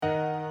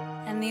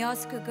And the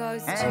Oscar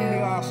goes to... And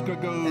the Oscar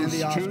goes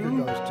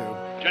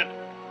to... Gentlemen,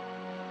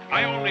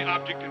 my only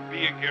object in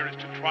being here is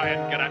to try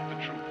and get at the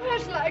truth. Where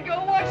shall I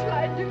go? What shall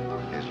I do?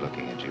 He's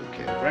looking at you,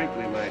 kid.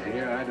 Frankly, my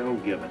dear, I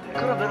don't give a damn.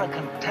 Could have been a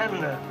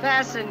contender.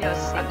 Fasten your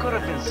I could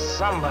have been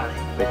somebody.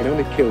 They can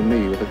only kill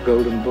me with a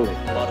golden bullet.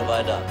 What have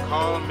I done?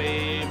 Call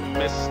me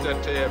Mr.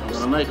 Tibbs. I'm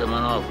gonna make him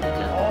an offer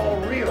again. All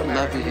real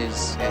Love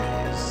is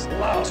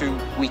too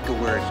weak a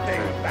word for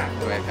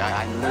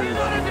I loathe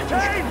you.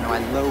 I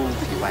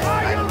loathe you.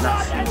 I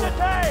love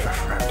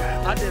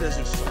you. I did as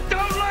instructed.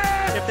 Don't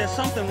laugh! If there's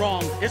something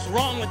wrong, it's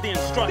wrong with the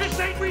instructions.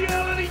 This ain't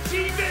reality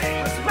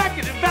TV! Respect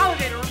it and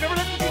validate it. Remember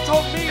that's what you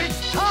told me?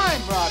 It's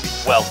time, Robbie!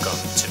 Welcome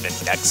to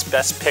the Next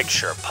Best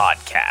Picture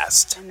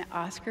podcast. And the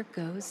Oscar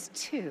goes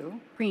to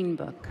Green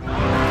Book.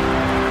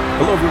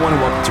 Hello, everyone,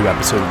 and welcome to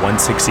episode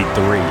 163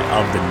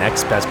 of the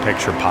Next Best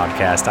Picture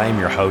podcast. I am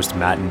your host,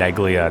 Matt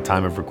Neglia.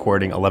 Time of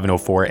recording,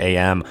 11:04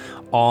 a.m.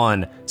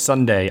 on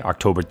Sunday,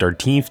 October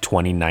 13th,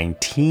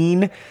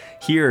 2019.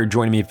 Here,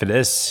 joining me for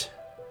this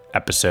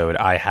episode,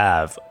 I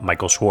have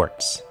Michael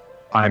Schwartz.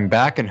 I'm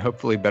back and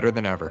hopefully better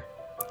than ever.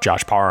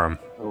 Josh Parham.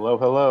 Hello,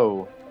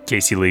 hello.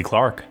 Casey Lee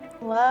Clark.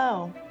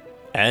 Hello.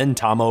 And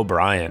Tom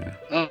O'Brien.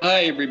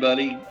 Hi,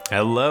 everybody.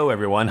 Hello,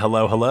 everyone.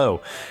 Hello,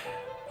 hello.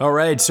 All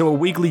right, so a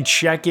weekly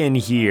check-in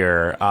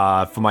here.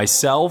 For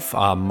myself,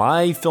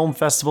 my film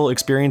festival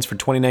experience for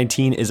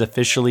 2019 is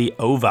officially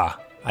over.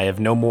 I have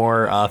no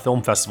more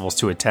film festivals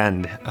to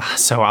attend,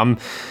 so I'm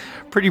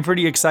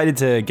pretty excited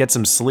to get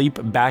some sleep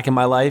back in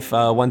my life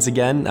once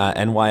again.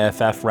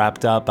 NYFF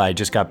wrapped up. I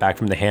just got back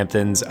from the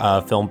Hamptons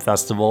Film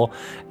Festival,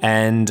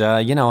 and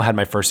had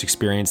my first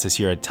experience this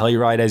year at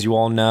Telluride, as you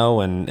all know,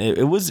 and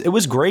it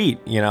was great.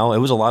 It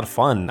was a lot of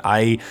fun.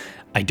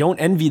 I don't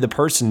envy the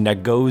person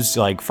that goes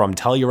like from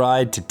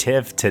Telluride to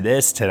TIFF to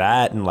this to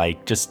that and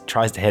like just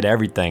tries to hit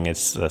everything.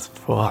 It's a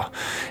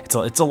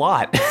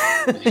lot,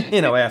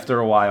 after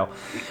a while.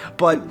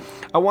 But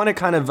I want to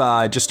kind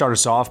of just start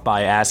us off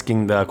by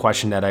asking the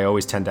question that I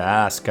always tend to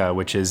ask,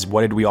 which is,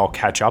 what did we all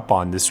catch up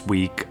on this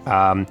week?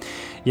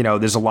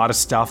 There's a lot of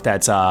stuff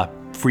that's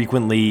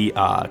frequently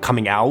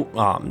coming out.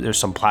 There's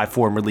some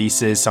platform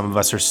releases. Some of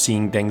us are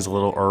seeing things a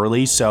little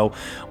early. So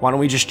why don't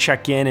we just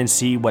check in and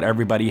see what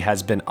everybody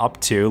has been up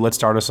to? Let's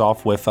start us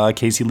off with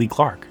Casey Lee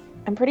Clark.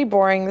 I'm pretty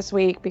boring this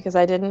week because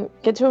I didn't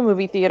get to a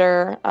movie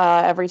theater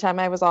every time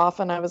I was off,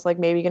 and I was like,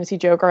 maybe going to see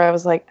Joker. I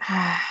was like,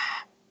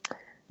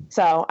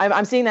 So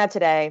I'm seeing that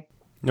today.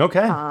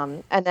 Okay.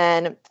 And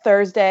then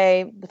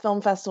Thursday, the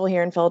film festival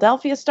here in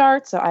Philadelphia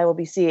starts. So I will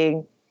be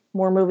seeing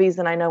more movies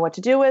than I know what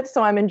to do with.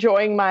 So I'm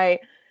enjoying my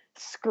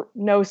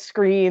no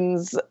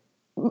screens,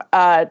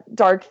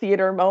 dark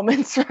theater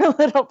moments for a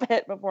little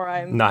bit before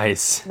I'm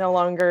nice. No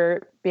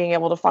longer being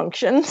able to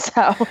function.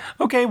 So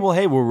okay, well,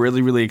 hey, we're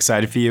really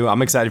excited for you.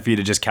 I'm excited for you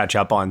to just catch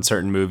up on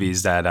certain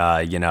movies that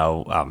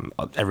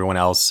everyone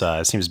else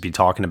seems to be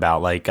talking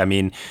about. Like, I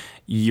mean,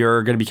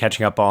 you're going to be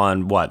catching up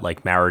on what,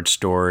 like Marriage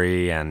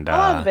Story and a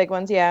lot of the big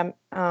ones. Yeah,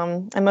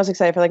 I'm most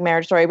excited for like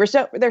Marriage Story.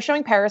 They're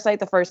showing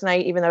Parasite the first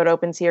night, even though it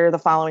opens here the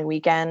following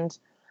weekend.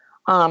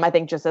 I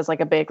think just as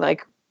like a big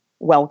like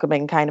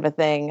welcoming kind of a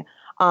thing.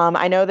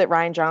 I know that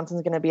Rian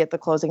Johnson's going to be at the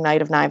closing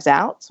night of Knives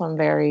Out, so I'm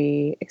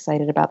very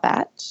excited about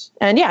that.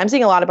 And yeah, I'm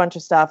seeing a bunch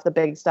of stuff, the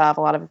big stuff,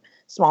 a lot of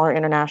smaller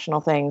international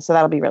things, so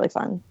that'll be really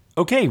fun.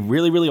 Okay,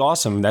 really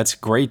awesome. That's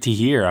great to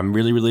hear. I'm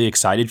really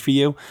excited for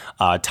you.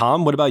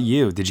 Tom, what about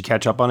you? Did you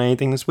catch up on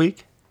anything this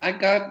week? I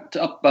got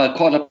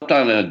caught up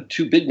on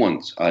two big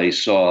ones. I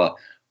saw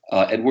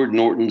Edward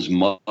Norton's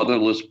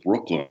Motherless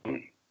Brooklyn.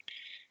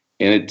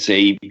 And it's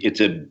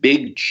a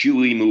big,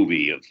 chewy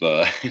movie of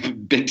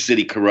big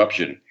city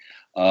corruption.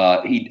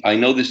 I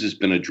know this has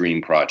been a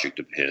dream project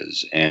of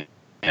his, and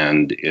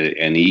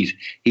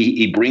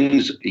he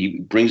brings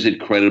it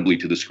credibly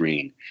to the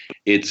screen.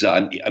 It's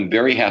I'm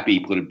very happy he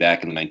put it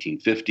back in the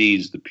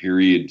 1950s. The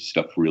period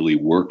stuff really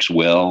works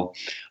well.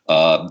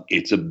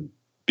 It's a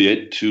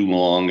bit too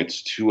long.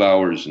 It's 2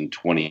 hours and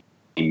 20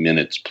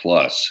 minutes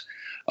plus.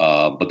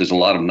 But there's a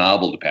lot of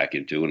novel to pack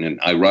into. And then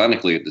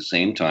ironically, at the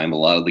same time, a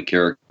lot of the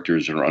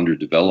characters are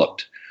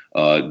underdeveloped,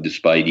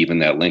 despite even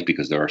that length,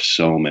 because there are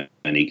so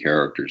many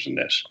characters in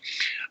this.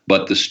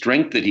 But the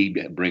strength that he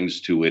brings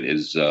to it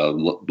is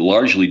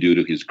largely due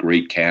to his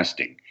great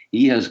casting.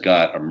 He has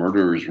got a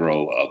murderer's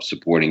row of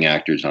supporting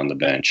actors on the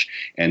bench,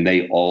 and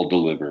they all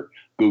deliver.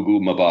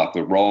 Gugu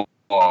Mbatha-Raw,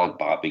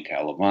 Bobby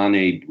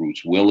Cannavale,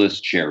 Bruce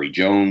Willis, Cherry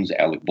Jones,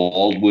 Alec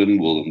Baldwin,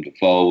 Willem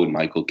Dafoe, and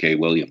Michael K.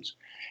 Williams.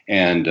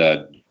 And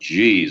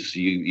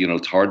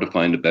it's hard to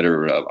find a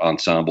better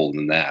ensemble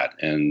than that.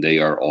 And they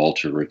are all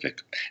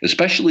terrific,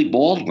 especially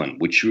Baldwin,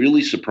 which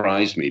really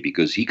surprised me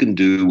because he can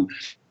do,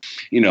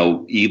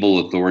 evil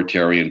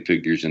authoritarian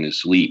figures in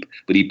his sleep.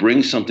 But he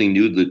brings something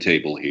new to the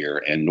table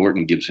here. And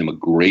Norton gives him a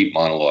great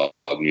monologue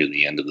near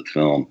the end of the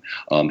film.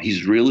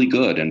 He's really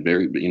good and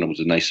very, it was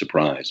a nice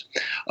surprise.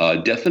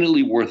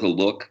 Definitely worth a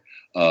look.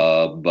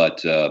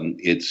 but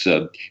it's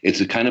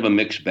a kind of a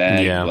mixed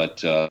bag. Yeah. But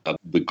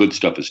the good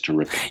stuff is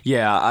terrific.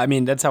 Yeah, I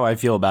mean, that's how I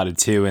feel about it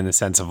too, in the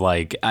sense of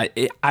like,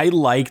 I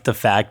like the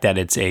fact that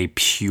it's a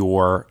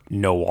pure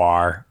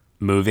noir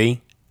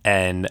movie.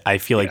 And I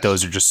feel like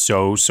those are just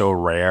so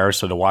rare.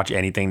 So to watch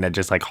anything that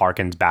just like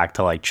harkens back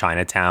to like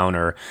Chinatown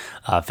or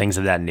things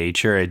of that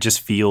nature, it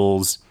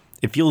feels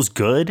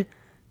good,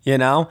 you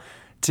know,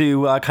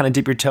 to kind of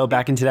dip your toe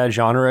back into that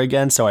genre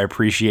again. So I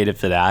appreciate it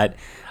for that.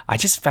 I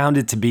just found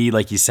it to be,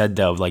 like you said,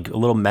 though, like a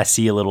little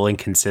messy, a little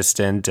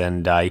inconsistent.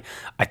 And I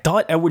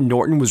thought Edward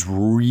Norton was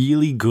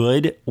really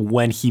good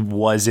when he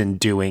wasn't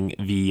doing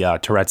the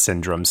Tourette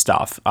syndrome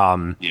stuff.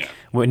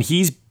 When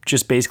he's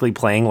just basically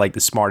playing like the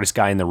smartest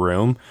guy in the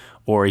room,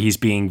 or he's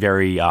being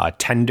very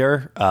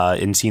tender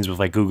in scenes with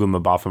like Gugu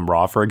Mbatha and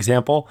Raw, for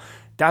example,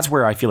 that's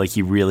where I feel like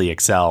he really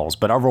excels.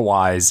 But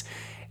otherwise,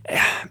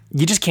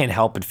 you just can't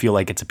help but feel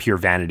like it's a pure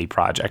vanity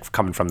project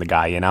coming from the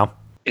guy, you know?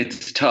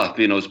 It's tough,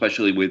 you know,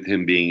 especially with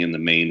him being in the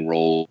main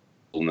role,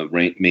 and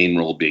the main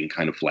role being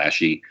kind of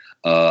flashy.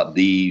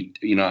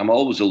 I'm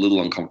always a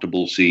little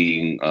uncomfortable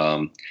seeing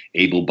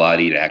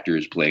able-bodied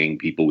actors playing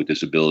people with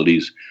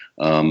disabilities.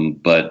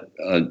 But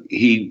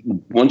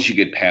once you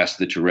get past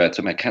the Tourette's,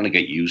 I kind of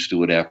get used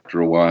to it after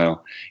a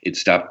while. It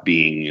stopped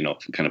being, you know,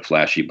 kind of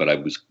flashy, but I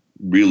was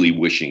really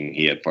wishing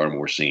he had far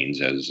more scenes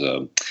as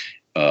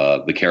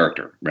the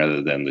character rather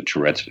than the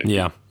Tourette's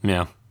victim.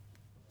 Yeah.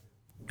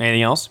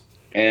 Anything else?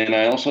 And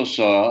I also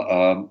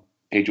saw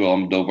Pedro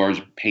Almodovar's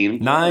Pain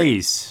and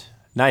Glory.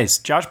 Nice.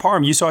 Josh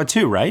Parham, you saw it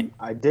too, right?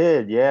 I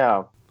did,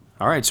 yeah.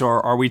 All right, so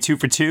are we 2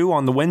 for 2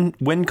 on the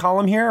win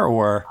column here,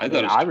 or? I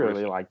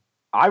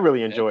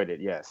really enjoyed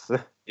it. Yes.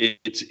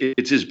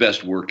 It's his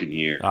best work in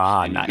years.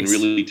 Nice. You can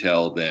really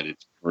tell that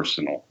it's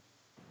personal.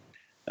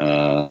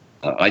 I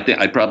think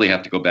I'd probably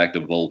have to go back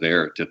to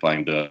Voltaire to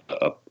find a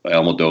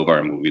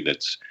Almodovar movie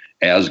that's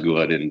as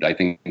good, and I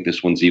think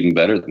this one's even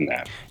better than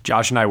that.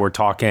 Josh and I were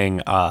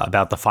talking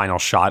about the final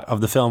shot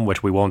of the film,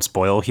 which we won't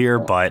spoil here,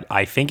 but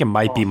I think it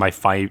might be my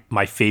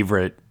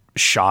favorite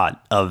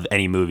shot of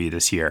any movie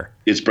this year.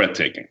 It's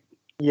breathtaking.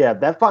 Yeah,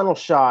 that final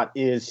shot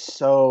is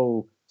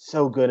so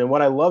good, and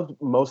what I loved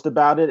most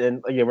about it,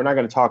 and again, we're not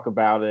going to talk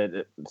about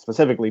it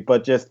specifically,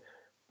 but just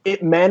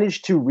it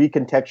managed to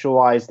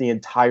recontextualize the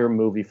entire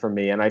movie for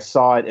me, and I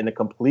saw it in a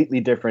completely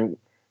different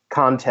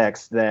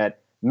context that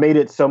made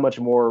it so much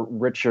more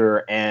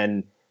richer,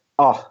 and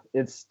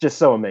it's just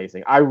so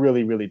amazing. I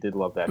really, really did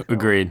love that film.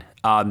 Agreed.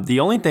 The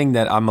only thing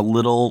that I'm a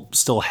little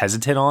still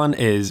hesitant on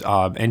is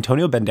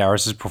Antonio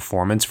Banderas'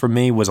 performance for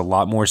me was a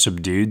lot more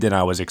subdued than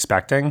I was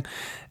expecting.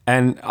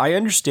 And I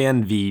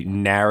understand the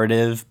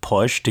narrative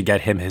push to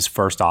get him his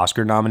first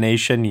Oscar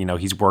nomination. You know,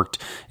 he's worked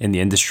in the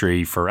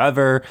industry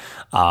forever.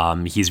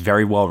 He's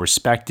very well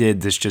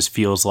respected. This just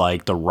feels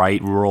like the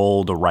right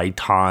role, the right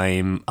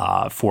time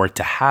for it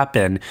to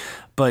happen.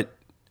 But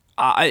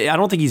I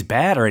don't think he's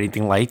bad or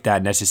anything like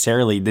that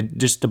necessarily.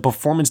 The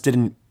performance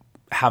didn't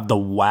have the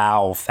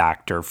wow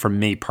factor for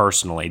me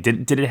personally.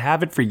 Did it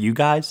have it for you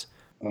guys?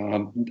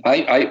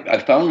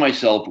 I found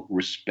myself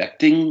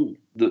respecting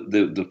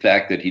the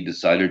fact that he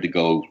decided to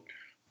go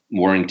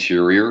more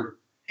interior,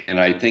 and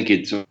I think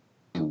it's a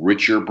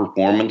richer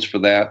performance for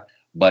that.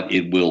 But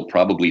it will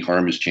probably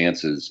harm his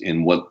chances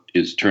in what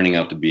is turning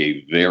out to be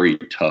a very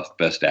tough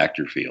Best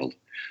Actor field.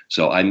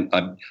 So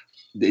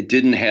it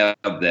didn't have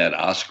that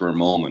Oscar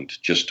moment,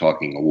 just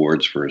talking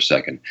awards for a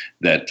second,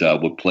 that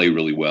would play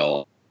really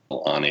well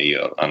on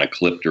a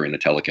clip during the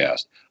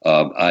telecast.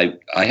 I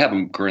have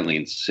him currently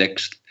in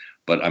 6th,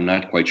 but I'm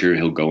not quite sure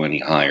he'll go any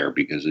higher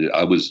because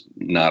I was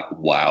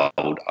not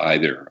wowed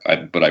either.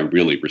 But I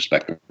really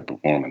respect the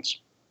performance.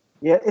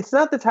 Yeah, it's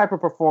not the type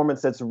of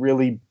performance that's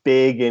really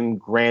big and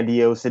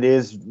grandiose. It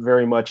is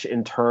very much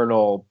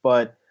internal,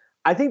 but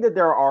I think that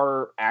there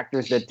are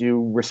actors that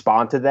do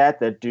respond to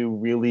that do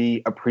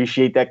really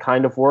appreciate that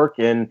kind of work,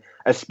 and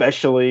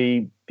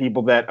especially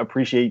people that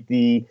appreciate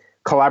the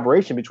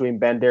collaboration between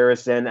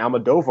Banderas and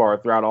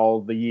Almodovar throughout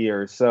all the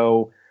years.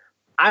 So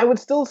I would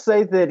still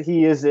say that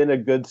he is in a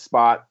good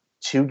spot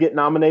to get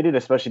nominated,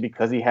 especially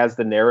because he has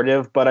the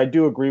narrative. But I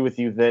do agree with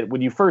you that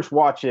when you first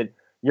watch it,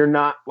 you're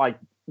not like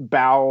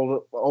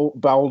bowled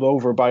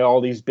over by all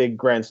these big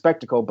grand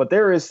spectacle, but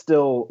there is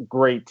still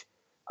great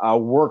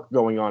work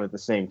going on at the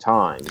same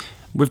time.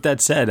 With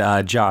that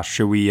said, Josh,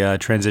 should we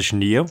transition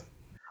to you?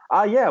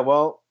 Yeah,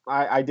 well,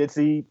 I did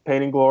see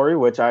Pain and Glory,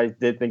 which I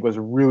did think was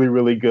really,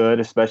 really good,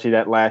 especially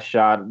that last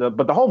shot.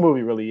 But the whole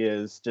movie really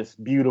is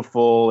just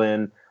beautiful,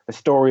 and the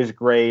story is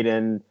great.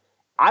 And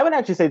I would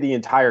actually say the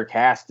entire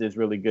cast is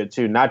really good,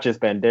 too, not just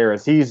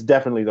Banderas. He's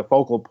definitely the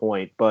focal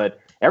point, but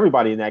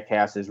everybody in that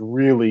cast is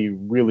really,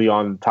 really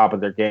on top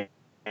of their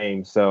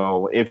game.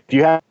 So if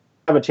you have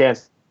a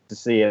chance to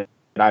see it,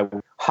 I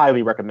would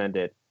highly recommend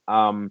it.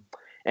 And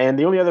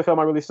the only other film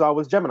I really saw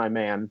was Gemini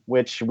Man,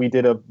 which we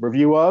did a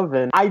review of,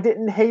 and I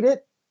didn't hate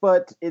it,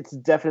 but it's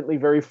definitely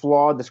very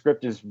flawed. The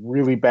script is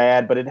really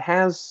bad, but it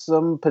has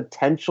some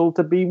potential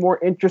to be more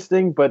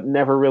interesting, but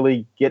never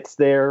really gets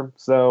there.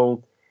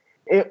 So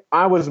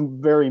I was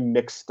very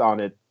mixed on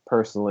it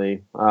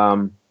personally.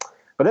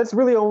 But that's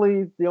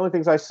really the only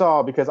things I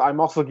saw, because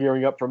I'm also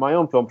gearing up for my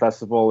own film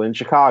festival in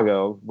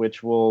Chicago,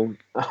 which will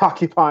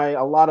occupy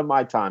a lot of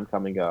my time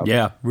coming up.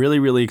 Yeah, really,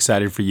 really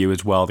excited for you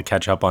as well to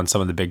catch up on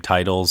some of the big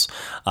titles.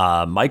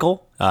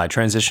 Michael,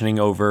 transitioning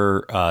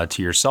over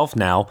to yourself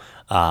now,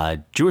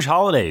 Jewish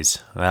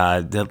holidays,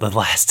 the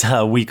last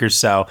week or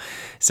so.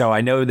 So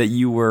I know that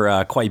you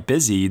were quite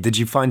busy. Did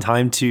you find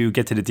time to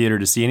get to the theater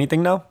to see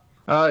anything now?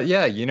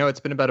 Yeah, it's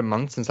been about a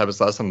month since I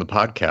was last on the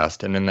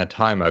podcast, and in that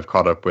time I've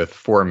caught up with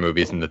 4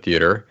 movies in the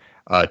theater,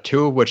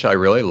 2 of which I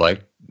really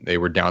liked. They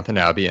were Downton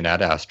Abbey and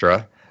Ad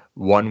Astra.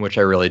 One which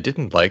I really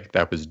didn't like,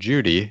 that was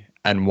Judy,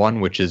 and one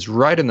which is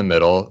right in the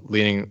middle,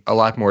 leaning a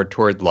lot more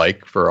toward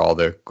like for all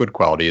the good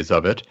qualities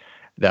of it.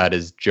 That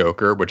is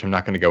Joker, which I'm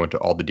not going to go into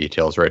all the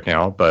details right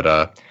now, but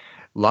a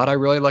lot I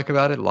really like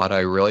about it, a lot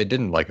I really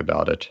didn't like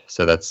about it.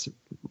 So that's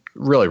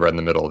really right in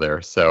the middle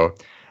there. So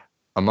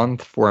a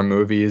month, 4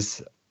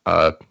 movies.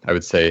 I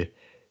would say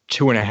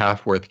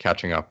 2.5 worth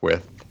catching up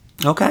with.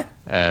 Okay.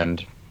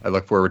 And I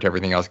look forward to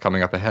everything else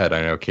coming up ahead.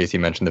 I know Casey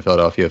mentioned the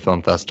Philadelphia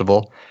Film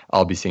Festival.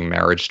 I'll be seeing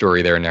Marriage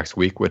Story there next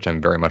week, which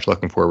I'm very much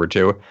looking forward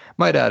to.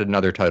 Might add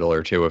another title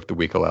or two if the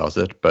week allows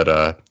it, but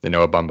the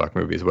Noah Baumbach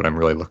movie is what I'm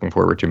really looking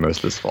forward to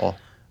most this fall.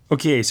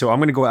 Okay, so I'm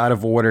going to go out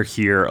of order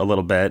here a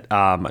little bit.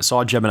 I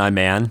saw Gemini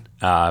Man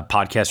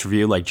podcast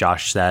review, like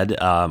Josh said.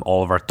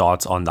 All of our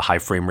thoughts on the high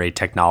frame rate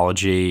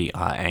technology,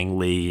 Ang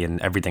Lee, and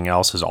everything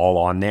else is all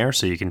on there,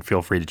 so you can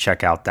feel free to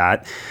check out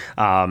that.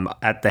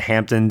 At the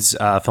Hamptons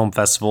Film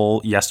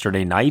Festival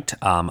yesterday night,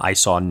 I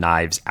saw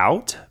Knives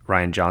Out,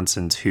 Rian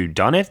Johnson's Who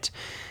Done It,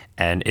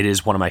 and it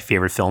is one of my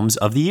favorite films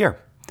of the year.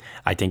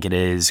 I think it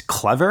is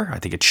clever. I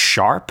think it's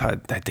sharp. I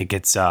think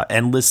it's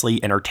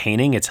endlessly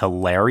entertaining. It's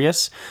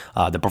hilarious.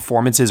 The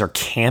performances are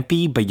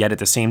campy, but yet at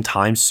the same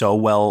time so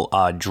well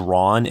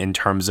drawn in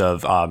terms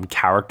of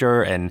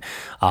character, and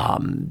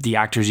the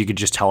actors, you could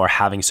just tell, are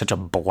having such a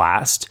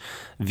blast.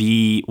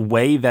 The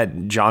way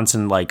that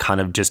Johnson kind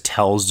of just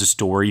tells the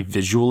story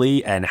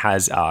visually and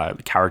has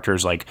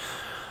characters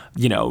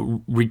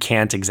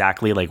recant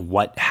exactly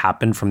what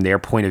happened from their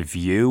point of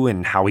view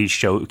and how he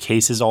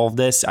showcases all of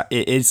this.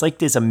 It's like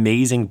this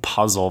amazing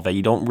puzzle that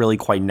you don't really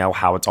quite know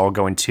how it's all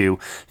going to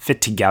fit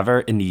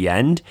together in the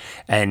end.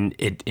 And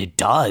it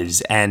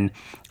does. And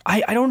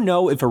I don't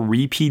know if a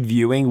repeat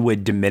viewing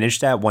would diminish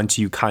that once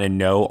you kind of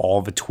know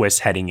all the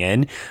twists heading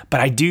in, but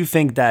I do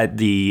think that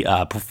the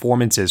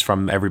performances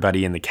from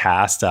everybody in the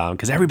cast,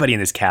 because everybody in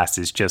this cast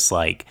is just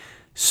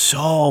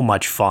so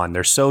much fun.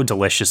 They're so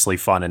deliciously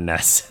fun in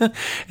this,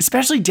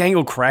 especially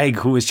Daniel Craig,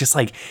 who is just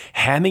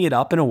hamming it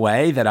up in a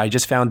way that I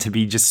just found to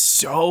be just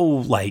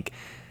so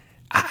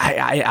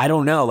I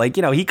don't know.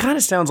 He kind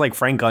of sounds like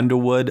Frank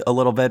Underwood a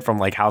little bit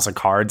from House of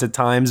Cards at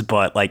times,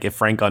 but if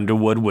Frank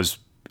Underwood was,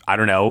 I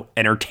don't know,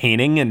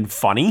 entertaining and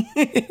funny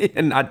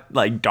and not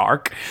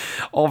dark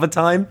all the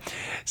time.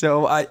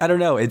 So I don't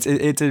know. It's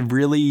a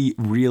really,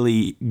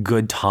 really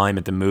good time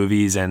at the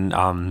movies. And,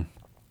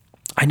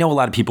 I know a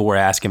lot of people were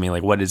asking me,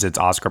 what is its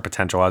Oscar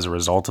potential as a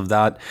result of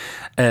that?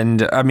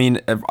 And I mean,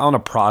 on a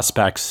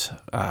prospects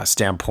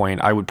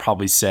standpoint, I would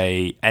probably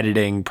say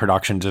editing,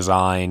 production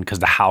design, because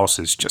the house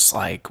is just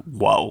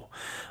whoa,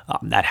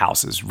 that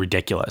house is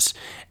ridiculous.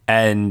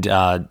 And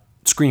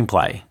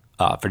screenplay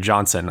for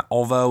Johnson,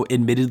 although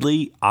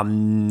admittedly,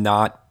 I'm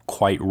not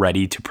quite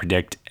ready to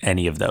predict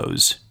any of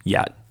those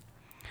yet.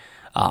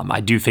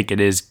 I do think it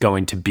is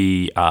going to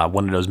be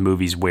one of those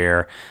movies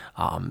where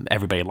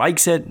everybody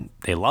likes it,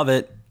 they love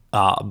it,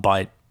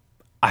 but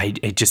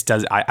it just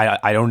does.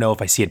 I don't know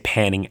if I see it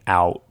panning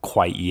out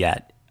quite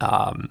yet.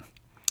 And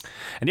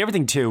the other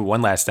thing too,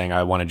 one last thing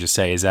I want to just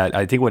say is that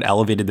I think what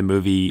elevated the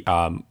movie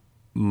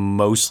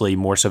mostly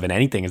more so than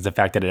anything is the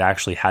fact that it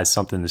actually has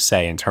something to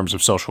say in terms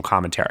of social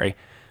commentary,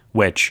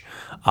 which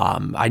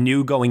I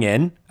knew going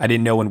in. I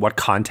didn't know in what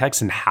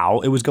context and how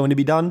it was going to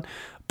be done.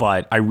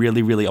 But I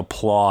really, really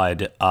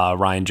applaud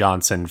Rian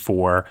Johnson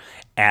for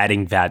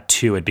adding that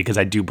to it, because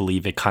I do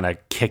believe it kind of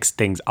kicks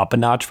things up a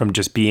notch from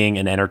just being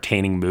an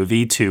entertaining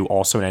movie to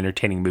also an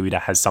entertaining movie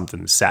that has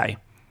something to say.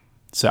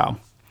 So,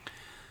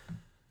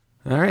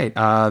 all right.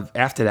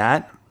 After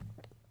that,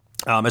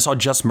 I saw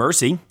Just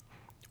Mercy,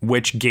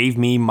 which gave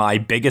me my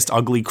biggest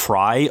ugly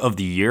cry of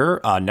the year,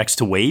 next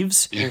to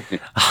Waves.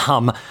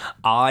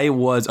 I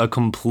was a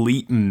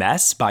complete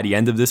mess by the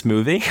end of this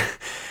movie.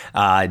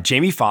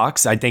 Jamie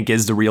Foxx, I think,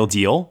 is the real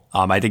deal.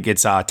 I think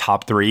it's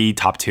top 3,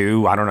 top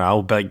 2, I don't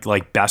know, but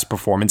best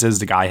performances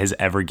the guy has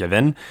ever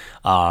given.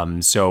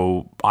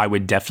 So I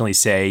would definitely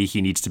say he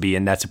needs to be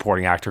in that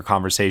supporting actor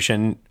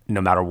conversation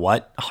no matter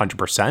what,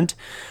 100%.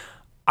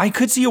 I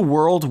could see a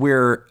world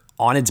where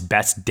on its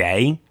best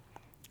day,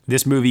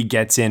 this movie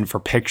gets in for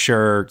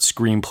picture,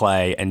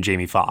 screenplay, and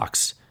Jamie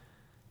Foxx.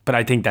 But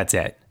I think that's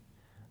it.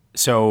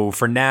 So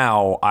for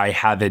now, I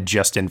have it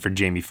just in for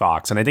Jamie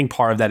Foxx. And I think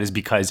part of that is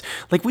because,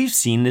 we've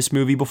seen this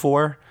movie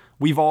before.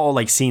 We've all,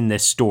 seen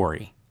this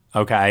story,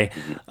 okay?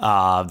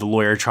 The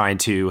lawyer trying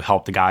to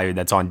help the guy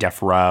that's on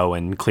death row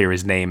and clear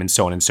his name and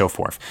so on and so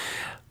forth.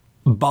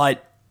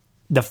 But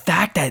the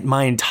fact that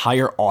my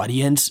entire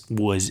audience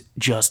was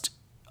just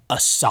a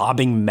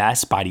sobbing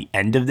mess by the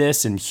end of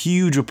this and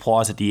huge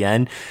applause at the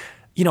end,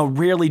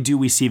 rarely do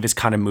we see this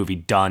kind of movie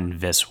done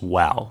this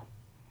well.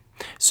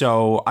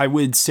 So I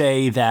would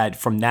say that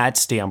from that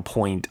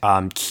standpoint,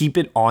 keep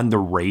it on the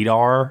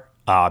radar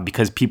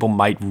because people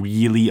might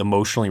really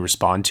emotionally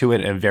respond to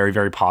it in a very,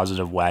 very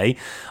positive way.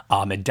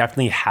 It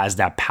definitely has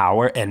that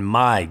power. And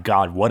my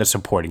God, what a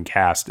supporting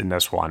cast in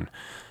this one.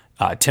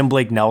 Tim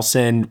Blake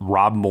Nelson,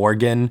 Rob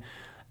Morgan,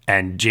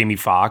 and Jamie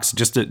Foxx,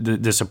 just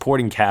the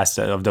supporting cast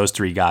of those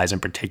three guys in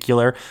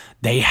particular,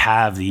 they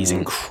have these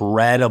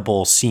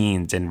incredible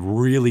scenes and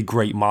really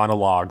great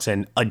monologues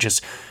and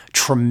just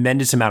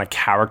tremendous amount of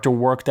character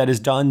work that is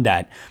done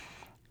that,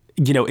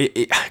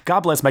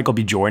 God bless Michael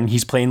B. Jordan.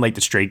 He's playing like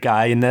the straight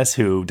guy in this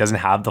who doesn't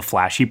have the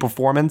flashy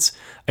performance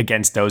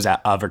against those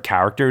other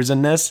characters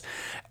in this.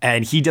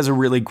 And he does a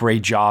really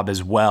great job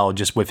as well,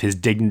 just with his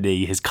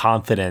dignity, his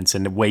confidence,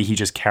 and the way he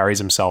just carries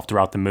himself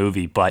throughout the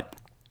movie. But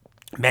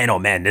man, oh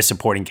man, this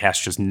supporting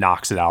cast just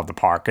knocks it out of the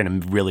park in a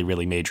really,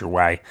 really major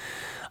way.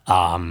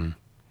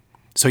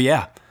 So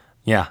yeah,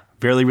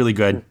 really, really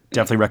good.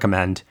 Definitely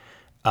recommend.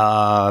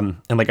 And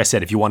like I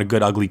said, if you want a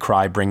good ugly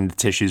cry, bring the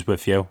tissues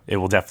with you. It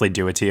will definitely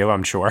do it to you,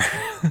 I'm sure.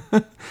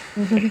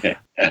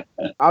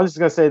 I was just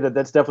going to say that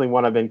that's definitely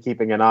one I've been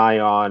keeping an eye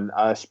on,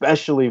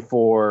 especially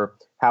for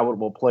how it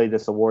will play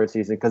this award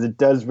season, because it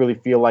does really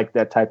feel like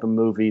that type of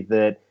movie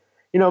that,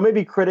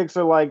 maybe critics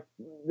are like,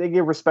 they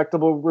give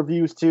respectable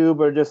reviews to,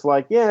 but are just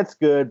like, yeah, it's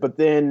good. But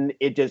then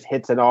it just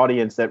hits an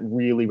audience that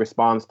really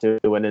responds to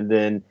it. And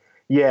then,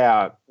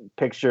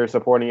 picture,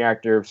 supporting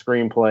actor,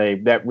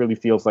 screenplay, that really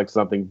feels like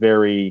something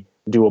very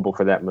doable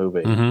for that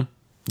movie. Mm-hmm.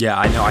 Yeah,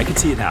 I know. I could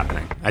see it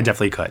happening. I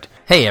definitely could.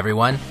 Hey,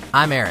 everyone.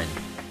 I'm Aaron.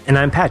 And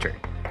I'm Patrick.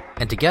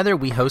 And together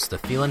we host the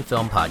Feelin'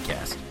 Film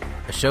Podcast,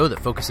 a show that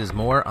focuses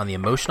more on the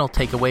emotional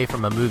takeaway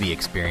from a movie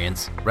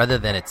experience rather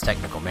than its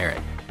technical merit.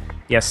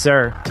 Yes,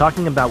 sir.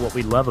 Talking about what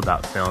we love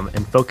about film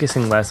and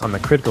focusing less on the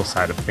critical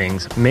side of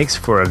things makes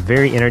for a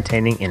very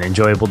entertaining and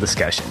enjoyable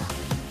discussion.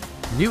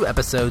 New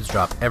episodes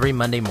drop every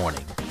Monday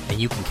morning, and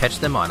you can catch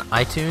them on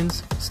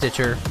iTunes,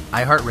 Stitcher,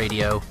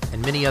 iHeartRadio,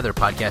 and many other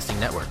podcasting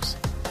networks.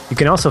 You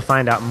can also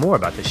find out more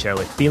about the show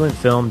at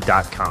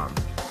feelinfilm.com.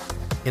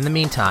 In the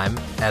meantime,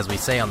 as we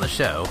say on the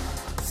show,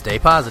 stay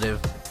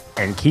positive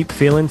and keep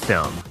feeling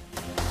film.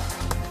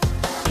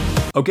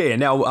 Okay, and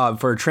now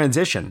for a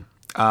transition.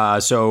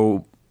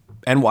 So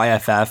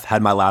NYFF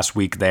had my last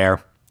week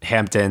there,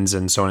 Hamptons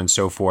and so on and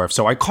so forth.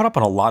 So I caught up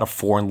on a lot of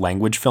foreign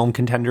language film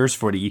contenders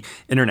for the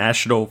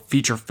International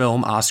Feature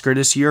Film Oscar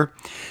this year.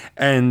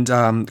 And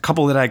a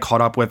couple that I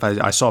caught up with,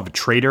 I saw The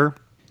Traitor,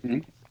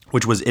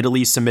 which was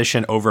Italy's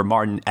submission over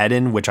Martin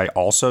Eden, which I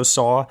also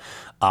saw.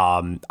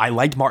 I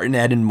liked Martin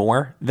Eden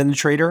more than The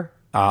Traitor,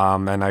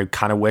 and I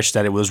kind of wish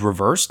that it was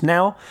reversed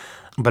now.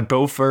 But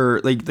both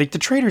are like The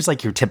Traitor's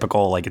like your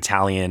typical like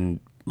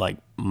Italian like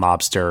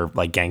mobster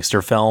like gangster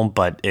film,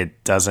 but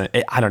it doesn't.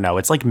 I don't know.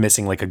 It's like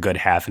missing like a good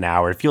half an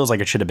hour. It feels like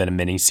it should have been a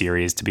mini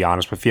series, to be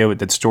honest with you.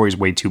 The story's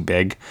way too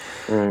big.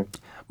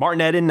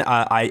 Martin Eden,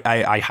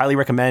 I highly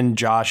recommend.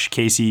 Josh,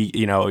 Casey,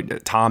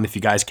 Tom, if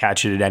you guys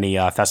catch it at any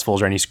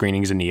festivals or any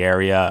screenings in the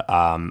area.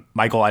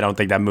 Michael, I don't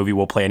think that movie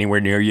will play anywhere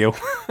near you.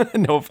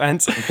 No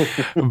offense.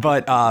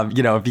 But,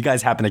 if you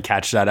guys happen to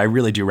catch that, I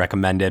really do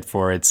recommend it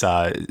for its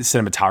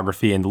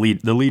cinematography, and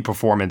the lead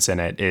performance in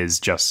it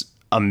is just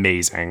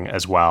amazing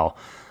as well.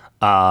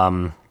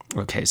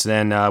 Okay, so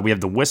then we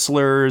have The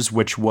Whistlers,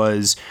 which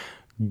was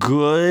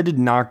good,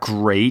 not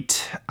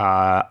great.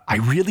 I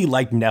really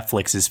liked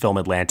Netflix's film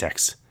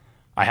Atlantics,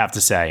 I have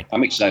to say.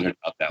 I'm excited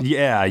about that.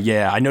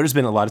 Yeah. I know there's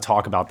been a lot of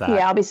talk about that.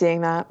 Yeah, I'll be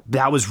seeing that.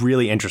 That was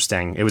really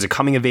interesting. It was a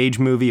coming-of-age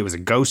movie. It was a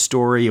ghost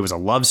story. It was a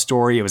love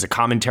story. It was a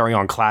commentary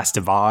on class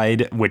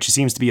divide, which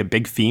seems to be a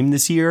big theme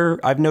this year,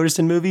 I've noticed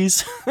in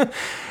movies.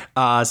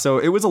 So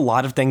it was a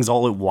lot of things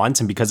all at once,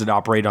 and because it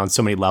operated on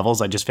so many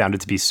levels, I just found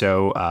it to be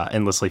so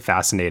endlessly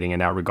fascinating in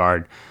that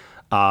regard.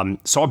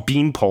 Saw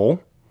Beanpole,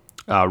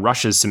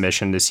 Russia's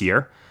submission this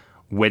year,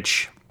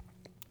 which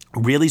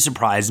really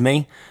surprised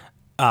me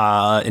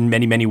in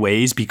many, many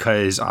ways,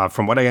 because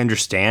from what I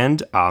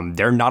understand,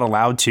 they're not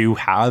allowed to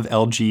have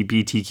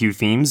LGBTQ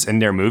themes in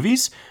their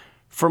movies,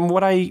 from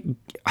what I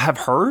have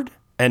heard.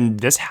 And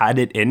this had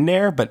it in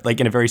there, but like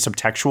in a very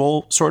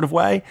subtextual sort of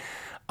way.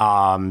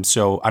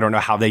 So I don't know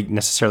how they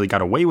necessarily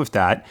got away with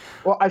that.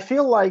 Well, I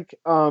feel like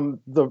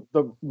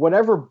the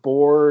whatever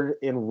board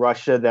in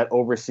Russia that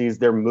oversees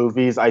their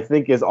movies, I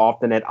think is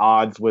often at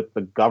odds with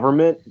the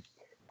government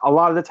a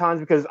lot of the times,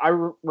 because I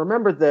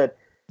remember that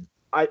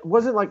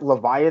wasn't like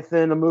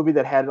Leviathan a movie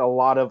that had a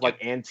lot of like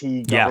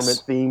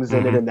anti-government themes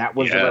in it, and that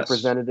was the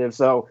representative.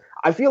 So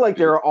I feel like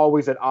they're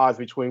always at odds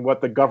between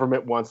what the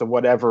government wants and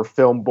whatever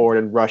film board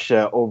in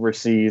Russia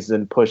oversees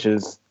and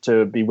pushes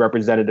to be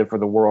representative for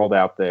the world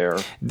out there.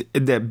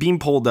 The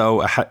Beanpole,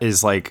 though,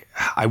 is like,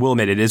 I will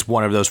admit, it is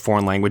one of those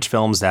foreign language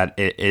films that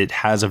it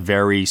has a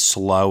very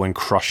slow and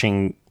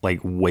crushing like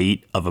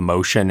weight of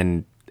emotion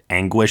and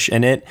anguish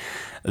in it.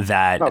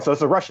 So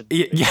it's a Russian.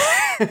 Yeah,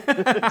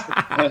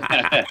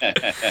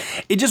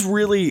 It just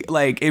really,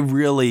 like, it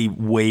really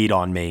weighed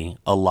on me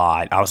a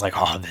lot. I was like,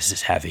 oh, this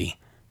is heavy.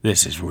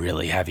 This is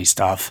really heavy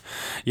stuff,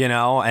 you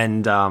know?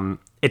 And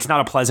it's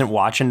not a pleasant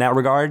watch in that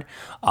regard,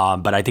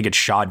 but I think it's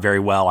shot very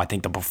well. I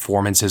think the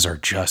performances are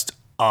just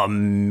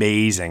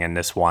amazing in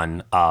this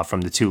one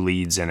from the two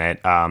leads in it.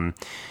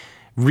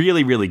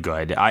 Really, really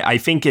good. I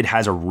think it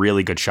has a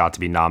really good shot to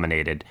be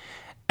nominated.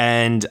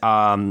 And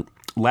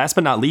last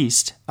but not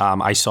least,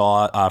 I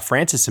saw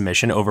France's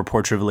submission over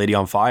Portrait of a Lady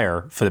on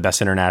Fire for the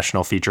Best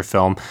International Feature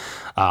Film.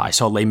 I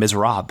saw Les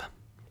Miserables.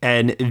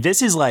 And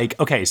this is like,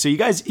 okay, so you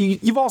guys,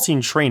 you've all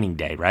seen Training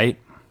Day, right?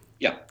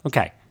 Yeah.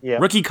 Okay. Yeah.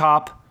 Rookie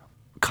cop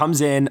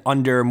comes in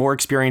under more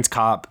experienced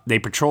cop. They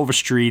patrol the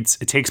streets.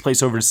 It takes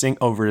place over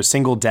a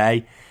single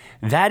day.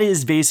 That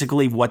is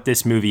basically what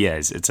this movie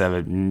is. It's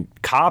a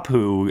cop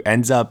who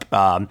ends up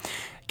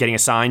getting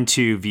assigned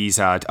to these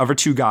other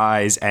two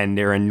guys, and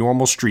they're in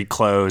normal street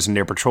clothes, and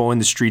they're patrolling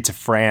the streets of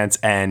France.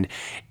 And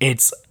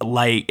it's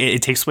like,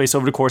 it takes place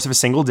over the course of a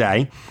single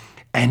day,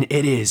 and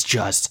it is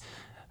just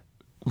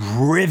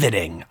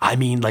riveting. I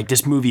mean, like,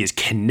 this movie is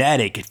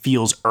kinetic. It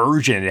feels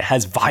urgent. It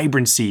has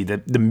vibrancy.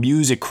 The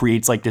music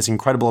creates like this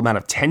incredible amount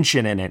of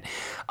tension in it.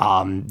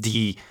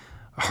 The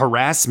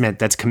harassment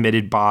that's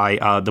committed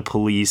by the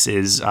police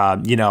is,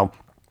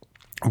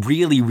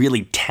 really,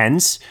 really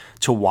tense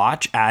to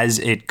watch as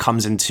it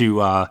comes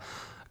into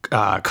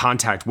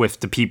contact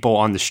with the people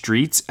on the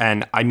streets.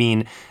 And I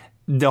mean,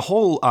 the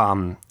whole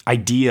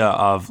idea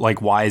of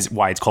like why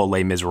it's called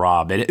Les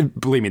Miserables.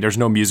 Believe me, there's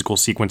no musical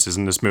sequences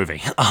in this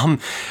movie,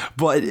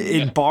 but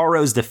it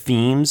borrows the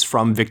themes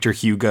from Victor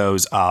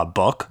Hugo's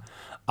book.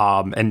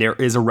 And there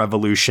is a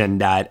revolution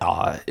that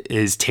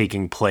is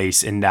taking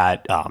place in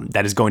that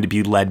is going to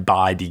be led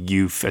by the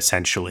youth,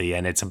 essentially,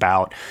 and it's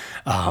about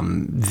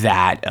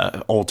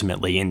that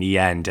ultimately in the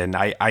end. And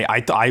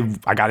I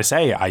gotta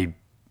say, I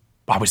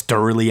was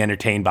thoroughly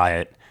entertained by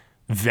it,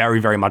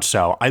 very, very much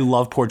so. I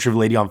love Portrait of a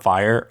Lady on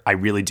Fire, I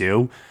really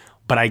do,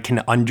 but I can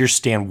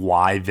understand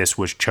why this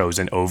was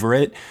chosen over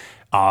it.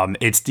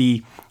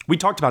 We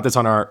talked about this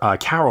on our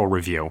Carol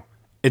review.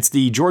 It's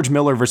the George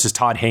Miller versus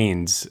Todd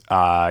Haynes,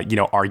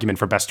 argument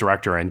for Best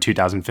Director in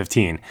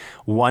 2015.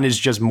 One is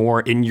just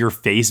more in your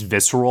face,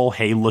 visceral.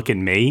 Hey, look at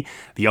me.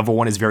 The other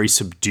one is very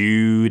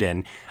subdued,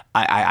 and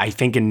I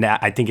think in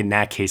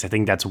that case, I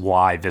think that's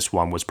why this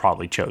one was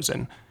probably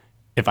chosen.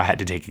 If I had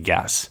to take a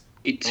guess,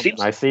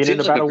 I see it in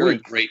about a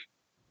week.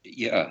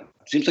 It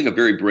seems like a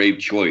very brave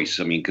choice.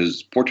 I mean,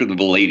 because Portrait of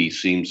a Lady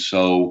seems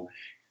so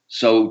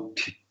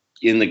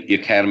in the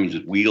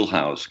Academy's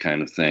wheelhouse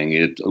kind of thing.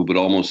 It would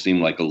almost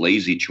seem like a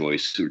lazy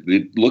choice.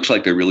 It looks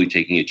like they're really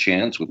taking a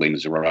chance with Les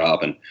Miserables,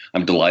 and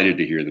I'm delighted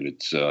to hear that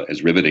it's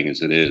as riveting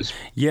as it is.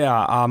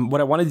 Yeah,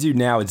 what I want to do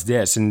now is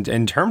this, and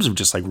in terms of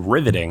just like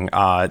riveting,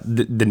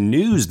 the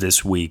news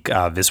this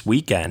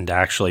weekend,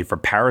 actually, for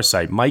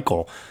Parasite.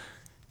 Michael,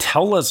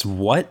 tell us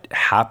what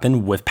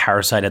happened with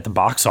Parasite at the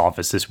box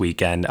office this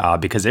weekend,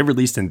 because it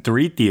released in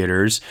 3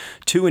 theaters,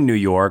 2 in New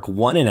York,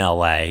 1 in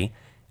LA,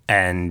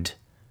 and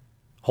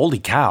holy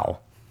cow.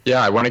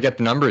 Yeah, I want to get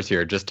the numbers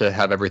here just to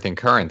have everything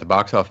current. The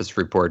box office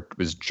report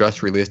was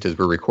just released as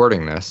we're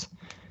recording this.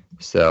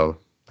 So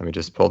let me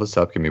just pull this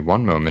up. Give me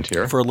one moment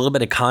here. For a little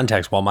bit of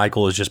context, while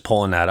Michael is just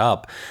pulling that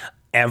up,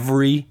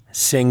 every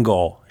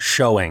single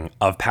showing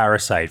of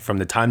Parasite from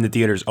the time the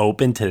theaters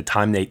opened to the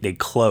time they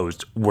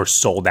closed were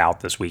sold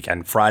out this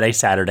weekend, Friday,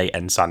 Saturday,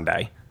 and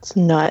Sunday. It's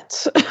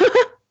nuts.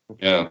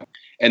 Yeah.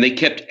 And they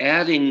kept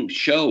adding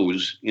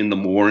shows in the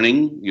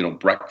morning,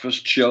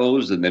 breakfast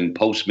shows and then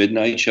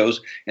post-midnight shows,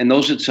 and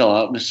those would sell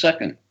out in a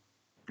second.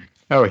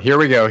 Oh, here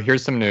we go.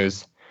 Here's some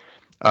news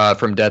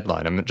from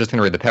Deadline. I'm just going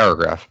to read the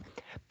paragraph.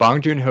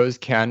 Bong Joon-ho's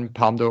Cannes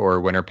Palme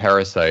d'Or winner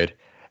Parasite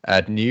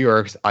at New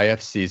York's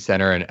IFC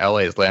Center and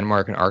LA's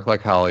Landmark and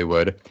ArcLight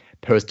Hollywood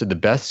posted the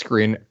best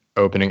screen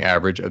opening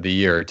average of the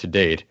year to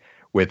date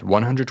with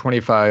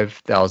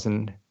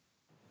 125,000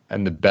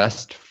 and the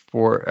best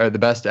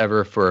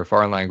ever for a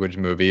foreign language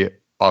movie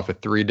off a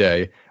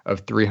 3-day of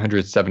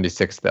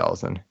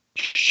 376,000.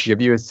 To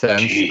give you a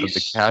sense of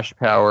the cash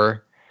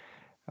power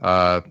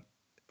of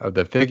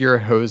the figure,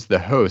 The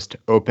Host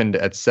opened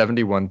at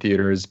 71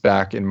 theaters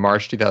back in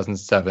March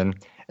 2007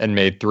 and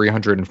made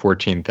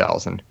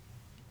 314,000.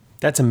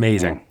 That's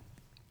amazing.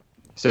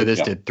 So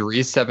this did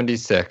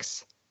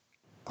 376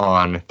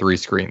 on 3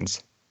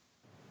 screens.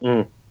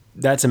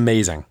 That's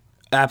amazing.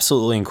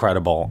 Absolutely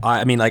incredible.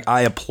 I mean, like,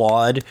 I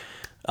applaud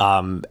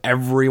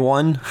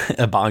everyone,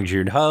 Bong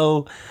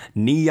Joon-ho,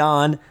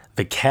 Neon,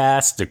 the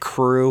cast, the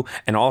crew,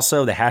 and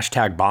also the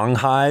hashtag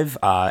BongHive,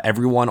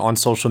 everyone on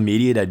social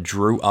media that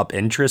drew up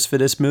interest for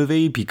this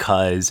movie,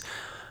 because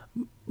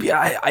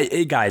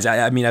guys,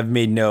 I've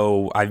made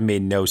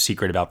no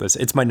secret about this.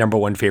 It's my number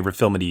 1 favorite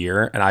film of the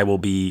year, and I will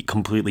be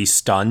completely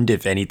stunned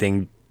if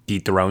anything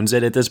dethrones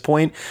it at this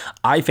point.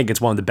 I think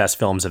it's one of the best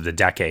films of the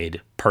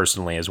decade,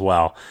 personally, as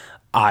well.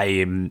 I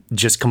am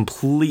just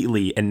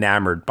completely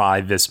enamored by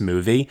this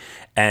movie.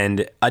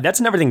 And that's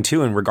another thing,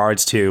 too, in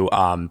regards to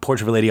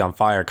Portrait of a Lady on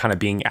Fire kind of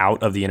being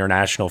out of the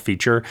international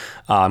feature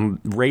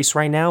race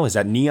right now, is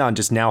that Neon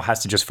just now has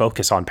to just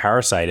focus on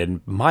Parasite.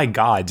 And my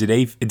God,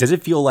 does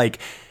it feel like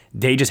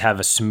they just have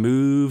a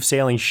smooth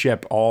sailing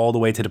ship all the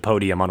way to the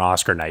podium on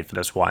Oscar night for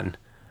this one?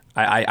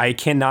 I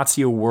cannot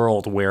see a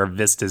world where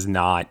this does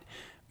not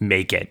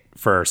make it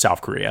for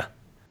South Korea.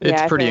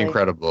 It's pretty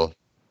incredible.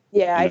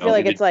 Yeah, I feel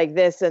like it's like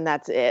this and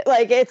that's it.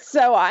 Like, it's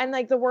so, and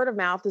like the word of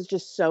mouth is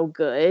just so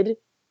good,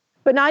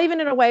 but not even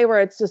in a way where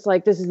it's just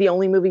like, this is the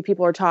only movie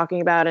people are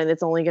talking about and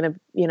it's only going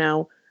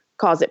to,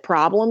 cause it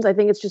problems. I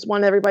think it's just one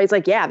that everybody's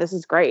like, yeah, this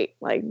is great.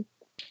 Like,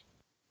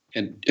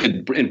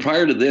 and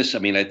prior to this, I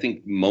mean, I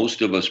think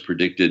most of us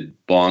predicted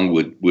Bong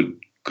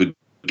could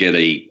get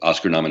a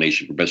Oscar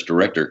nomination for Best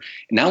Director.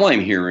 Now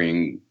I'm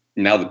hearing,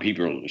 now that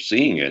people are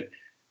seeing it,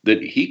 that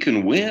he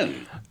can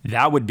win.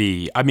 That would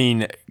be, I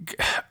mean,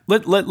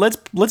 let's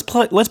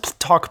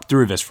talk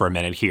through this for a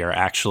minute here,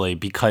 actually,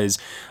 because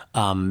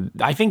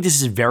I think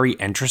this is very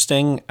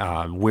interesting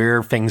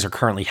where things are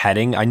currently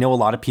heading. I know a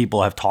lot of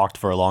people have talked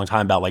for a long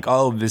time about like,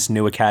 oh, this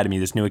new academy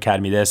this,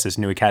 this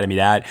new academy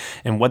that,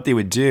 and what they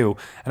would do.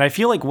 And I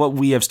feel like what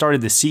we have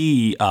started to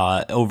see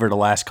over the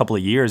last couple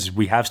of years,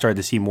 we have started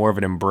to see more of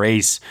an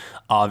embrace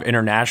of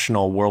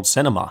international world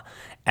cinema.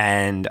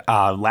 And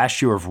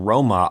last year of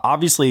Roma,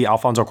 obviously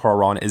Alfonso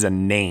Cuarón is a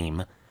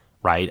name,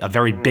 right? A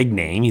very big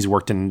name. He's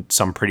worked in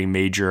some pretty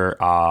major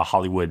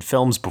Hollywood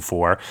films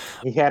before.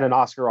 He had an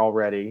Oscar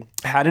already.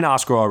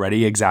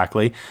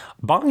 Exactly.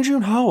 Bong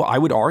Joon-ho, I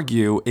would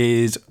argue,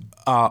 is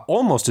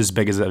almost as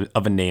big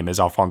of a name as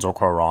Alfonso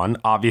Cuarón.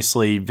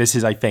 Obviously, this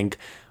is, I think,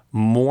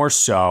 more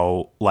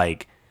so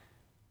like,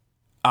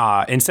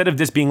 instead of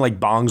this being like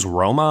Bong's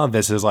Roma,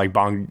 this is like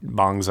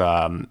Bong's,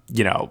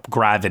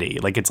 Gravity.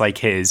 Like, it's like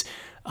his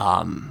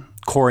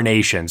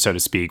coronation, so to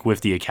speak,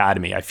 with the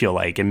Academy, I feel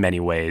like, in many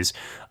ways.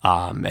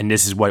 And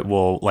this is what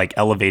will like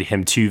elevate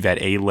him to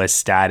that A-list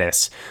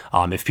status,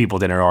 if people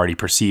didn't already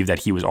perceive that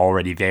he was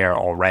already there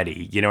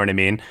already. You know what I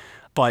mean?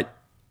 But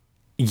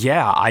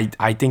yeah,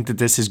 I think that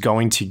this is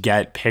going to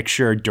get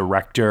picture,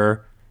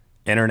 director,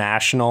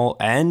 international,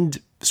 and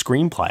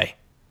screenplay.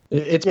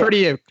 It's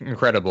pretty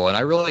incredible, and I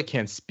really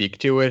can't speak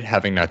to it,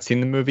 having not seen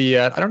the movie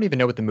yet. I don't even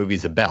know what the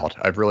movie's about.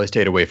 I've really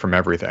stayed away from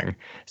everything.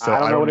 So I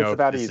don't know what it's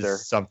about either.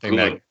 Is something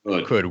that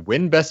could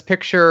win Best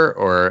Picture,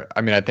 or,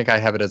 I mean, I think I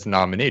have it as a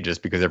nominee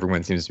just because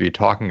everyone seems to be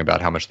talking about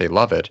how much they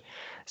love it.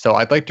 So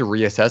I'd like to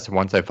reassess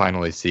once I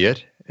finally see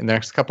it in the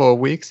next couple of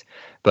weeks.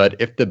 But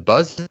if the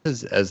buzz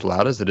is as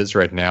loud as it is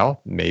right now,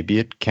 maybe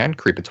it can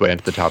creep its way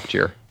into the top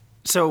tier.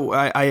 So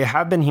I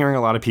have been hearing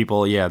a lot of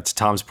people, to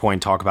Tom's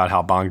point, talk about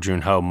how Bong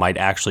Joon-ho might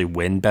actually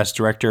win Best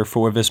Director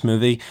for this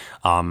movie.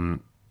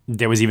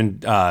 There was even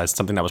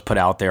something that was put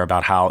out there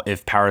about how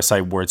if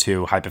Parasite were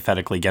to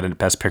hypothetically get a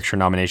Best Picture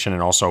nomination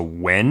and also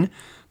win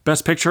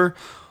Best Picture,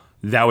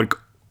 that would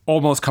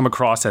almost come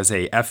across as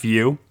a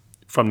FU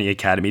from the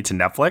Academy to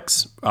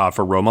Netflix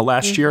for Roma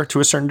last year to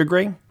a certain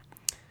degree.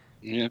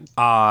 Yeah.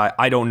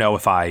 I don't know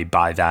if I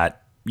buy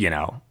that,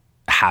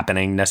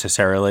 happening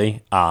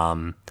necessarily.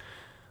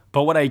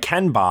 But what I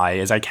can buy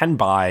is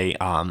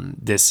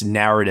this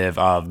narrative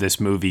of this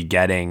movie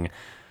getting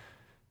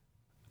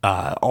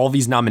all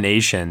these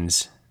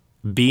nominations,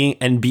 being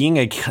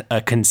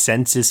a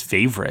consensus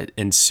favorite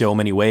in so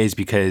many ways.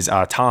 Because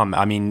Tom,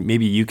 I mean,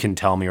 maybe you can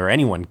tell me, or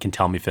anyone can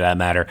tell me for that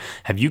matter,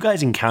 have you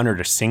guys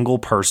encountered a single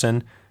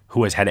person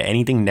who has had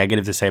anything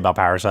negative to say about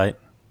Parasite?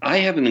 I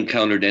haven't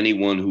encountered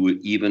anyone who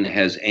even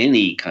has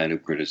any kind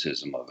of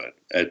criticism of it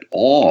at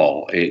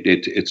all.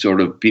 It's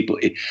sort of people.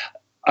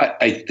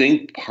 I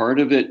think part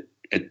of it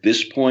at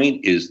this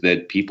point is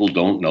that people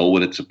don't know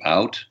what it's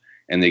about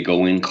and they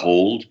go in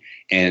cold.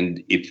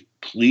 And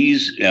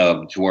please,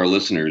 to our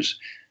listeners,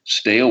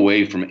 stay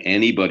away from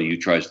anybody who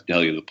tries to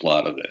tell you the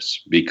plot of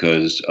this,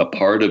 because a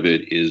part of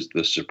it is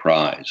the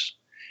surprise.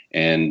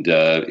 And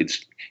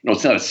it's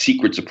not a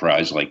secret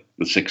surprise like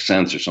The Sixth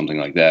Sense or something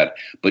like that,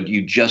 but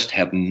you just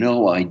have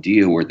no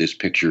idea where this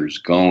picture is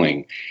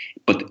going.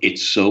 But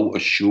it's so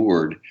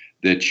assured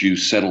that you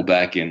settle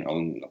back in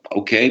on,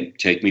 okay,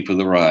 take me for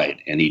the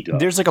ride, and he does.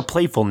 There's like a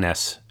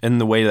playfulness in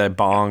the way that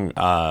Bong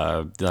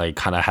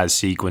kind of has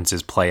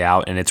sequences play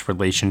out in its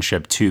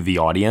relationship to the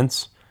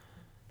audience.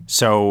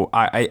 So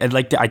I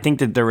think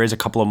that there is a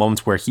couple of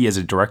moments where he as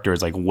a director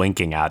is like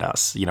winking at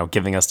us,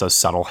 giving us those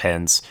subtle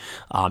hints,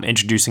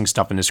 introducing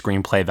stuff in the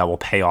screenplay that will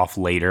pay off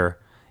later.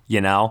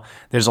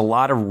 There's a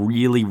lot of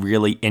really,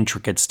 really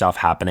intricate stuff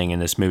happening in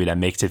this movie that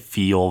makes it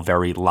feel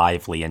very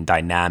lively and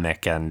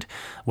dynamic and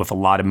with a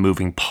lot of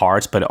moving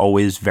parts, but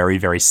always very,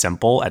 very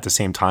simple at the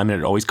same time.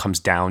 And it always comes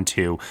down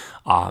to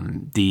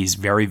these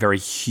very, very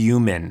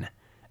human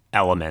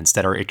elements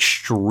that are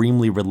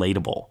extremely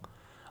relatable.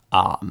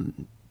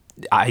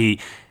 I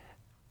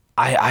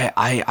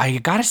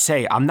gotta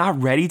say, I'm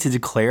not ready to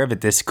declare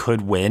that this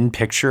could win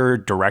picture,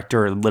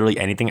 director, or literally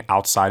anything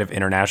outside of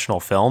international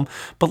film.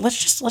 But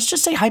let's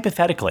just say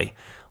hypothetically,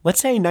 let's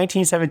say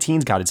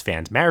 1917's got its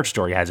fans, Marriage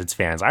Story has its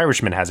fans,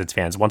 Irishman has its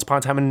fans, Once Upon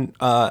a Time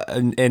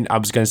in I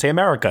was going to say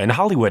America, and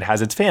Hollywood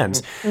has its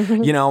fans.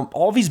 You know,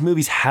 all these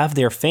movies have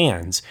their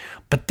fans,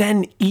 but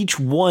then each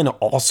one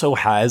also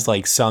has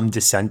like some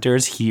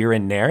dissenters here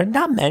and there.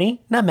 Not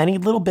many, a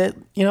little bit,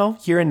 you know,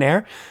 here and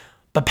there.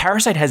 But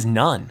Parasite has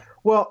none.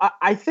 Well,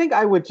 I think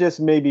I would just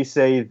maybe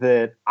say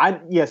that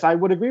I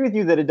would agree with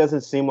you that it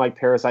doesn't seem like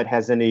Parasite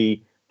has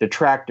any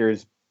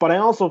detractors, but I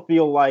also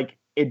feel like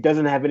it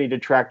doesn't have any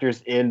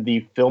detractors in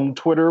the film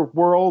Twitter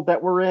world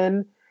that we're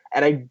in.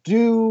 And I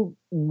do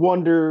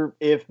wonder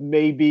if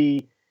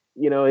maybe,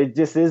 you know, it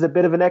just is a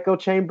bit of an echo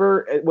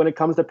chamber when it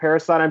comes to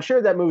Parasite. I'm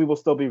sure that movie will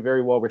still be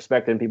very well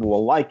respected and people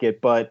will like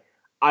it, but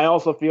I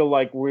also feel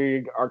like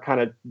we are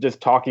kind of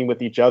just talking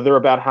with each other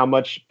about how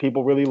much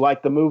people really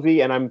like the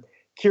movie. And I'm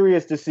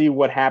curious to see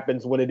what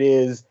happens when it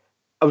is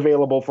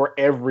available for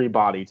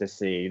everybody to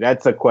see.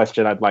 That's a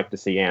question I'd like to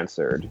see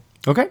answered.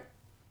 Okay.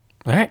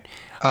 All right.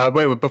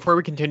 Wait, before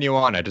we continue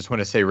on, I just want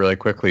to say really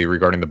quickly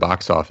regarding the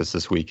box office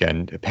this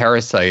weekend.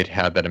 Parasite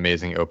had that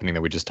amazing opening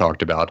that we just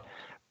talked about.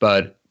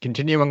 But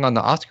continuing on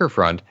the Oscar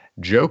front,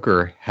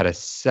 Joker had a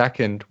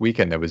second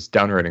weekend that was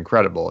downright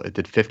incredible. It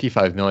did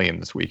 $55 million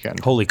this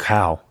weekend. Holy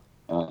cow.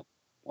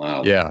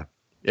 Wow. Yeah.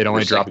 It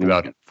only dropped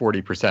about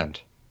 40%.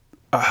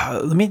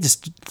 Let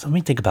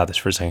me think about this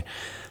for a second.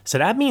 So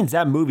that means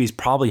that movie's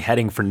probably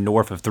heading for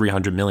north of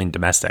 300 million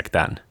domestic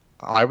then.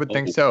 I would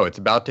think so. It's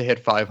about to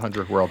hit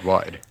 500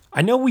 worldwide.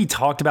 I know we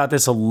talked about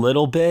this a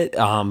little bit,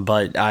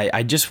 but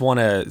I just want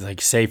to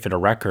like say for the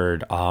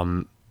record,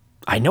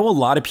 I know a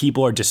lot of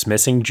people are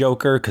dismissing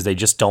Joker because they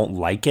just don't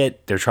like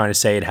it. They're trying to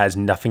say it has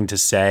nothing to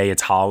say,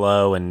 it's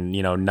hollow, and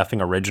you know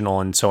nothing original,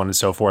 and so on and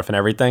so forth, and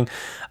everything.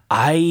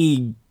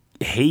 I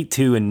hate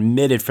to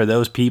admit it for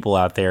those people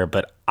out there,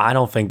 but I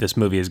don't think this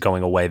movie is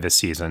going away this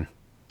season.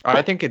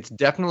 I think it's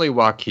definitely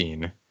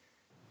Joaquin.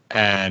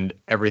 And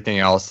everything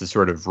else is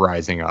sort of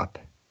rising up.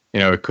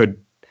 You know,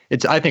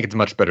 I think it's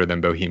much better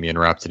than Bohemian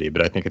Rhapsody,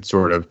 but I think it's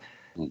sort of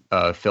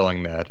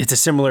filling that. It's a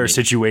similar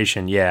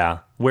situation, yeah,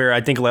 where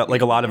I think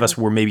like a lot of us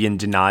were maybe in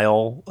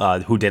denial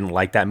who didn't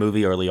like that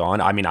movie early on.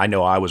 I mean, I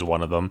know I was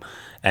one of them.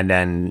 And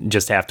then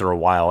just after a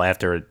while,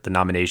 after the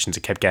nominations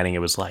it kept getting, it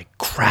was like,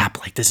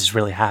 crap, like this is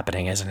really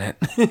happening, isn't it?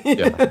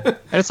 Yeah.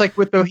 And it's like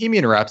with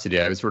Bohemian Rhapsody,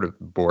 I was sort of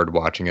bored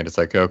watching it. It's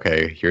like,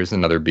 okay, here's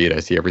another beat. I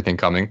see everything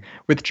coming.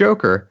 With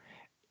Joker,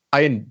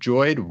 I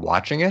enjoyed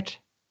watching it.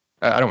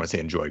 I don't want to say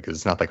enjoyed because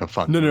it's not like a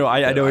fun. No.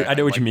 I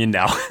know what you mean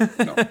now.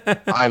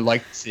 I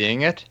liked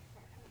seeing it,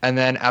 and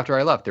then after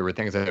I left, there were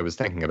things that I was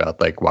thinking about,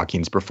 like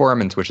Joaquin's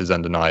performance, which is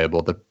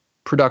undeniable, the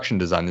production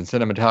design, the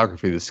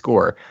cinematography, the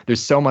score.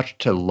 There's so much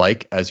to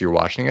like as you're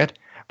watching it,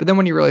 but then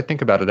when you really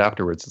think about it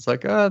afterwards, it's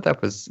like,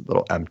 that was a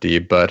little empty.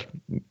 But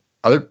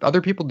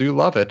other people do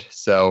love it,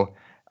 so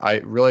I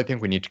really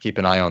think we need to keep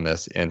an eye on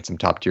this in some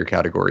top tier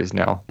categories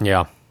now.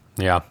 Yeah.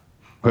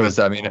 Because,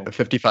 I mean, a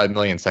 55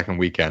 million second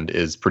weekend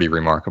is pretty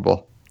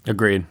remarkable.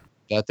 Agreed.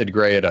 That did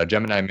great.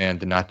 Gemini Man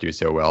did not do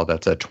so well.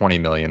 That's at 20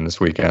 million this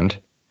weekend.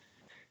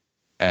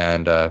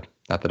 And not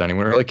that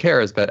anyone really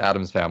cares, but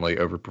Addams Family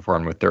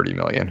overperformed with 30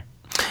 million.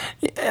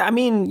 I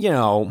mean, you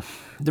know,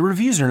 the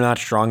reviews are not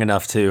strong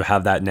enough to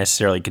have that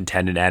necessarily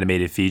contend an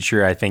animated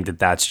feature. I think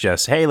that's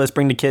just, hey, let's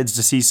bring the kids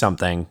to see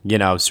something, you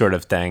know, sort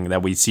of thing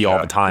that we see all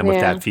the time with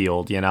that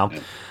field, you know.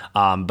 Yeah.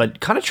 But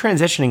kind of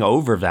transitioning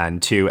over then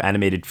to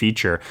animated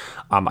feature,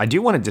 I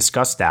do want to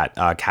discuss that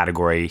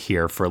category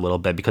here for a little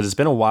bit because it's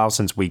been a while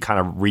since we kind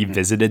of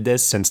revisited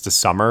this since the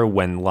summer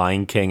when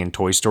Lion King and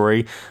Toy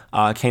Story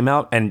came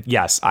out. And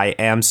yes, I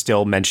am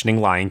still mentioning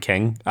Lion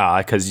King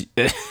because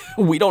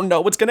we don't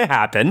know what's going to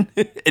happen,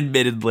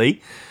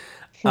 admittedly.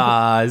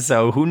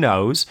 So who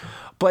knows?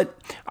 But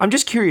I'm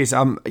just curious.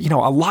 You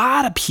know, a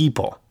lot of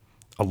people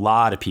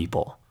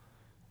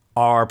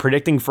are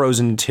predicting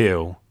Frozen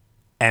 2.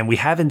 And we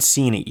haven't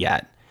seen it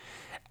yet.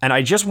 And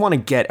I just want to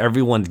get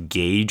everyone's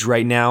gauge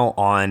right now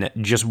on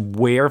just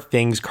where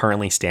things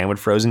currently stand with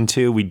Frozen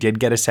 2. We did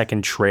get a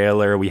second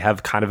trailer. We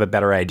have kind of a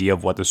better idea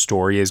of what the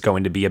story is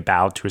going to be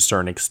about to a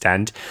certain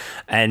extent.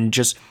 And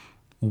just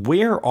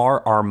where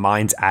are our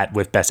minds at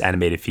with Best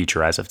Animated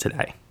Feature as of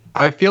today?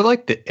 I feel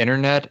like the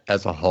internet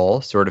as a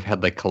whole sort of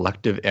had like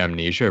collective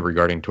amnesia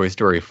regarding Toy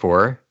Story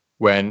 4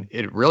 when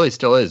it really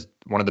still is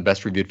one of the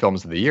best reviewed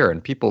films of the year,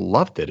 and people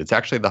loved it. It's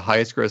actually the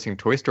highest grossing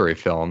Toy Story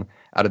film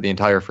out of the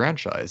entire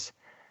franchise.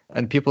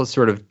 And people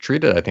sort of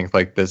treat it, I think,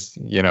 like this,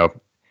 you know,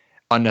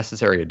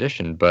 unnecessary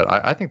addition. But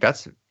I think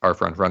that's our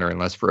front runner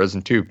unless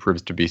Frozen 2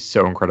 proves to be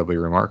so incredibly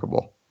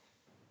remarkable.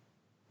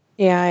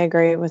 Yeah, I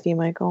agree with you,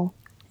 Michael.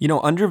 You know,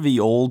 under the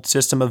old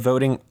system of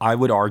voting, I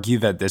would argue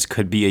that this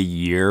could be a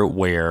year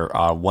where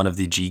one of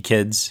the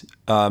G-Kids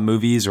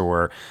movies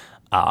or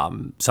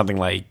something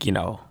like, you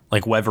know,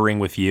 like Weathering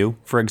with You,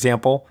 for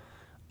example,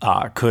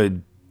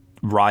 could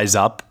rise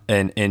up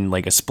in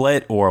like a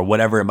split or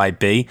whatever it might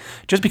be,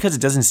 just because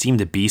it doesn't seem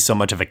to be so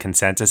much of a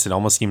consensus. It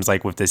almost seems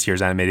like with this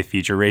year's animated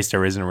feature race,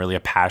 there isn't really a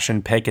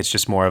passion pick. It's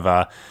just more of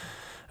a,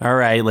 all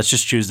right, let's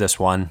just choose this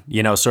one,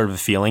 you know, sort of a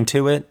feeling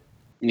to it.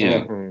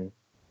 Yeah.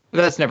 Mm-hmm.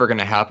 That's never going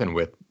to happen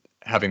with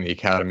having the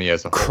Academy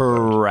as a whole.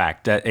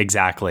 Correct.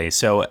 Exactly.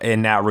 So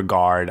in that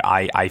regard,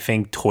 I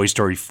think Toy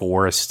Story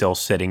 4 is still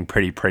sitting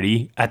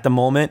pretty at the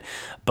moment.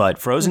 But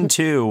Frozen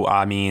 2,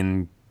 I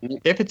mean...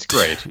 If it's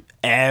great.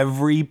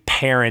 Every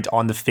parent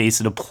on the face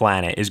of the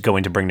planet is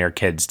going to bring their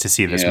kids to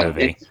see this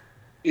movie.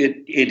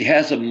 It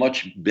has a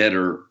much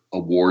better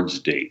awards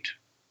date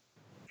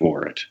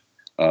for it,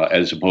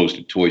 as opposed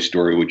to Toy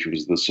Story, which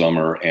was the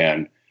summer,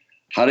 and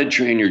How to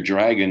Train Your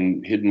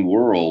Dragon Hidden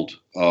World,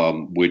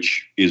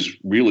 which is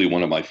really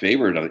one of my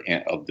favorite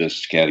of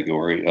this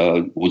category,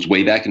 was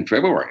way back in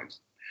February.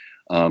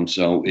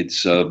 So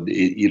it's,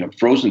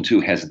 Frozen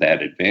 2 has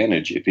that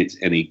advantage if it's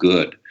any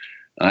good.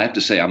 I have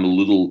to say I'm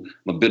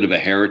a bit of a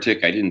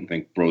heretic. I didn't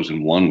think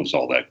Frozen 1 was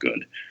all that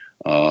good.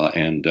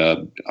 And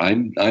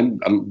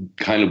I'm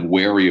kind of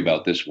wary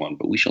about this one,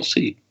 but we shall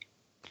see.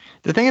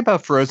 The thing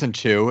about Frozen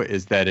 2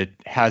 is that it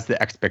has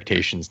the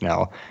expectations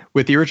now.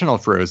 With the original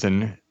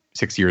Frozen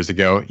 6 years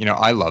ago,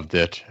 I loved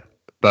it.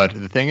 But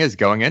the thing is,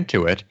 going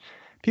into it,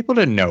 people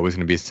didn't know it was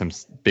going to be some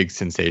big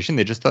sensation.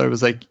 They just thought it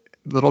was like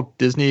a little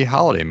Disney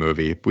holiday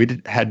movie. We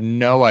had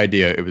no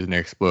idea it was going to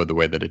explode the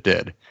way that it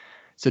did.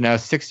 So now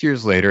 6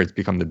 years later, it's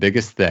become the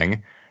biggest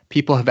thing.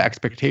 People have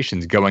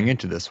expectations going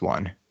into this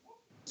one.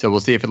 So we'll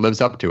see if it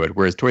lives up to it.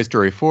 Whereas Toy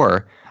Story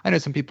 4, I know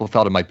some people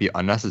felt it might be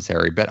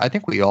unnecessary, but I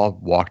think we all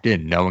walked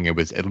in knowing it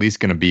was at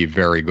least going to be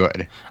very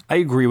good. I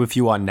agree with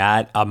you on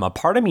that. A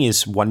part of me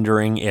is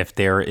wondering if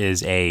there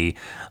is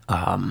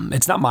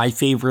it's not my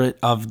favorite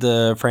of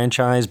the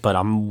franchise, but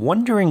I'm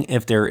wondering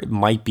if there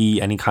might be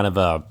any kind of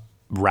a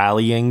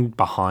rallying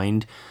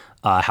behind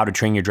How to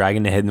Train Your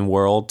Dragon: The Hidden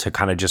World to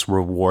kind of just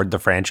reward the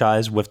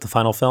franchise with the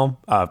final film,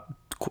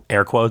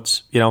 air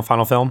quotes,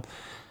 final film.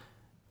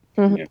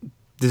 Mm-hmm.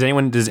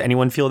 Does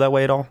anyone feel that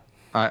way at all?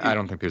 I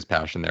don't think there's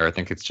passion there. I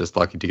think it's just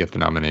lucky to get the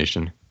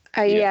nomination.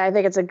 Yeah, I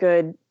think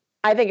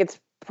it's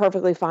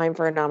perfectly fine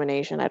for a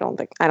nomination. I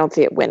don't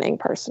see it winning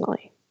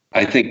personally.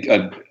 I think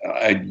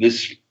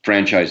this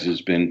franchise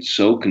has been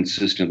so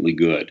consistently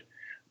good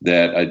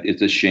that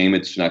it's a shame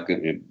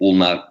it will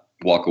not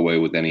walk away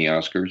with any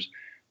Oscars.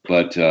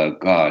 But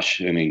gosh,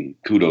 I mean,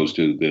 kudos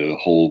to the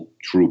whole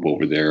troupe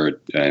over there,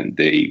 and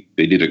they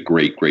did a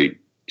great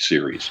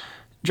series.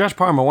 Josh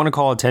Parham, I want to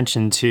call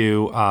attention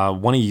to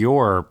one of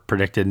your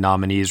predicted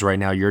nominees right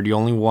now. You're the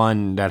only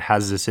one that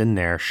has this in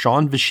there.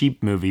 Shaun the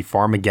Sheep movie,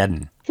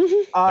 Farmageddon. That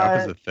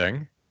was a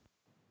thing?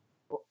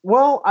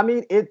 Well, I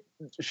mean,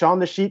 Shaun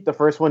the Sheep, the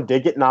first one,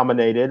 did get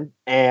nominated,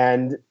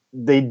 and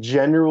they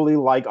generally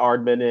like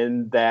Aardman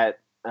in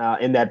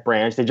that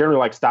branch. They generally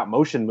like stop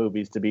motion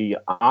movies, to be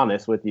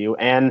honest with you.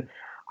 And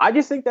I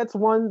just think that's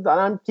one that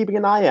I'm keeping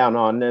an eye out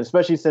on,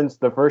 especially since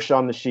the first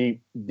Shaun the Sheep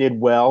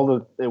did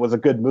well. It was a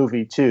good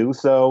movie too.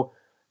 So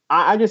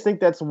I just think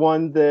that's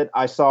one that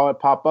I saw it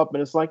pop up,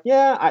 and it's like,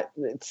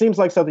 it seems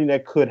like something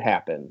that could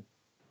happen.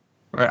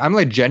 Right, I'm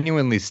like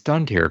genuinely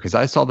stunned here because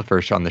I saw the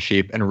first Shaun the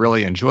Sheep and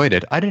really enjoyed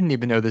it. I didn't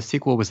even know the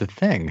sequel was a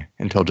thing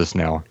until just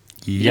now.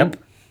 Yep.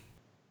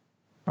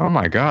 Oh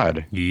my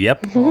God.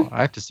 Yep. Well,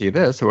 I have to see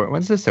this.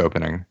 When's this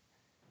opening?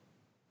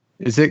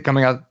 Is it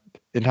coming out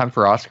in time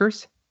for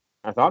Oscars?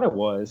 I thought it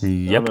was.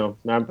 Yep. I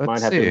don't know.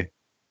 Let's see.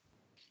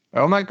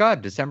 Oh my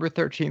God, December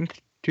 13th,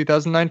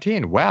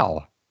 2019.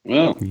 Wow.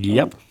 Well,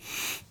 yep.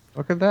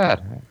 Look at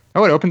that.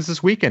 Oh, it opens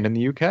this weekend in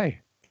the UK.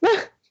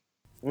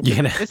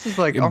 This is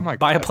like, oh my God.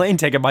 Buy a plane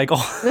ticket, Michael.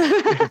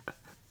 I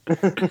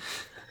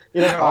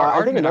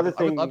think another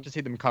thing. I would love to see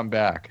them come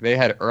back. They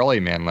had Early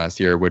Man last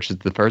year, which is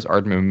the first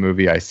Aardman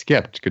movie I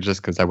skipped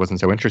just because I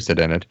wasn't so interested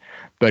in it.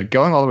 But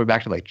going all the way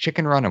back to like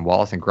Chicken Run and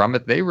Wallace and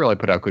Gromit, they really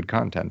put out good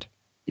content.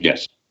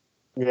 Yes.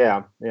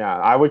 Yeah.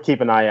 I would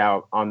keep an eye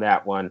out on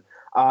that one.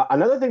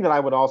 Another thing that I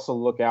would also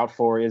look out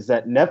for is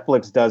that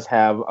Netflix does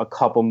have a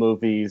couple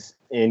movies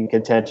in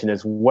contention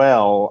as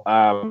well.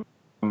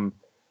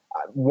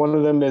 One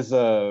of them is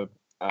a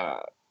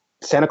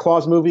Santa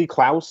Claus movie,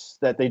 Klaus,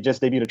 that they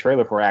just debuted a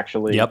trailer for,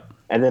 actually. Yep.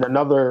 And then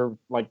another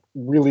like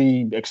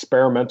really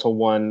experimental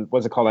one.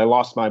 What's it called? I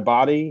Lost My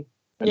Body.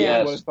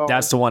 Yes.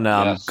 That's the one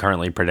I'm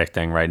currently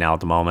predicting right now at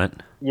the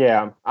moment.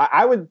 Yeah,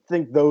 I would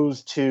think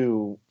those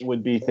two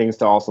would be things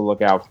to also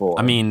look out for.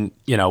 I mean,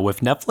 with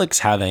Netflix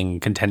having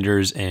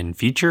contenders in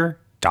feature,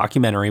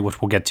 documentary,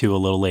 which we'll get to a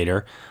little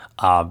later,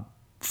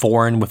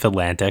 foreign with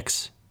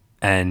Atlantics,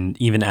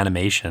 and even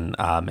animation,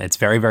 it's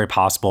very, very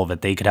possible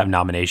that they could have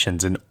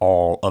nominations in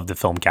all of the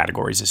film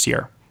categories this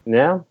year.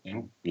 Yeah.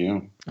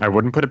 I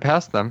wouldn't put it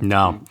past them.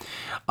 No.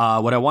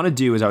 What I want to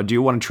do is I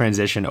do want to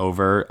transition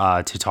over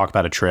to talk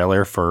about a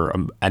trailer for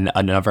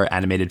another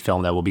animated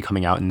film that will be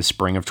coming out in the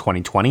spring of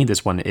 2020.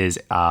 This one is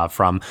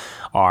from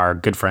our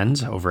good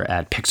friends over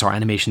at Pixar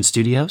Animation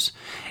Studios.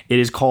 It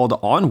is called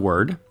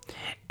Onward,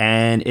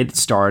 and it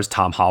stars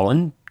Tom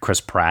Holland, Chris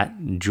Pratt,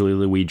 Julie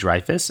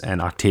Louis-Dreyfus,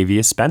 and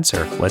Octavia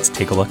Spencer. Let's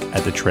take a look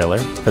at the trailer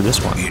for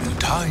this one. In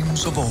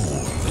times of old,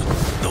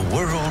 the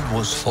world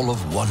was full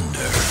of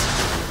wonder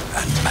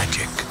and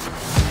magic.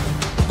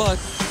 But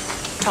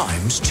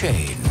times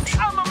change.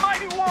 I'm a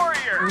mighty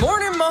warrior!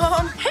 Morning,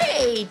 Mom.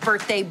 Hey,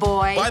 birthday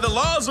boy. By the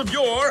laws of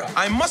yore,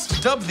 I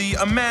must dub thee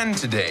a man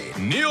today.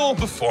 Kneel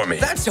before me.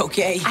 That's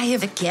okay. I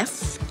have a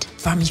gift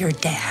from your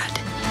dad.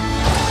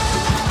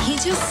 He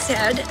just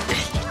said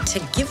to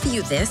give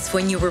you this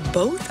when you were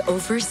both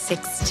over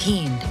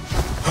 16.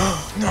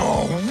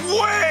 No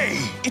way!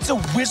 It's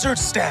a wizard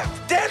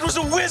staff. Dad was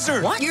a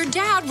wizard. What? Your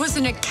dad was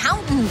an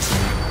accountant.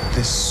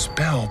 This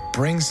spell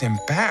brings him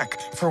back.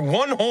 For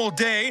one whole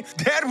day,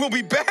 Dad will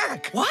be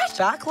back. What?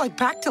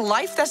 Back to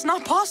life? That's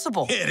not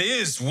possible. It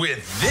is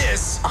with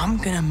this. I'm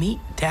gonna meet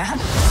Dad.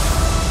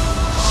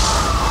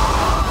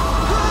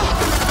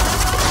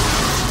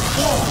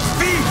 Whoa,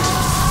 feet!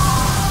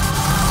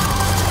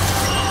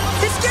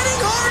 It's getting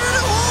harder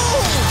to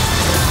hold!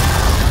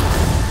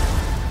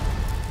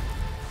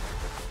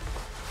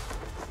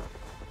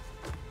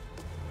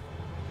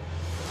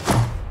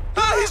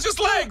 Ah, he's just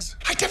legs!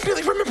 I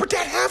definitely remember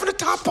Dad having a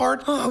top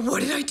part. Oh,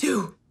 what did I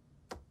do?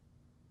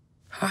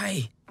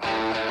 Hi.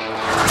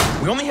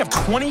 We only have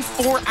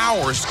 24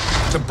 hours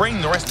to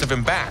bring the rest of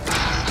him back.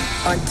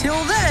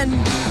 Until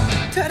then,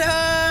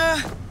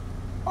 ta-da!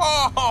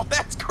 Oh,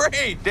 that's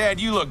great. Dad,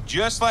 you look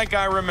just like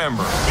I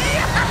remember.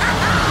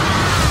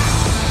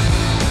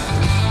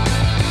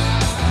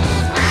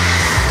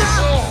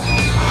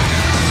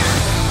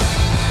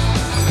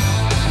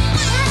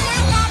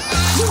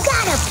 You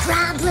got a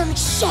problem,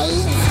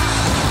 Shades?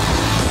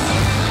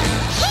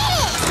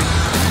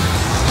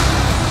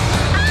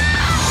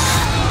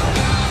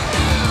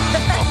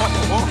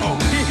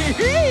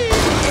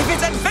 If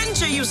it's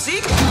adventure you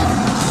seek,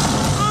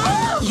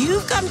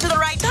 you've come to the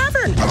right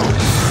tavern.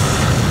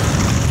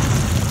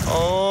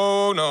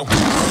 Oh, no.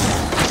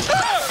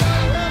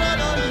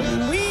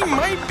 We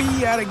might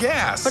be out of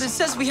gas. But it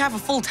says we have a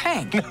full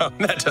tank. No,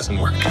 that doesn't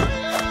work.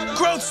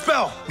 Growth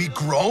spell. We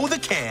grow the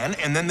can,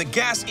 and then the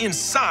gas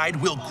inside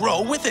will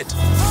grow with it.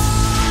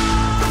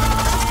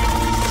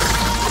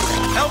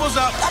 Elbows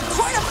up. I'm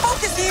trying to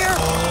focus here.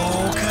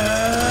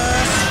 Focus.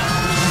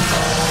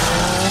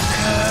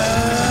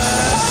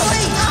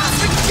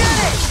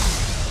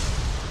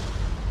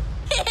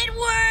 It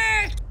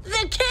worked!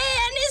 The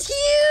can is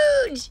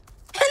huge!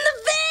 And the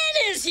van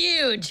is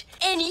huge!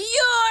 And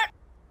you're...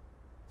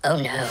 Oh,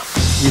 no.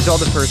 We saw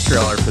the first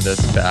trailer for this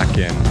back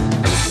in, I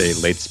would say,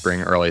 late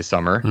spring, early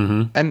summer.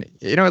 Mm-hmm. And,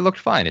 it looked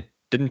fine. It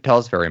didn't tell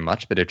us very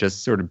much, but it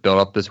just sort of built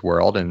up this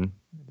world, and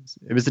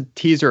it was a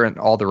teaser in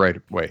all the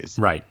right ways.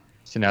 Right.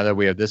 So now that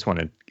we have this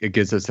one, it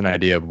gives us an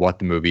idea of what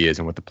the movie is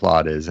and what the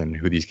plot is and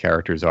who these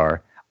characters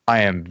are.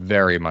 I am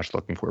very much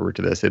looking forward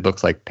to this. It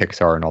looks like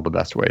Pixar in all the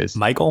best ways.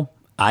 Michael,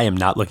 I am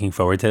not looking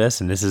forward to this,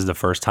 and this is the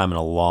first time in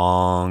a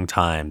long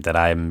time that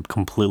I'm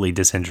completely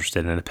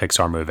disinterested in a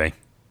Pixar movie.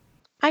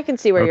 I can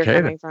see where you're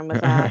coming from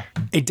with that.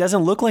 It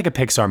doesn't look like a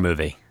Pixar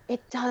movie.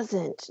 It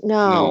doesn't.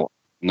 No.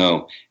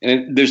 No.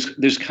 And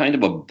there's kind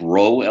of a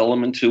bro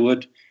element to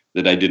it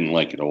that I didn't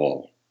like at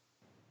all.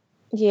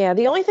 Yeah,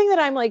 the only thing that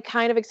I'm like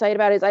kind of excited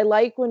about is I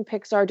like when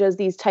Pixar does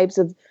these types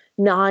of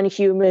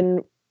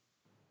non-human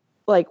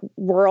like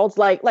worlds,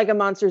 like a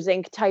Monsters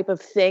Inc. type of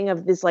thing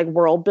of this like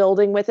world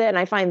building with it, and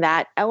I find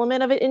that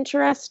element of it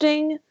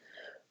interesting.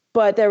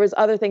 But there was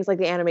other things like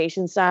the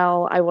animation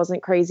style I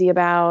wasn't crazy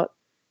about,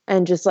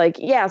 and just like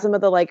some of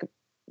the like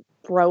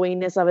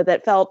growiness of it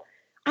that felt,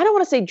 I don't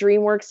want to say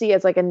DreamWorksy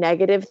as like a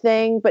negative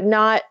thing, but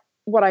not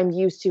what I'm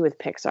used to with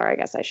Pixar, I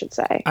guess I should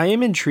say. I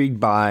am intrigued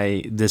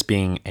by this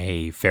being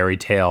a fairy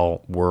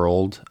tale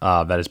world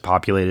that is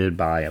populated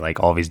by like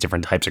all these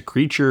different types of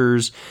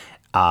creatures,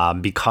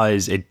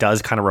 because it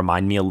does kind of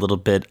remind me a little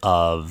bit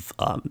of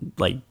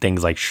like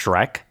things like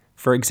Shrek,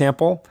 for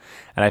example.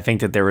 And I think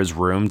that there is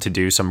room to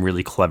do some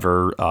really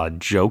clever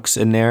jokes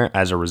in there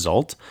as a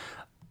result.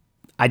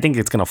 I think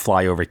it's going to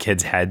fly over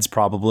kids' heads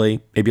probably,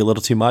 maybe a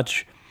little too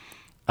much.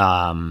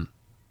 I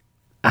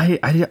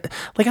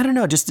don't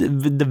know, just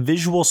the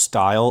visual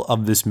style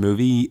of this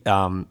movie.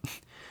 I'm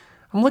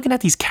looking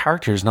at these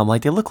characters and I'm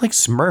like, they look like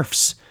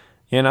Smurfs,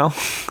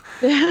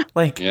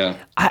 like, yeah.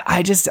 I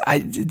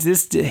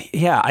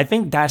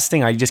think that's the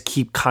thing I just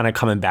keep kind of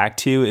coming back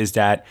to is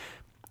that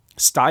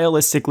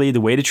stylistically,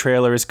 the way the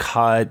trailer is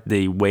cut,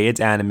 the way it's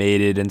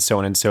animated and so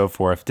on and so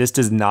forth, this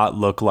does not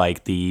look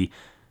like the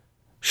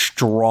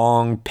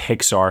strong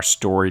Pixar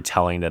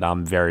storytelling that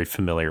I'm very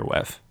familiar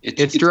with.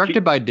 It's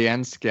directed by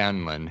Dan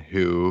Scanlon,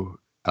 who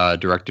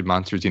directed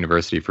Monsters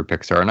University for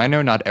Pixar. And I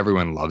know not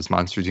everyone loves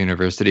Monsters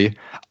University.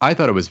 I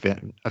thought it was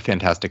a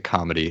fantastic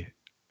comedy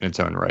in its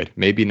own right.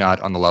 Maybe not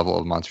on the level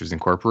of Monsters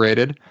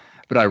Incorporated,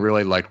 but I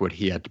really liked what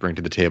he had to bring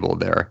to the table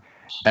there.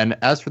 And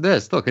as for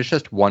this, look, it's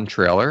just one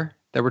trailer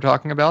that we're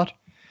talking about.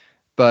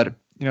 But,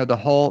 the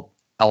whole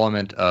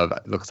element of,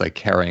 it looks like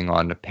carrying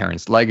on a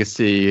parent's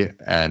legacy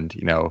and,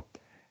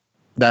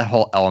 that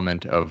whole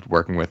element of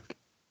working with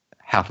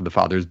half of the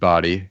father's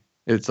body.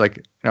 It's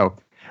like,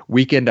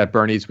 Weekend at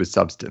Bernie's with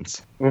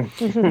substance.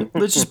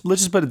 let's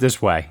just put it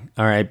this way.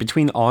 All right,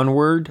 between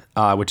Onward,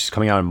 which is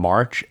coming out in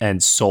March,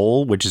 and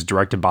Soul, which is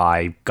directed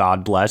by,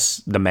 God bless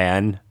the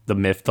man, the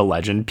myth, the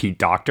legend, Pete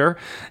Docter,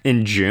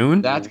 in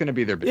June. That's going to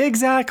be their big.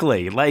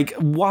 Exactly. Like,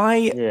 why?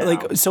 Yeah.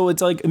 Like, so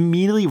it's like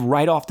immediately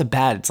right off the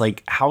bat, it's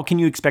like, how can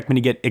you expect me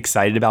to get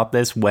excited about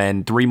this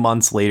when 3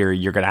 months later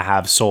you're going to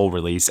have Soul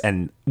release?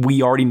 And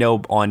we already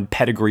know on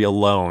pedigree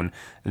alone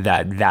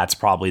that that's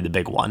probably the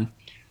big one.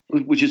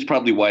 Which is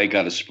probably why it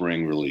got a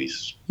spring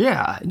release.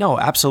 Yeah, no,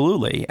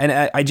 absolutely. And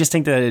I just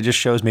think that it just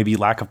shows maybe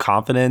lack of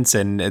confidence.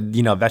 And,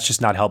 you know, that's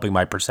just not helping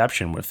my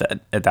perception with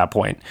it at that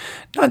point.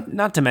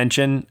 Not to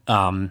mention,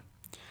 I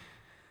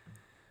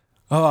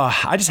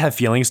just have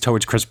feelings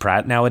towards Chris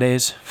Pratt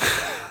nowadays.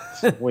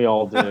 We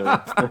all do.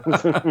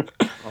 Well,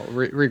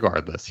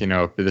 regardless, you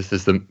know, this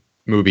is the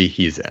movie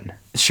he's in.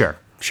 Sure.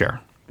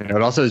 You know,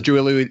 it also has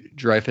Julia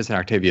Louis-Dreyfus and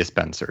Octavia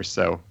Spencer.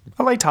 So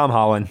I like Tom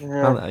Holland.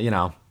 Yeah. You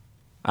know.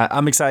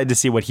 I'm excited to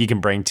see what he can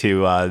bring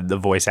to the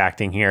voice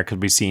acting here, because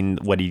we've seen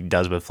what he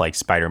does with like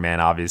Spider-Man,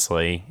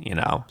 obviously, you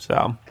know.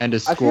 So and a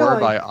score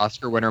by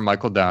Oscar winner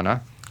Michael Dough.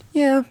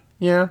 Yeah.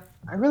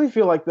 I really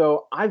feel like,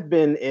 though, I've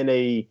been in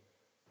a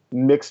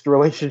mixed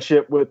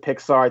relationship with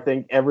Pixar, I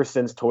think, ever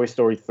since Toy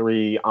Story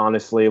 3,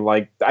 honestly.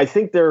 Like, I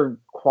think their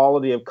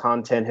quality of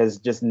content has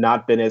just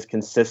not been as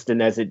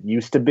consistent as it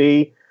used to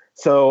be.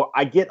 So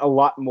I get a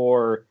lot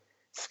more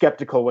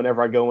skeptical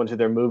whenever I go into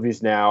their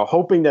movies now,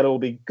 hoping that it'll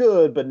be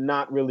good, but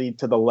not really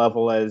to the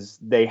level as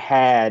they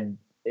had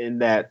in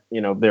that, you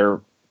know,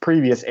 their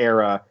previous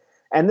era.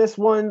 And this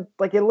one,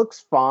 like, it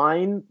looks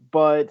fine,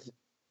 but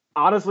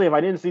honestly, if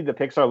I didn't see the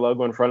Pixar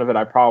logo in front of it,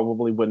 I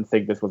probably wouldn't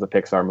think this was a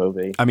Pixar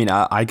movie. I mean,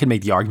 I could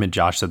make the argument,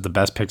 Josh, that the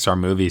best Pixar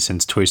movie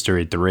since Toy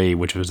Story 3,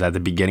 which was at the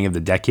beginning of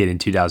the decade in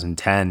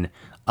 2010,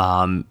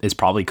 is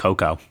probably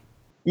Coco.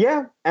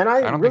 Yeah, and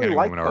I don't really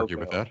like Coco. Argue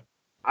with that.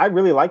 I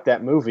really like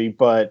that movie,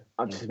 but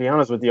to be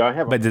honest with you, I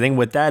have. But the thing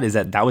with that is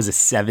that was a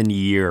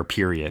 7-year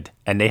period,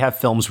 and they have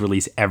films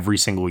released every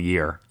single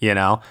year, you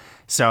know?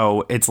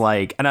 So it's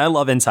like, and I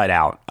love Inside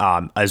Out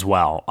as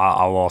well.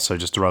 I'll also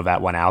just throw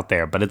that one out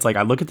there. But it's like,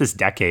 I look at this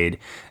decade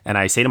and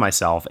I say to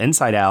myself,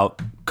 Inside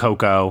Out,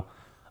 Coco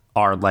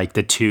are like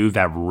the two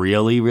that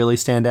really, really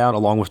stand out,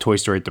 along with Toy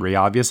Story 3,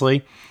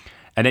 obviously.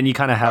 And then you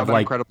kind of have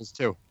like Incredibles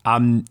 2.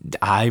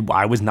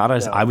 I was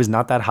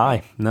not that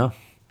high. No.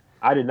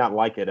 I did not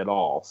like it at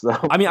all. So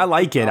I mean, I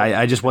like it.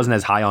 I just wasn't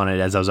as high on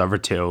it as those other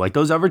two. Like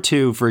those other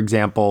two, for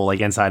example, like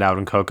Inside Out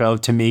and Coco,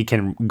 to me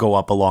can go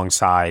up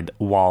alongside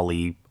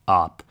WALL-E,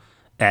 Up,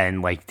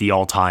 and like the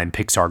all-time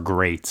Pixar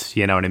greats.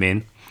 You know what I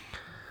mean?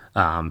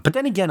 But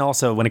then again,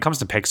 also when it comes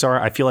to Pixar,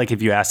 I feel like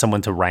if you ask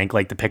someone to rank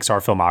like the Pixar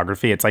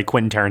filmography, it's like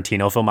Quentin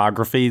Tarantino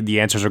filmography. The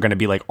answers are going to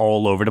be like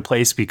all over the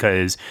place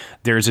because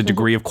there's a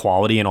degree of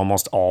quality in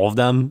almost all of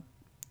them.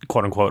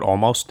 Quote unquote,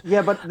 almost.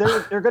 Yeah, but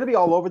they're going to be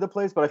all over the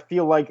place. But I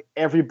feel like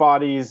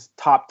everybody's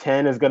top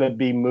 10 is going to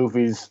be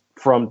movies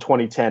from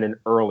 2010 and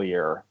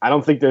earlier. I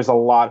don't think there's a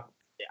lot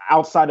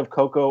outside of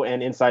Coco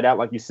and Inside Out,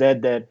 like you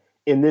said, that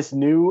in this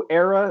new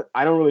era,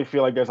 I don't really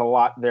feel like there's a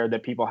lot there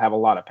that people have a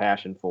lot of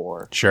passion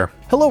for. Sure.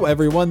 Hello,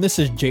 everyone. This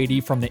is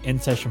JD from the In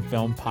Session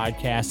Film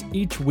Podcast.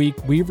 Each week,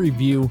 we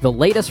review the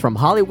latest from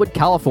Hollywood,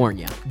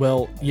 California.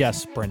 Well,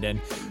 yes, Brendan.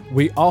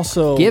 We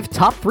also give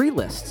top 3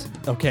 lists.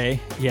 Okay.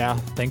 Yeah.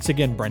 Thanks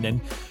again,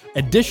 Brendan.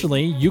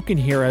 Additionally, you can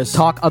hear us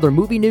talk other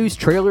movie news,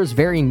 trailers,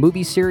 varying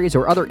movie series,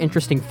 or other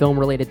interesting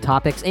film-related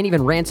topics, and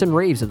even rants and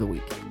raves of the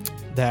week.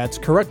 That's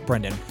correct,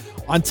 Brendan.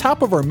 On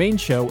top of our main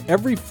show,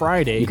 every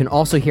Friday, you can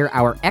also hear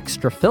our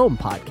extra film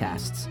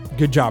podcasts.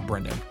 Good job,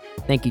 Brendan.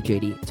 Thank you,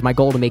 JD. It's my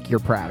goal to make you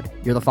proud.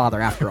 You're the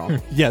father, after all.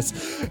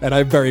 Yes, and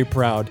I'm very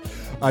proud.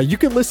 You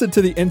can listen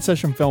to the In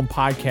Session Film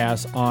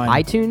podcast on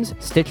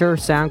iTunes, Stitcher,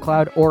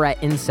 SoundCloud, or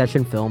at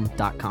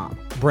InSessionFilm.com.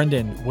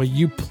 Brendan, will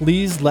you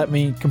please let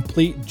me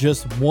complete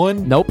just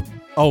one? Nope.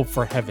 Oh,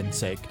 for heaven's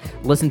sake.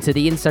 Listen to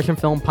the In Session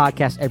Film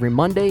podcast every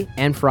Monday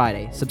and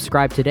Friday.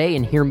 Subscribe today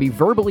and hear me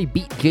verbally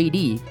beat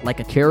JD like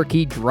a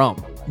Cherokee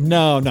drum.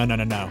 No.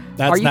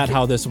 That's not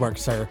how this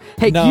works, sir.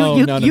 Hey,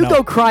 you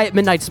go cry at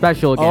Midnight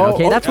Special again,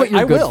 okay? That's what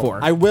you're good for.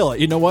 I will.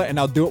 You know what? And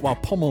I'll do it while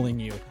pummeling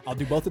you. I'll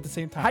do both at the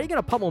same time. How are you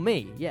going to pummel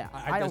me? Yeah,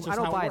 I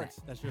don't buy that.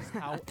 That's just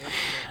how it works.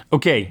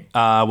 Okay,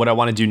 what I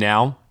want to do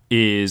now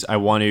is I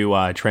want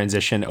to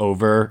transition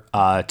over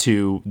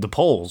to the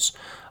polls.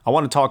 I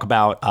want to talk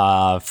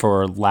about,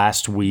 for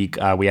last week,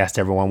 we asked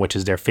everyone which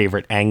is their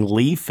favorite Ang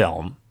Lee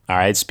film. All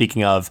right.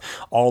 Speaking of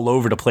all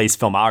over the place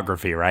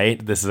filmography,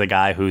 right? This is a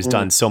guy who's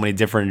done so many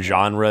different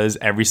genres.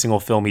 Every single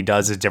film he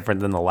does is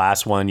different than the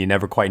last one. You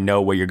never quite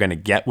know what you're going to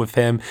get with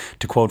him,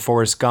 to quote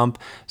Forrest Gump.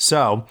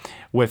 So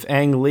with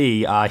Ang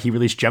Lee, he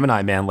released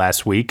Gemini Man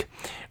last week.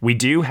 We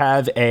do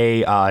have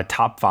a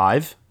top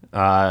 5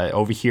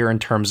 over here in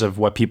terms of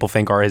what people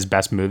think are his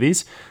best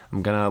movies.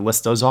 I'm going to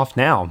list those off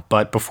now.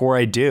 But before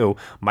I do,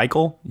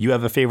 Michael, you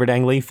have a favorite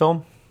Ang Lee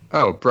film?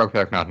 Oh,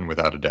 Brokeback Mountain,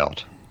 without a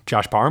doubt.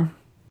 Josh Parham?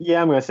 Yeah,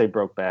 I'm going to say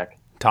Brokeback.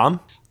 Tom?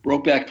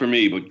 Brokeback for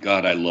me, but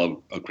God, I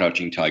love A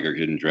Crouching Tiger,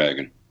 Hidden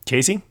Dragon.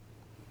 Casey?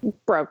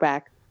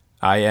 Brokeback.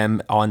 I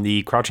am on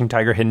the Crouching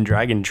Tiger, Hidden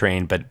Dragon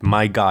train, but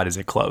my God, is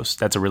it close.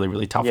 That's a really,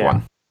 really tough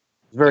one.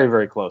 It's very,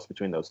 very close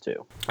between those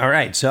two. All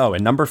right, so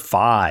at number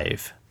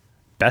 5,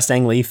 best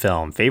Ang Lee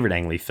film, favorite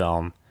Ang Lee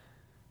film.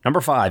 Number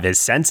 5 is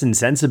Sense and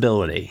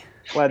Sensibility.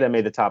 Glad that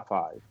made the top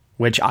 5.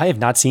 Which I have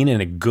not seen in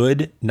a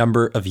good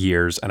number of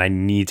years, and I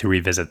need to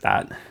revisit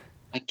that.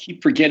 I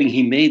keep forgetting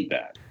he made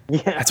that.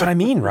 Yeah. That's what I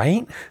mean,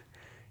 right?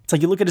 It's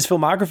like you look at his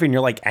filmography and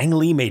you're like, Ang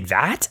Lee made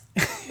that?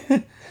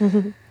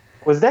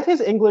 Was that his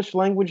English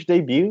language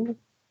debut?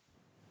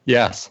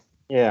 Yes.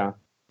 Yeah.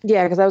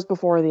 Yeah, because that was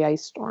before the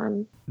ice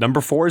storm.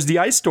 Number 4 is The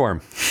Ice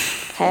Storm.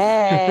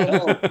 Hey.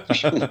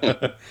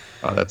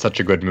 Oh, that's such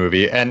a good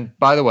movie. And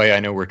by the way, I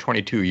know we're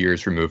 22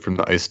 years removed from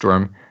The Ice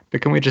Storm,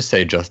 but can we just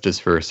say justice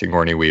for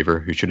Sigourney Weaver,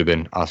 who should have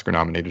been Oscar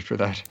nominated for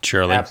that?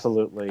 Surely.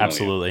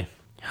 Absolutely.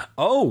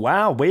 Oh,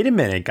 wow. Wait a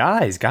minute,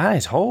 guys.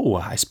 Oh,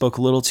 I spoke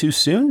a little too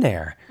soon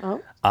there.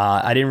 Oh.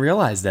 I didn't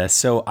realize this.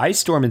 So Ice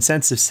Storm and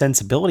Sense of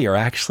Sensibility are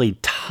actually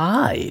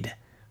tied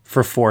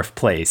for 4th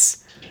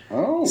place.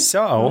 Oh.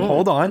 So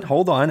hold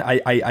on.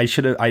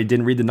 I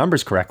didn't read the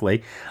numbers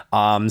correctly.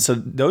 So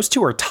those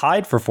two are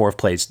tied for 4th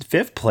place.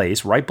 5th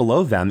place, right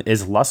below them,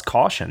 is Lust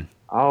Caution.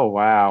 Oh,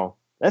 wow.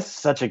 That's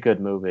such a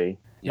good movie.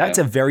 Yeah, it's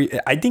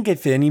I think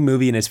if any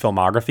movie in his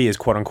filmography is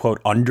quote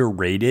unquote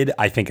underrated,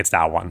 I think it's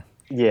that one.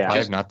 Yeah. I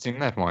have not seen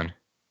that one.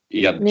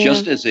 Yeah,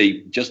 just as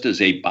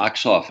a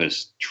box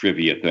office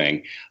trivia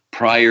thing,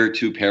 prior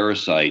to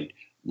Parasite,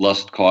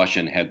 Lust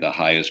Caution had the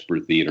highest per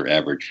theater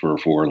average for a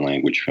foreign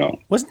language film.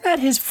 Wasn't that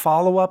his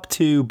follow-up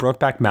to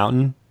Brokeback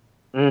Mountain?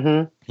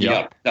 Mm-hmm.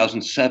 Yeah,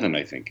 2007,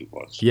 I think it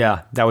was.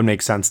 Yeah, that would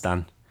make sense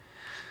then.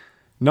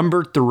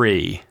 Number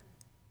 3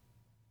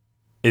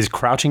 is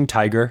Crouching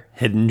Tiger,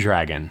 Hidden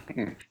Dragon.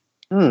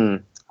 I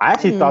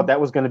actually thought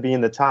that was going to be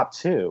in the top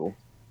 2.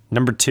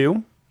 Number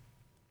 2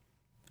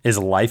 is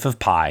Life of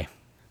Pi.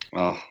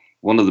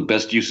 One of the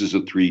best uses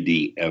of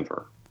 3D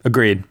ever.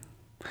 Agreed.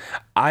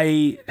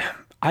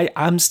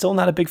 I'm still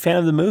not a big fan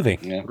of the movie.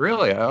 Yeah.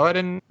 Really? Oh, I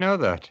didn't know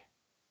that.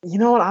 You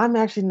know what? I'm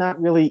actually not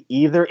really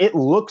either. It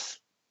looks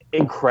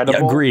incredible.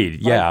 Yeah,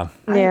 agreed. Yeah.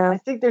 I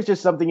think there's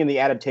just something in the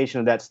adaptation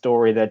of that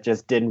story that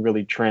just didn't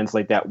really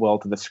translate that well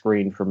to the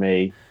screen for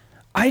me.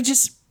 I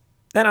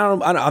don't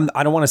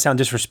want to sound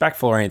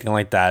disrespectful or anything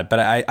like that, but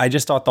I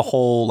just thought the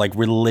whole like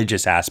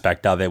religious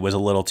aspect of it was a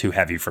little too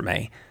heavy for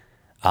me.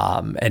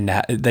 And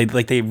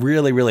they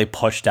really, really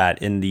pushed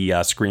that in the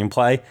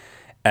screenplay,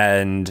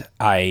 and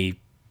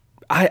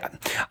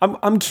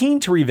I'm keen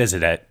to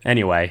revisit it.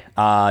 Anyway,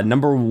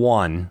 number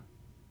 1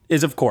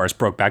 is of course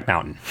Brokeback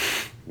Mountain.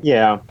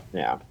 Yeah.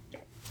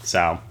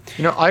 So,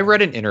 I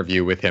read an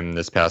interview with him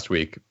this past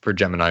week for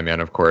Gemini Man,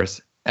 of course,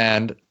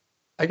 and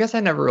I guess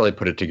I never really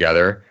put it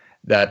together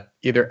that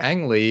either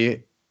Ang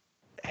Lee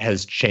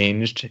has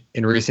changed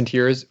in recent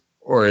years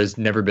or has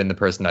never been the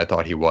person I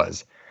thought he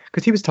was.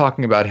 Because he was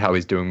talking about how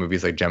he's doing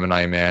movies like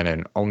Gemini Man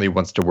and only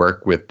wants to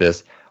work with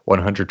this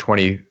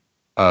 120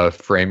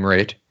 frame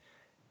rate.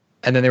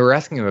 And then they were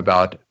asking him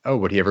about,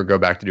 would he ever go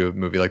back to do a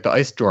movie like The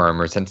Ice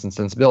Storm or Sense and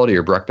Sensibility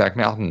or Brokeback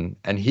Mountain?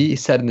 And he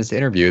said in this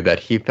interview that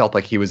he felt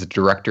like he was a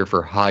director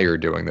for hire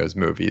doing those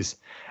movies,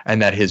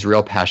 and that his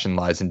real passion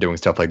lies in doing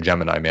stuff like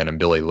Gemini Man and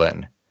Billy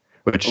Lynn,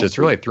 which just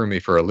really threw me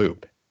for a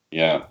loop.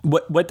 Yeah.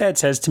 What that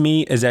says to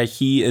me is that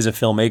he is a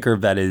filmmaker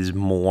that is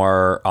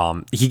more,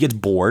 he gets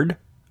bored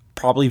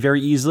probably very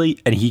easily,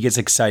 and he gets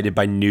excited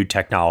by new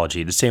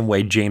technology, the same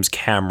way James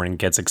Cameron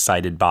gets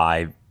excited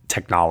by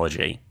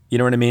technology. You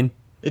know what I mean?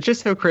 It's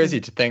just so crazy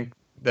to think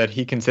that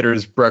he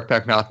considers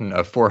Brokeback Mountain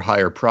a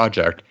for-hire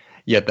project,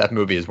 yet that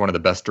movie is one of the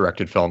best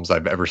directed films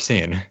I've ever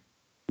seen.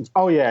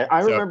 Oh, yeah.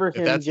 I remember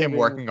him. If that's him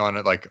working on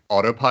it like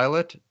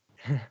autopilot,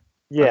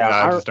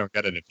 yeah, I just don't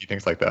get it if he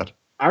thinks like that.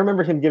 I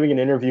remember him giving an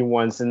interview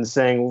once and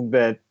saying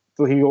that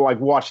he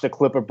watched a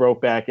clip of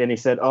Brokeback and he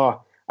said,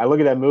 I look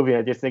at that movie and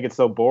I just think it's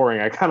so boring.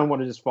 I kind of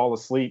want to just fall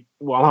asleep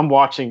while I'm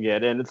watching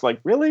it. And it's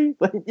like, really?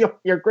 Like,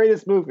 your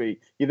greatest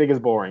movie you think is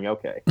boring.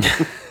 Okay.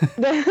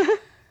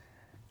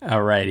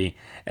 Alrighty.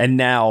 And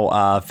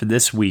now for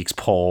this week's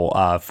poll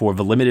for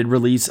the limited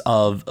release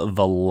of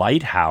The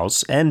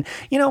Lighthouse. And,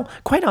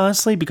 quite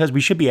honestly, because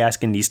we should be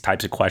asking these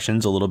types of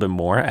questions a little bit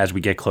more as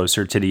we get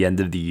closer to the end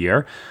of the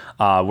year,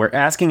 we're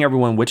asking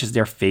everyone which is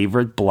their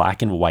favorite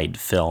black and white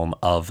film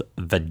of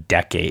the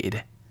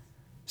decade.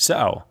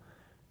 So,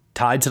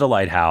 tied to The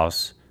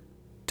Lighthouse,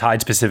 tied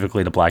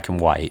specifically to black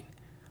and white,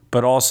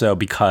 but also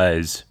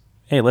because,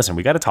 hey, listen,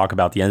 we got to talk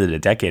about the end of the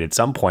decade at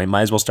some point.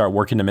 Might as well start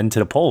working them into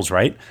the polls,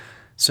 right?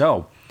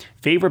 So,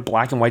 favorite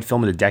black and white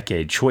film of the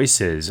decade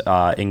choices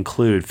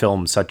include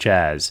films such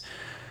as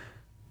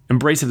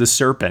Embrace of the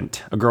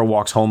Serpent, A Girl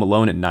Walks Home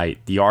Alone at Night,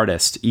 The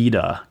Artist,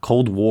 Ida,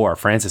 Cold War,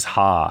 Francis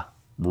Ha,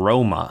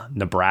 Roma,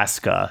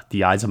 Nebraska,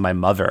 The Eyes of My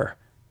Mother.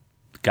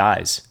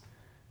 Guys,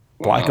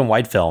 black and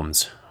white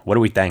films, what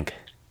do we think?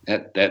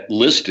 That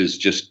list is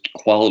just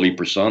quality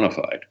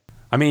personified.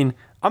 I mean,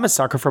 I'm a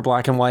sucker for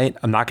black and white.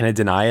 I'm not going to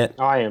deny it.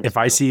 I am. If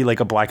I see like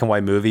a black and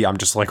white movie, I'm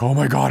just like, oh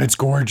my God, it's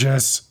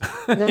gorgeous.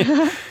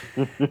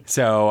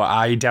 So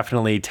I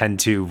definitely tend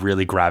to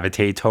really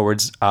gravitate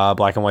towards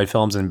black and white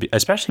films, and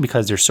especially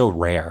because they're so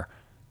rare.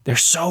 They're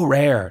so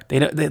rare.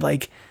 They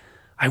like,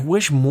 I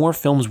wish more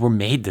films were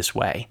made this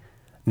way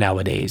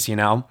nowadays, you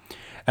know?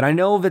 And I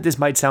know that this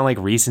might sound like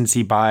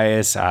recency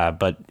bias,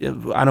 but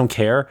I don't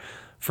care.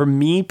 For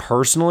me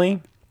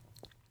personally,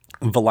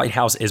 The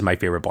Lighthouse is my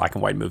favorite black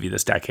and white movie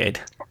this decade.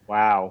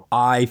 Wow.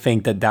 I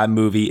think that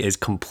movie is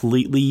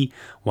completely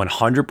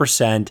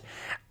 100%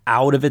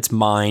 out of its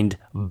mind,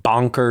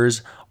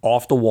 bonkers,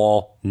 off the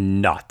wall,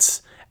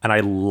 nuts. And I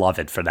love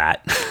it for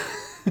that.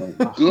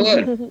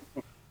 Good.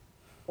 I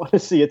want to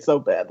see it so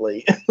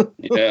badly.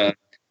 Yeah.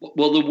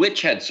 Well, The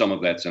Witch had some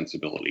of that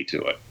sensibility to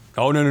it.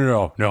 Oh,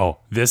 no.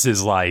 This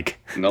is like...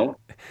 No?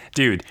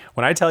 Dude,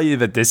 when I tell you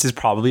that this is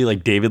probably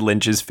like David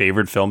Lynch's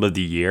favorite film of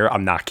the year,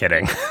 I'm not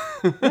kidding.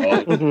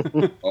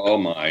 Oh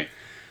my.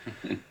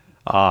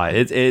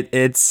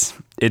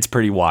 It's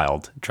pretty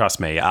wild. Trust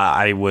me.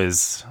 I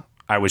was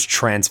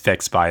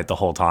transfixed by it the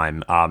whole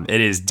time.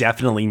 It is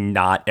definitely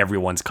not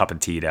everyone's cup of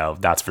tea, though.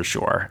 That's for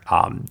sure.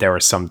 There are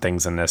some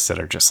things in this that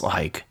are just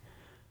like,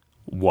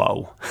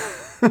 whoa.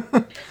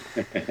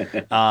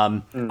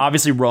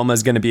 Obviously, Roma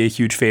is going to be a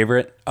huge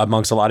favorite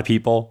amongst a lot of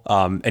people.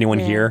 Anyone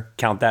here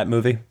count that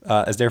movie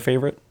as their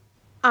favorite?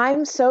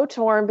 I'm so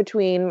torn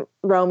between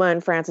Roma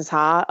and Frances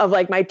Ha, of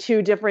like my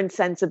two different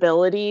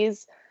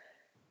sensibilities.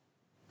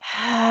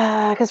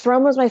 Because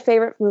Roma was my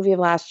favorite movie of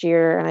last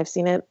year, and I've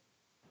seen it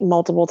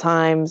multiple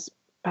times.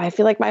 But I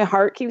feel like my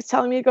heart keeps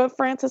telling me to go with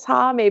Frances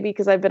Ha, maybe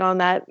because I've been on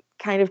that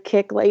kind of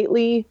kick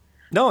lately.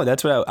 No,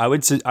 that's what I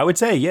would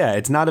say. Yeah,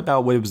 it's not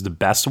about what was the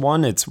best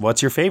one. It's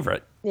what's your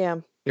favorite. Yeah.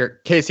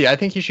 Here, Casey, I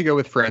think you should go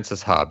with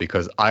Frances Ha,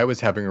 because I was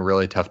having a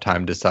really tough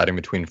time deciding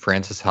between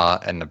Frances Ha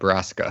and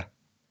Nebraska,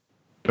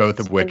 both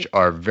of which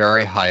are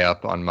very high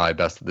up on my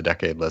best of the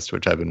decade list,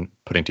 which I've been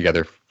putting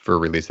together for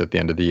release at the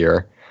end of the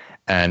year.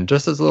 And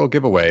just as a little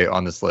giveaway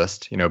on this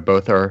list,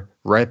 both are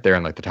right there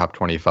in like the top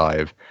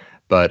 25.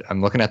 But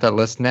I'm looking at that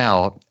list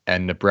now,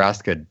 and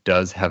Nebraska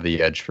does have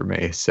the edge for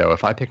me. So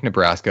if I pick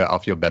Nebraska, I'll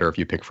feel better if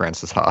you pick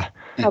Frances Ha.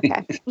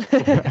 Okay.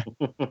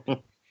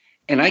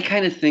 And I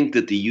kind of think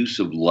that the use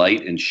of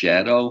light and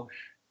shadow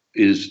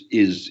is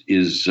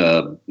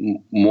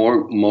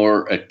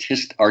more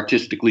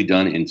artistically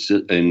done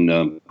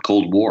in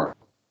Cold War.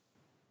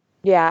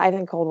 Yeah, I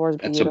think Cold War is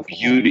beautiful. That's a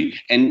beauty.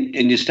 And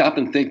you stop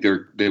and think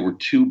there were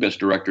 2 Best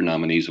Director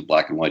nominees of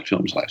black and white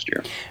films last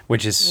year.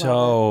 Which is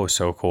so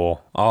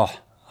cool. Oh,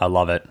 I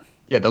love it.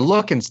 Yeah, the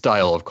look and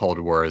style of Cold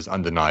War is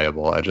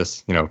undeniable. I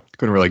just,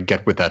 couldn't really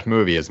get with that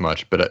movie as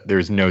much, but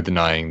there's no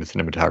denying the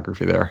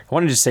cinematography there. I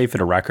wanted to say for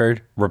the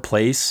record,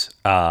 replace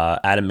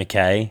Adam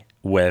McKay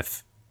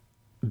with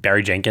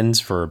Barry Jenkins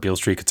for Beale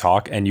Street Could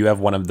Talk, and you have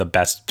one of the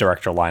best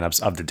director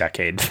lineups of the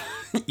decade.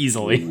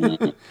 Easily.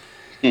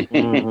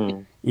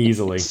 Mm-hmm.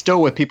 Easily.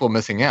 Still with people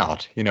missing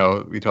out.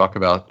 We talk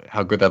about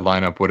how good that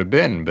lineup would have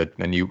been, but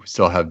then you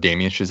still have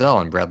Damien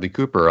Chazelle and Bradley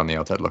Cooper on the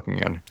outside looking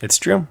in. It's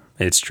true.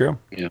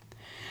 Yeah.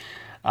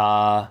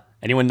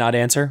 Anyone not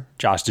answer?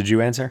 Josh, did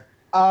you answer?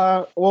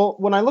 Well,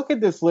 when I look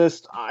at this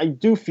list, I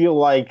do feel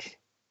like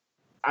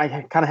I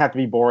kind of have to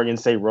be boring and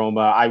say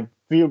Roma. I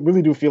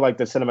really do feel like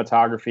the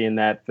cinematography in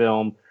that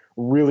film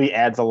really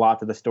adds a lot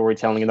to the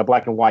storytelling, and the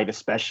black and white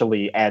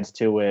especially adds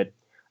to it.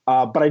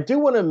 But I do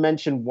want to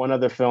mention one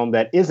other film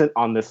that isn't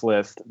on this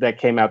list that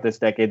came out this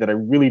decade that I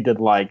really did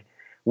like,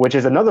 which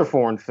is another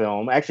foreign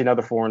film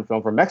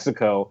from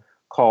Mexico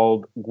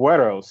called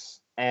Güeros.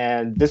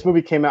 And this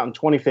movie came out in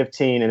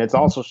 2015, and it's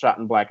also shot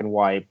in black and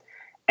white.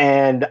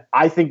 And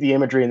I think the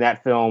imagery in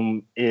that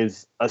film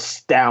is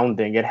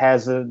astounding. It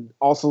has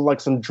also like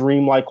some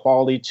dreamlike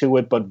quality to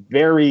it, but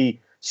very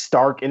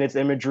stark in its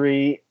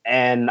imagery.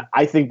 And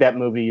I think that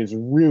movie is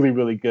really,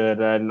 really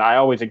good. And I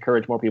always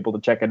encourage more people to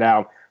check it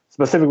out,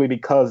 specifically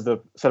because the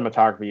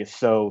cinematography is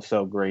so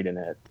great in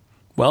it.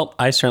 Well,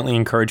 I certainly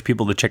encourage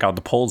people to check out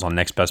the polls on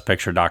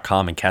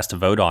nextbestpicture.com and cast a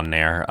vote on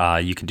there.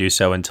 You can do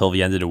so until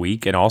the end of the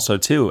week. And also,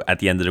 too, at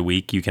the end of the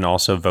week, you can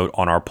also vote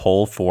on our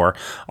poll for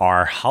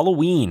our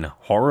Halloween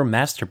horror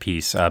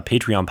masterpiece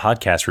Patreon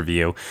podcast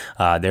review.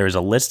 There is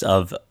a list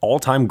of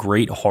all-time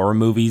great horror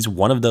movies.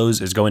 One of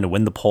those is going to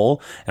win the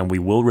poll, and we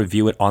will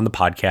review it on the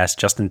podcast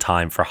just in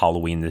time for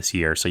Halloween this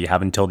year. So you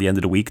have until the end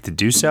of the week to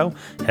do so.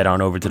 Head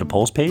on over to the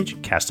polls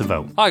page, cast a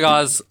vote. Hi,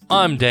 guys.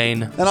 I'm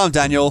Dean. And I'm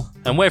Daniel.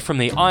 And we're from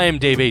the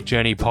IMDb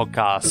Journey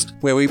podcast,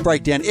 where we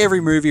break down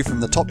every movie from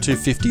the top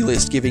 250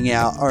 list, giving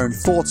our own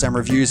thoughts and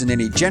reviews and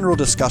any general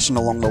discussion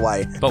along the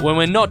way. But when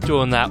we're not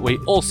doing that, we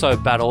also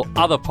battle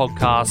other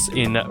podcasts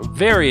in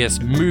various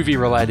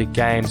movie-related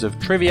games of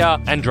trivia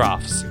and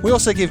drafts. We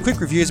also give quick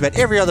reviews about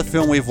every other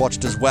film we've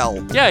watched as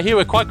well. Yeah, here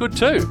we're quite good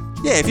too.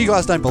 Yeah, if you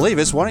guys don't believe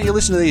us, why don't you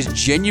listen to these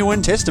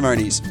genuine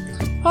testimonies?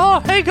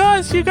 Oh, hey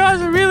guys, you guys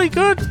are really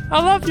good.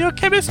 I love your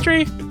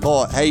chemistry.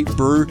 Oh, hey,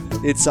 Brew.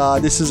 It's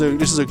this is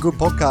a good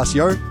podcast,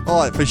 yo.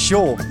 Oh, for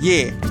sure.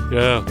 Yeah.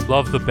 Yeah,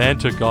 love the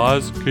banter,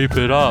 guys. Keep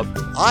it up.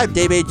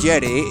 IMDb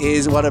Journey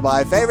is one of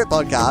my favorite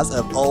podcasts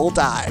of all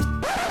time.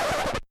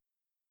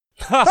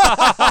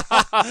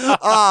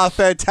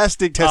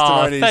 Fantastic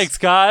testimonies. Thanks,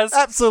 guys.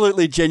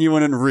 Absolutely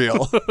genuine and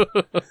real.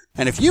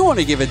 And if you want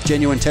to give a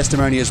genuine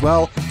testimony as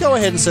well, go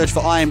ahead and search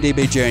for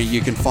IMDb Journey. You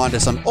can find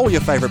us on all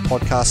your favorite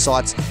podcast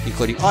sites,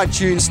 including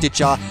iTunes,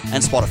 Stitcher,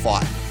 and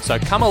Spotify. So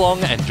come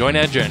along and join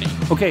our journey.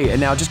 Okay, and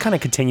now just kind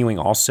of continuing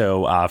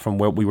also from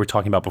what we were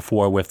talking about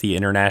before with the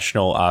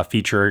international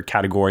feature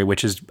category,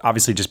 which is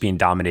obviously just being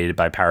dominated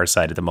by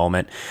Parasite at the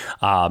moment.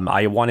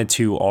 I wanted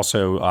to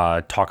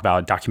also talk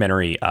about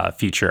documentary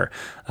feature.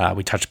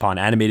 We touched upon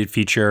animated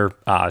feature.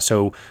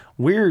 So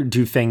where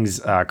do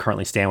things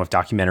currently stand with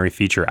documentary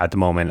feature at the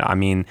moment? I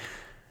mean,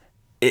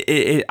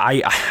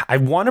 I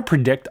want to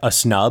predict a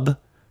snub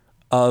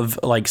of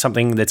like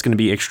something that's going to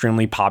be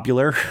extremely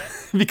popular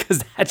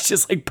because that's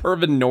just like per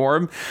the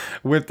norm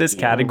with this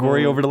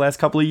category over the last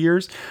couple of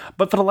years.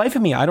 But for the life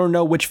of me, I don't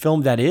know which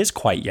film that is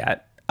quite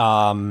yet.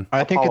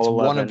 I think it's 11.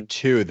 One of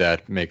two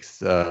that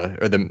makes or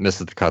that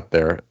misses the cut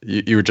there.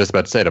 You were just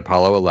about to say it.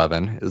 Apollo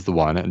 11 is the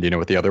one, and do you know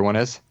what the other one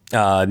is?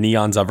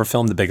 Neon's other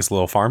film, The Biggest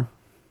Little Farm.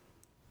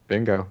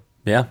 Bingo.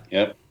 Yeah.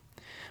 Yep.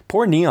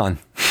 Poor Neon.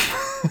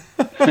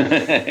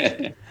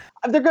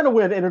 They're going to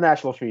win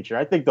international feature.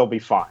 I think they'll be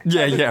fine.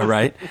 Yeah,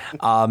 right.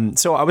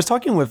 So I was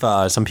talking with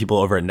some people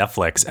over at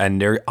Netflix,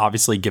 and they're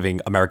obviously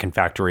giving American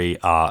Factory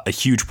a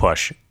huge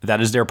push.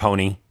 That is their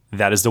pony.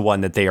 That is the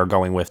one that they are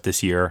going with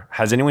this year.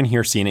 Has anyone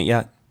here seen it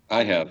yet?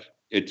 I have.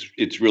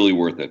 It's really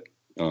worth it.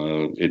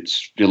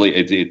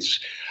 It's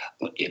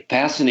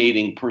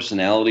fascinating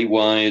personality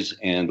wise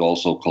and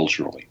also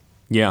culturally.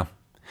 Yeah.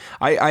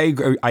 I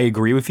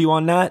agree with you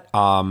on that,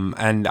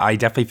 and I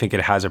definitely think it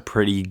has a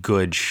pretty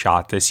good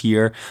shot this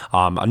year.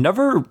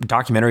 Another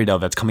documentary, though,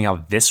 that's coming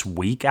out this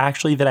week,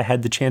 actually, that I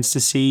had the chance to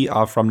see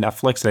from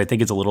Netflix that I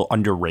think is a little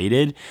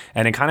underrated,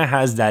 and it kind of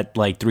has that,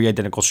 like, Three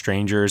Identical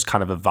Strangers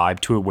kind of a vibe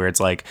to it where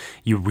it's like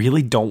you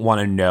really don't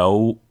want to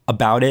know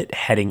about it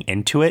heading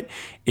into it,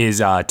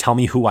 is Tell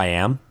Me Who I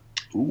Am.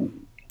 Ooh.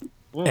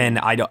 And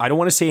I don't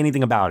want to say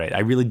anything about it. I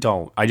really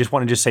don't. I just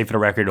want to just say for the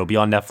record, it'll be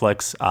on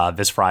Netflix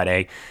this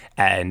Friday.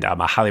 And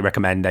I highly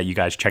recommend that you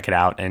guys check it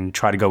out and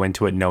try to go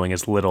into it knowing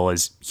as little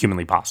as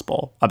humanly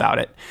possible about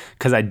it.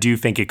 Because I do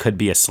think it could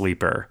be a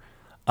sleeper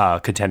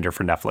contender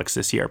for Netflix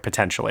this year,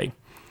 potentially.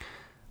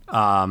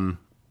 Right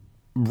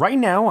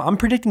now, I'm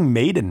predicting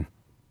Maiden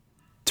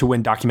to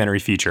win documentary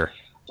feature.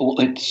 Well,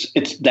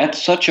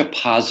 that's such a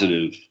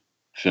positive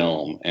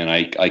film. And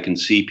I can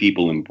see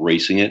people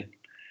embracing it.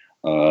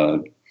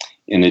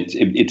 And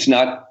it's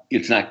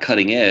not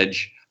cutting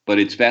edge, but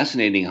it's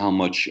fascinating how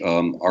much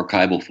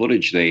archival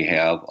footage they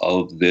have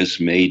of this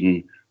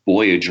maiden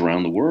voyage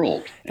around the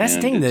world. That's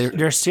the thing.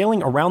 They're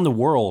sailing around the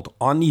world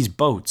on these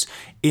boats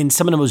in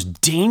some of the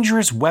most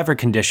dangerous weather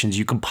conditions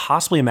you can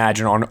possibly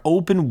imagine on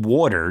open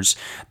waters.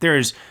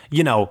 There's,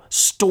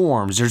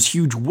 storms, there's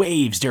huge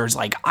waves, there's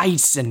like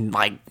ice and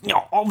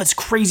all this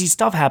crazy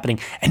stuff happening.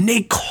 And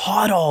they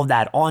caught all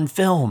that on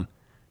film.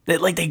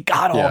 They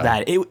got all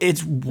that.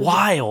 It's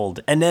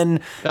wild. And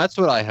then that's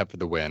what I have for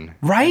the win.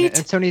 Right?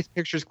 And Sony's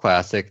Pictures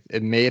Classic.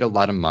 It made a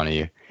lot of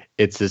money.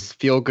 It's this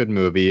feel-good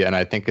movie, and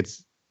I think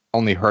it's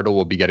only Hurdle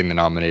will be getting the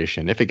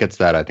nomination. If it gets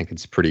that, I think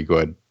it's pretty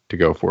good to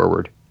go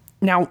forward.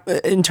 Now,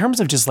 in terms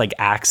of just like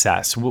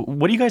access,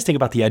 what do you guys think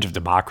about The Edge of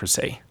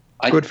Democracy?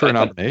 Good for a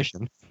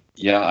nomination.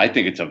 Yeah, I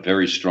think it's a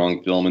very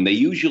strong film, and they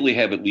usually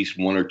have at least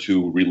one or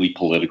two really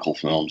political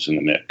films in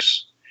the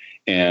mix.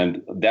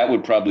 And that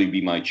would probably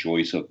be my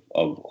choice of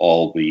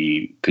all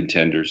the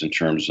contenders in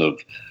terms of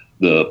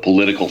the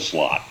political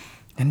slot.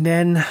 And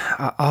then,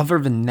 other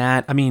than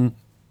that, I mean...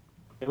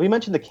 Did we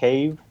mention The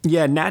Cave?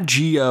 Yeah, Nat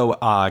Geo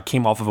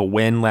came off of a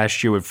win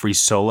last year with Free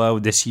Solo.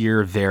 This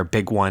year, their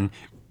big one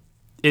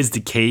is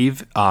The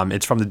Cave.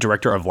 It's from the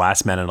director of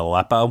Last Man in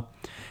Aleppo.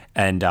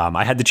 And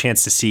I had the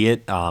chance to see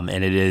it, and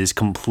it is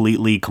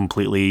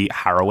completely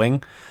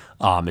harrowing.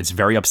 It's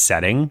very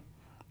upsetting.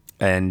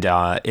 And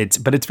it's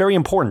very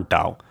important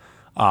though,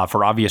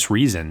 for obvious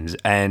reasons.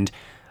 And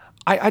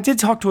I did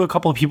talk to a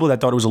couple of people that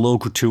thought it was a little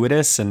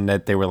gratuitous, and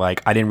that they were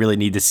like, I didn't really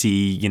need to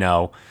see,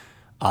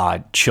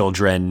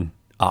 children,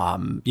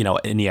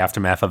 in the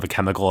aftermath of a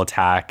chemical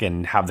attack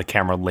and have the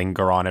camera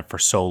linger on it for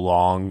so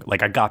long.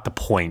 Like, I got the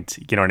point.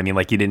 You know what I mean?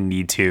 Like, you didn't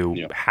need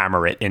to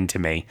hammer it into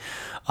me.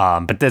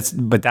 But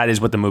that is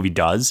what the movie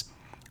does,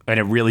 and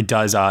it really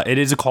does. It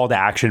is a call to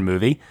action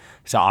movie.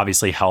 To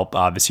obviously help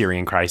the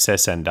Syrian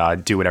crisis and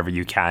do whatever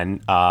you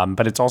can.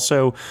 But it's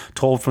also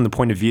told from the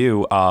point of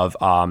view of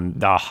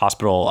the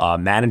hospital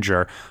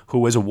manager,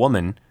 who is a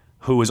woman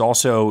who is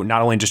also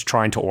not only just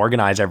trying to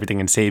organize everything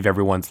and save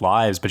everyone's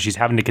lives, but she's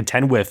having to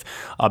contend with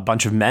a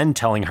bunch of men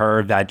telling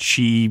her that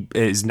she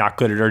is not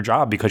good at her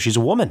job because she's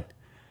a woman.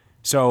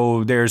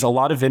 So there's a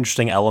lot of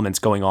interesting elements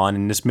going on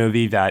in this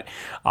movie that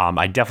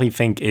I definitely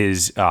think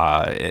is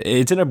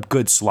it's in a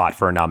good slot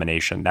for a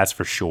nomination. That's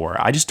for sure.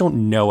 I just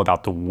don't know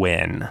about the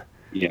win.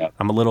 Yeah,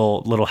 I'm a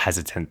little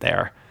hesitant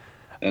there.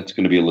 That's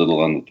going to be a little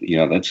on.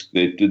 That's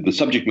the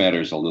subject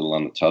matter is a little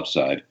on the tough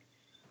side.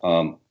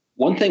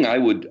 One thing I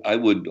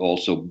would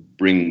also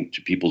bring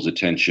to people's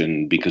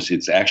attention, because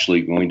it's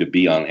actually going to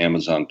be on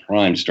Amazon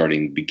Prime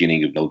starting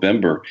beginning of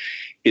November,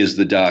 is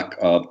the doc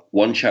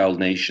One Child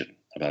Nation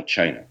about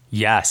China.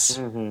 Yes.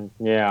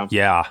 Mm-hmm. Yeah.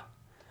 Yeah.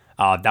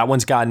 That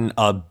one's gotten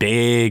a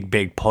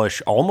big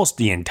push almost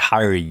the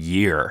entire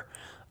year,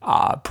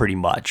 pretty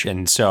much.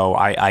 And so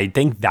I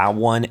think that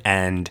one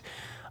and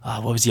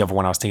what was the other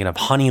one I was thinking of?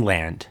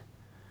 Honeyland.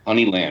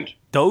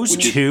 Those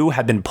two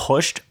have been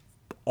pushed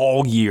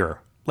all year.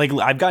 Like,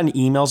 I've gotten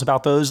emails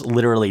about those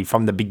literally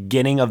from the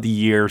beginning of the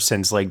year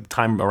since like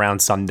time around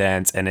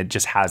Sundance, and it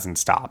just hasn't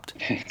stopped.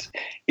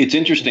 It's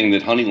interesting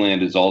that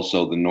Honeyland is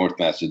also the North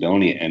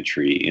Macedonia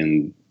entry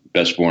in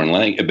Best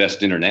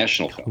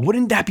International Film.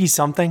 Wouldn't that be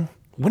something?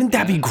 Wouldn't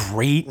that be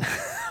great?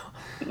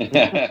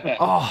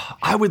 Oh,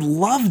 I would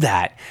love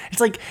that.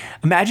 It's like,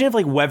 imagine if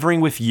like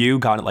Weathering with You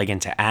got like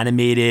into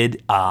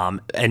animated,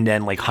 and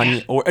then like let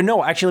me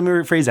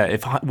rephrase that.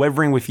 If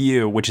Weathering with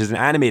You, which is an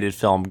animated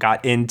film,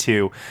 got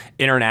into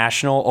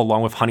international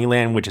along with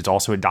Honeyland, which is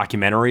also a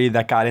documentary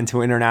that got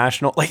into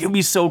international, like it would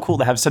be so cool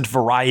to have such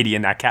variety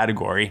in that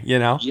category, you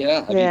know?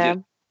 Yeah.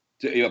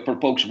 For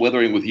folks,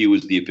 Weathering with You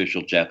is the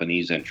official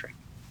Japanese entry.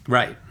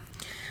 Right.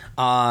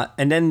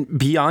 And then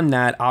beyond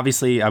that,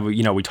 obviously,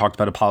 we talked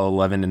about Apollo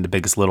 11 and The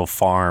Biggest Little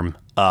Farm.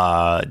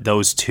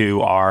 Those two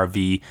are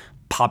the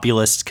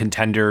populist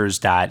contenders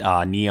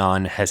that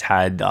Neon has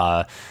had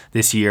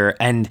this year.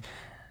 And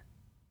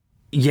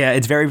yeah,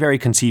 it's very, very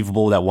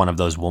conceivable that one of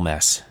those will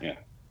miss.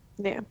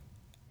 Yeah.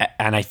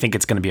 And I think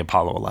it's going to be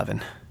Apollo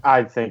 11.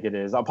 I think it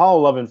is. Apollo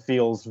 11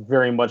 feels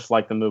very much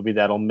like the movie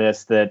that'll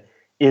miss, that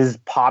is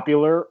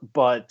popular,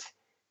 but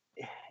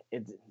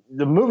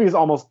the movie is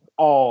almost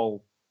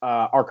all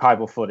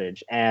archival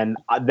footage, and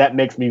that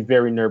makes me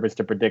very nervous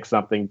to predict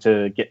something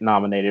to get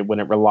nominated when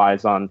it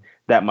relies on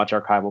that much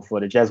archival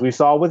footage, as we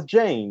saw with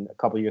Jane a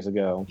couple years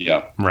ago.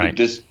 Yeah, right.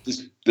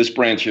 This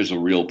branch has a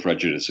real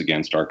prejudice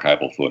against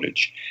archival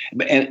footage,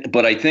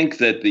 but I think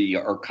that the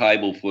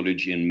archival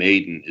footage in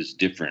Maiden is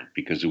different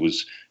because it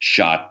was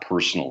shot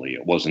personally.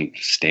 It wasn't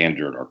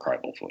standard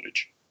archival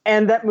footage.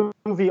 And that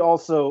movie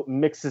also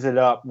mixes it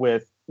up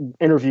with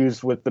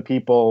interviews with the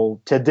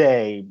people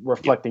today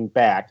reflecting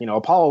back.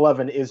 Apollo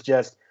 11 is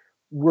just,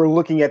 we're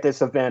looking at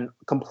this event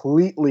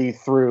completely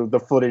through the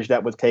footage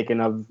that was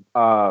taken of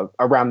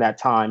around that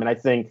time. And I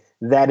think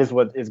that is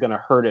what is going to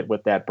hurt it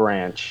with that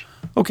branch.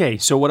 Okay,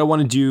 so what I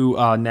want to do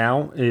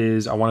now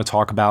is I want to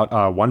talk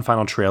about one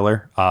final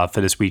trailer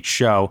for this week's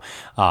show.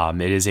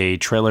 It is a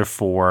trailer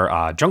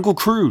for Jungle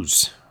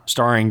Cruise,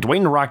 starring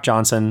Dwayne "The Rock"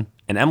 Johnson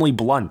and Emily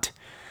Blunt.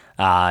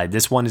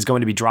 This one is going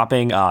to be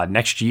dropping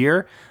next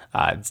year.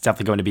 It's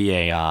definitely going to be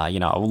a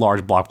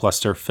large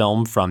blockbuster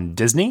film from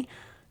Disney,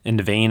 in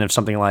the vein of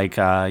something like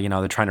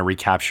they're trying to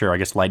recapture, I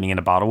guess, Lightning in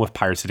a Bottle with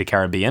Pirates of the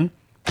Caribbean.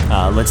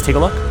 Let's take a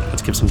look.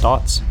 Let's give some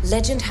thoughts.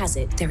 Legend has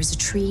it there is a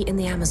tree in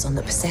the Amazon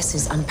that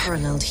possesses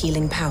unparalleled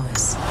healing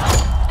powers,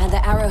 and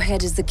the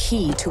arrowhead is the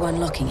key to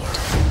unlocking it.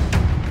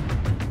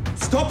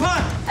 Stop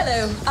her!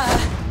 Hello.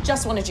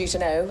 Just wanted you to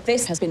know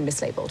this has been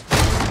mislabeled.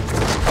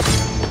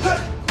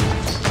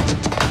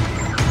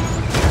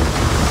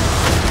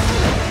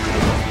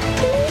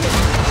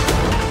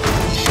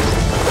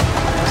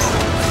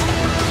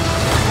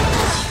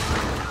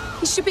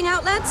 Shipping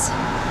outlets?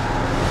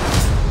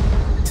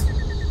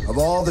 Of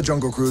all the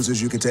jungle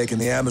cruises you could take in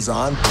the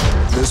Amazon,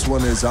 this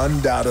one is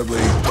undoubtedly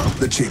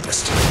the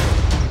cheapest.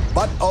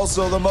 But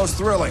also the most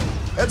thrilling.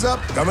 Heads up,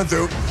 coming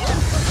through.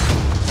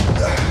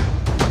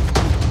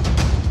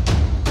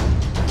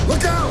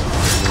 Look out!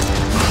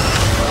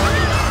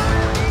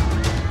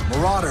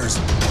 Marauders.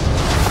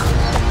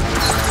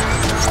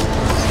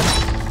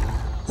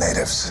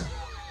 Natives.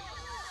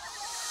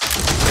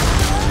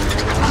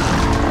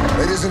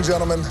 Ladies and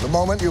gentlemen, the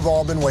moment you've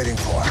all been waiting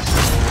for.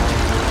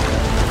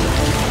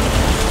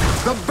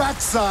 The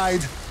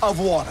backside of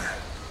water.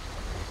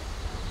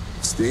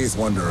 It's the eighth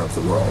wonder of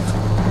the world.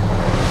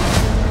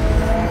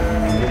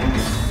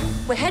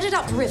 We're headed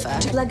upriver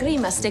to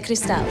Lagrimas de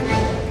Cristal.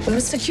 We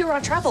must secure our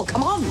travel.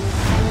 Come on.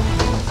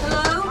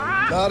 Hello?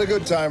 Not a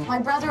good time. My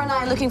brother and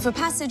I are looking for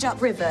passage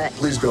upriver.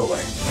 Please go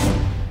away.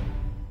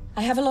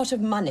 I have a lot of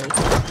money.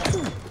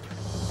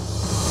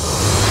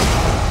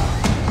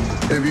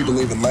 If you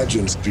believe in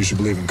legends, you should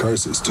believe in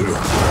curses, too.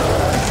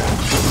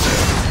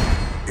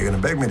 You're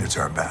gonna beg me to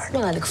turn back.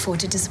 Well, I look forward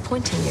to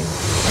disappointing you.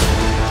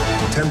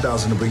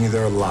 10,000 to bring you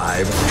there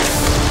alive.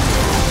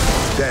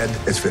 Dead,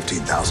 it's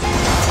 15,000.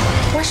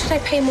 Why should I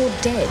pay more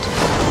dead?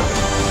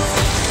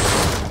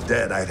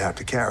 Dead, I'd have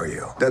to carry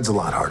you. Dead's a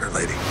lot harder,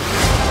 lady.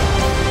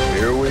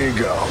 Here we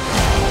go.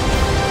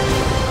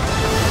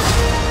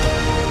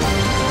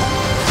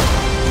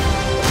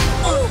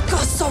 Oh,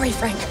 God, sorry,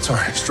 Frank.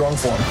 Sorry, strong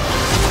form.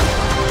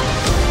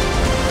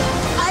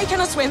 I I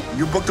cannot swim.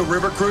 You booked a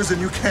river cruise and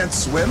you can't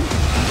swim?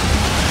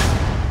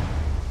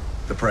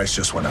 The price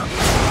just went up.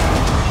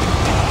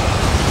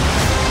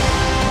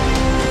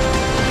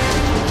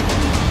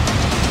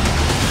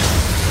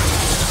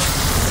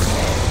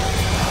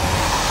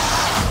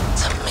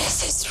 The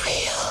mess is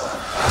real.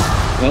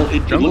 Well,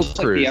 it Jungle looks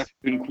like Cruise. the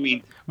African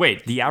Queen.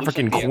 Wait, the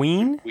African Looks like the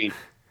Queen? African Queen.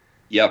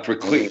 Yeah, for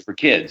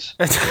kids.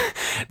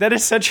 That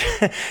is such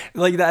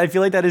like that. I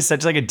feel like that is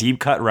such like a deep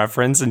cut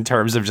reference in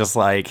terms of just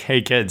like,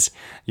 hey kids,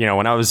 you know,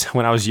 when I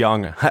was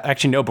young,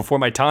 actually no, before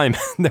my time,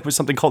 there was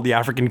something called the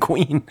African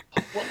Queen.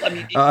 Well, I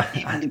mean,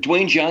 even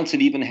Dwayne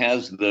Johnson even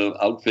has the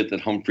outfit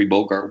that Humphrey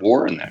Bogart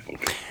wore in that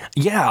movie.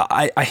 Yeah,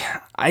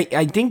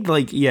 I think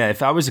like, yeah,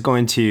 if I was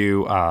going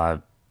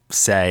to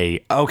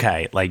say,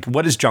 okay, like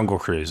what is Jungle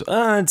Cruise?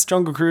 It's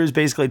Jungle Cruise.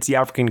 Basically, it's the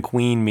African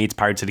Queen meets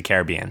Pirates of the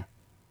Caribbean.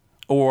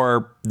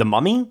 Or The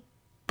Mummy,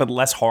 but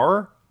less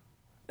horror.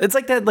 It's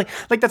like that,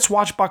 like that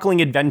swashbuckling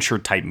adventure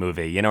type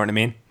movie. You know what I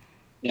mean?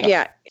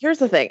 Yeah. Here's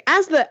the thing: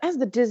 as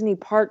the Disney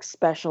park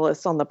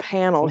specialist on the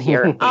panel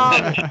here,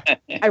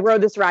 I rode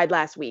this ride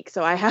last week,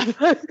 so I have.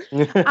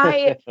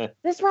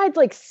 This ride's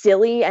like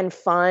silly and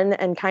fun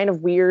and kind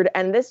of weird,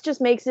 and this just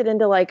makes it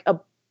into like a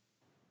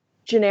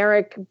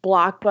generic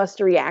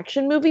blockbuster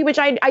reaction movie, which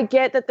I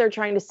get that they're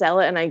trying to sell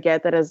it, and I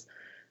get that as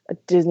a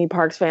Disney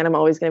Parks fan, I'm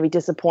always going to be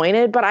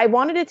disappointed, but I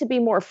wanted it to be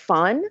more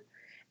fun.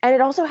 And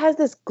it also has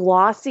this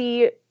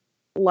glossy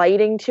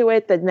lighting to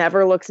it that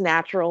never looks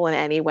natural in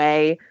any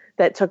way,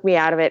 that took me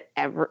out of it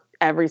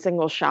every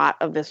single shot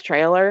of this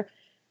trailer.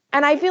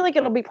 And I feel like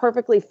it'll be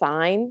perfectly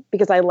fine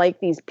because I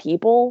like these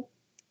people,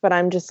 but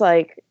I'm just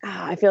like,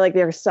 I feel like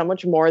there's so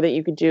much more that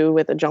you could do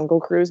with a Jungle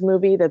Cruise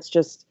movie that's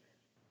just,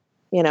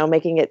 you know,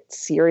 making it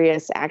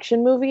serious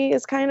action movie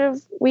is kind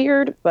of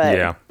weird, but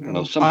yeah.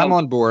 I'm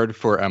on board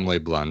for Emily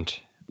Blunt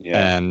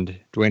and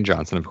Dwayne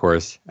Johnson, of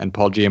course, and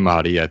Paul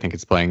Giamatti. I think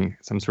it's playing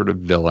some sort of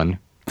villain.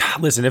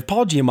 Listen, if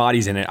Paul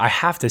Giamatti's in it, I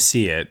have to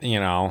see it. You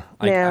know,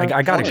 I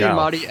gotta go.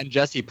 Paul Giamatti and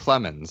Jesse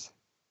Plemons.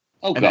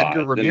 Oh, and God.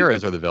 Edgar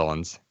Ramirez are the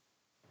villains.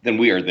 Then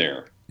we are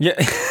there. Yeah.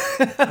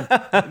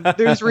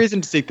 There's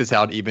reason to seek this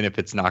out, even if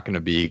it's not going to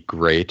be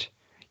great.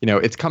 You know,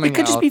 it's coming out. It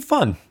could just be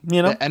fun.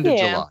 You know, the end of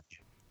July.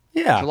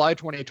 Yeah. July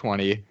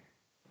 2020.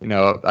 You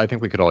know, I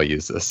think we could all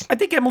use this. I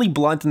think Emily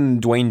Blunt and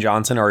Dwayne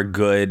Johnson are a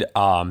good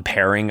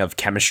pairing of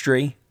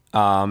chemistry,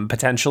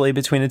 potentially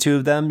between the two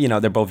of them. You know,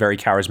 they're both very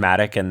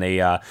charismatic, and they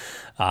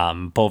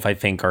both, I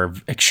think, are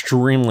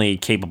extremely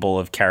capable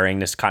of carrying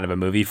this kind of a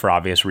movie for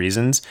obvious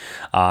reasons.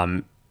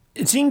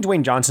 Seeing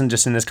Dwayne Johnson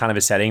just in this kind of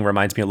a setting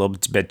reminds me a little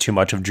bit too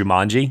much of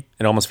Jumanji.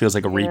 It almost feels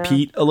like a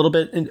repeat a little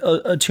bit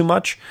too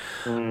much.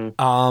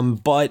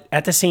 But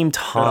at the same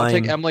time, I'll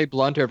take Emily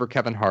Blunt over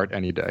Kevin Hart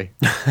any day.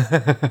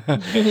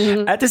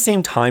 At the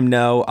same time,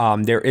 no,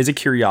 there is a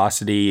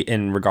curiosity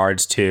in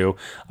regards to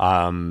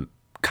kind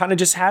of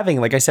just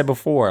having, like I said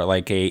before,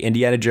 like a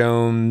Indiana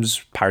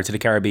Jones, Pirates of the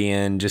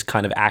Caribbean, just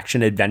kind of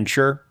action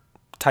adventure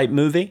type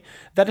movie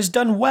that is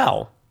done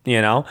well. You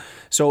know,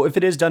 so if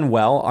it is done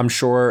well, I'm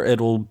sure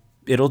it'll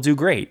do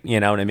great. You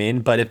know what I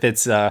mean? But if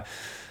it's kind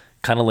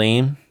of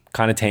lame,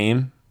 kind of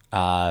tame,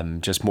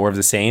 just more of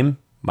the same,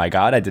 my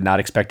God, I did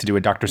not expect to do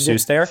a Dr.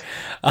 Seuss there.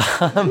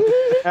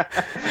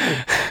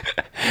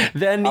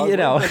 Then, you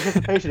know,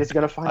 it's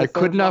gonna find I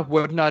could not,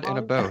 would not in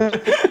a boat.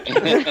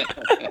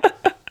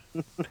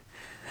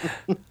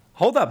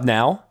 Hold up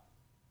now,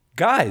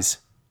 guys.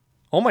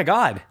 Oh my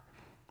God.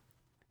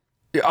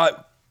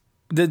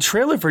 The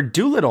trailer for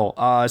Dolittle,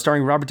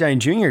 starring Robert Downey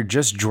Jr.,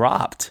 just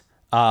dropped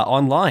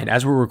online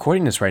as we're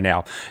recording this right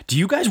now. Do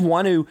you guys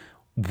want to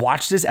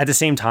watch this at the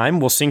same time?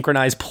 We'll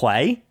synchronize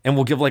play and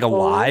we'll give like a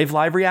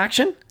live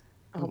reaction.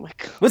 Oh my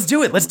God. Let's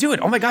do it.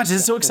 Oh my gosh, this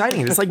is so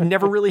exciting. This like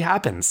never really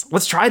happens.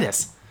 Let's try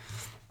this.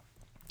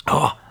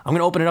 Oh, I'm going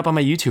to open it up on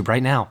my YouTube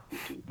right now.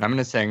 I'm going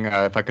to sing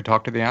If I Could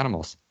Talk to the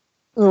Animals.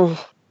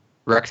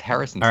 Rex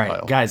Harrison style. All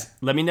right, guys,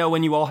 let me know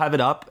when you all have it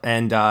up,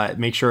 and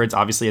make sure it's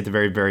obviously at the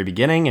very, very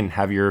beginning, and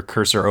have your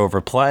cursor over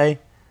play.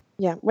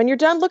 Yeah, when you're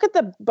done, look at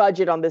the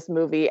budget on this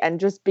movie and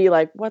just be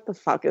like, what the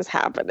fuck is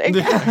happening?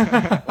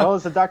 Well,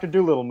 it's a Dr.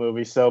 Dolittle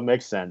movie, so it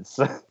makes sense.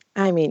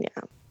 I mean,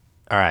 yeah.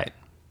 All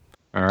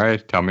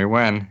right, tell me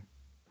when.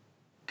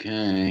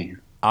 Okay.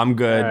 I'm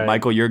good. Right.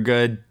 Michael, you're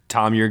good.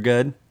 Tom, you're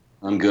good.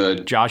 I'm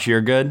good. Josh, you're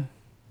good.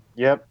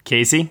 Yep.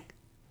 Casey?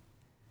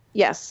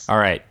 Yes. All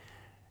right.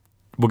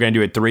 We're going to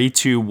do it 3,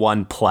 2,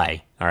 1,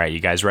 play. All right, you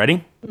guys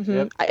ready? Mm-hmm.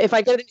 Yep. If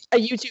I get a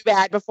YouTube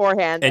ad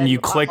beforehand. And you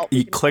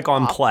click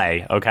on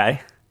play, okay?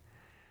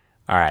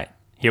 All right,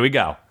 here we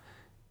go.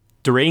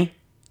 3,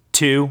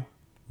 2,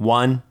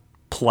 1,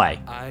 play.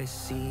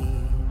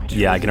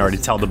 Yeah, I can already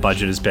tell the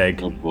budget is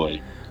big. Oh,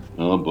 boy.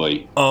 Oh,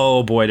 boy.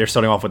 Oh, boy, they're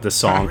starting off with this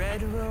song.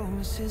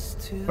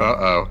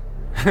 Uh-oh.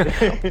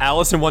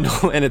 Alice in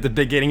Wonderland at the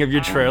beginning of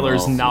your trailer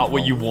is not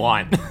what you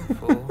want.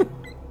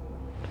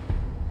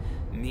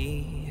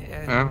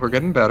 We're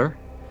getting better.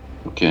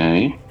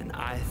 Okay. And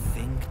I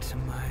think to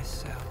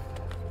myself,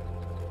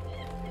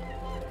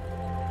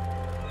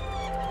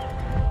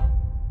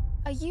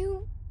 are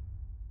you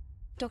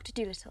Dr.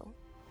 Dolittle?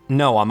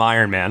 No, I'm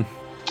Iron Man.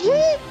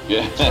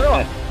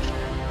 Yeah.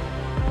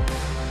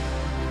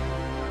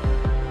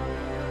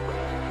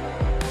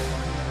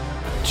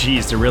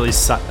 Jeez, they're really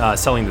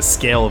selling the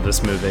scale of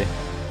this movie.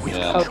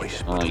 Yeah. Oh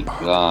my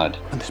God.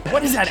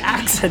 What is that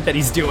accent that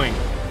he's doing?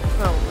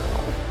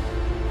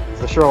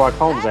 It's the Sherlock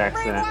Holmes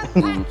accent.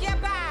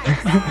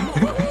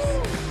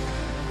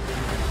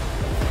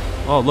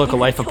 Oh, look, a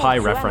Life of Pi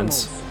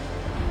reference.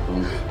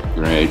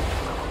 Great.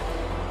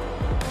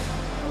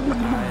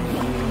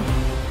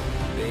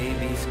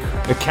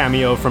 A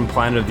cameo from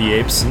Planet of the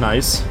Apes.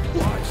 Nice.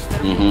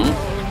 Mm-hmm.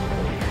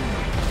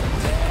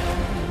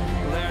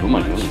 Oh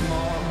my God.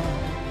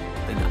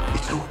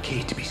 It's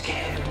okay to be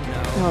scared.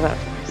 Oh, that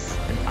voice.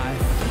 And I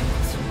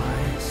think to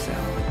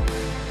myself,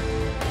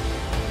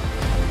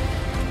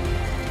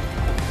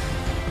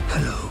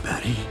 Hello,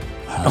 Barry.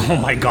 Oh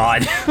my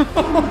God.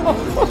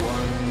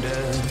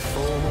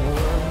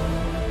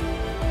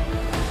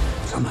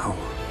 Somehow,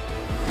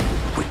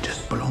 we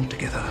just belong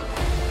together.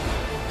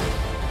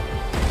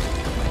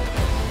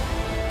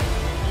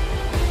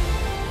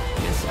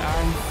 yes,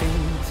 I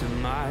think to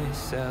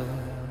myself,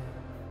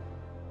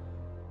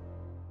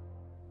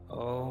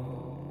 oh,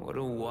 what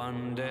a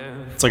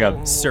wonderful. It's like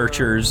a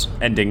Searchers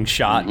ending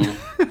shot.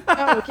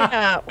 Oh,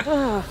 yeah.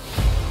 Ugh.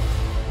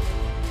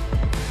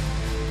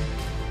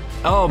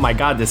 Oh my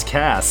God, this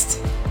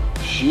cast.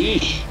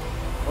 Sheesh.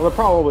 Well, they're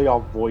probably all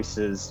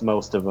voices,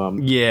 most of them.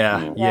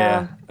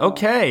 Yeah.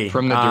 Okay.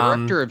 From the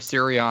director of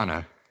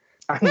Syriana.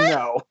 I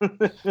know.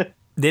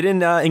 They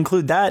didn't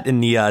include that in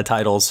the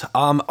titles.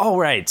 All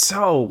right.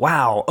 So,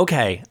 wow.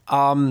 Okay.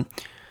 I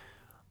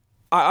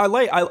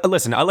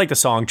like the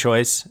song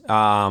choice.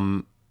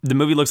 The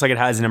movie looks like it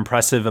has an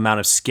impressive amount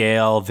of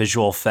scale,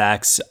 visual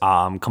effects,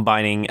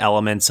 combining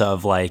elements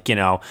of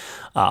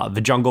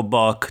the Jungle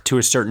Book to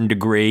a certain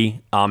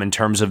degree in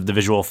terms of the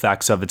visual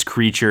effects of its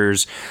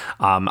creatures.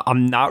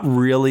 I'm not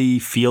really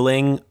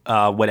feeling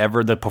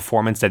whatever the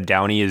performance that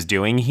Downey is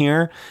doing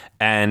here.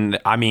 And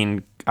I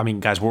mean,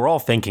 guys, we're all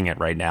thinking it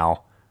right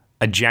now.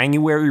 A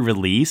January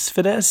release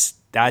for this?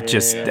 That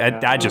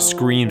just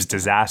screams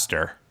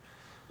disaster.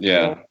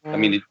 Yeah. I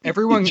mean,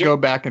 everyone go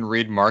back and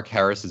read Mark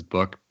Harris's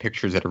book,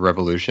 Pictures at a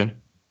Revolution.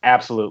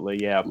 Absolutely,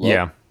 yeah.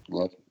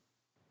 Love.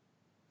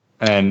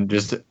 And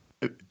just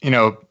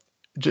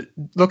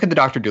look at the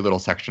Dr. Dolittle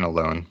section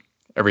alone.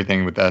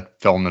 Everything with that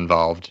film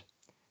involved.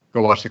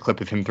 Go watch the clip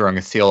of him throwing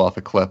a seal off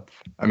a cliff.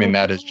 I mean,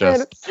 that is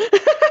just...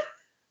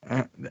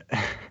 I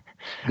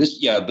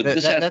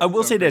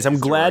will say this. I'm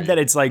glad that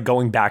it's like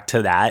going back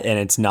to that and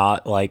it's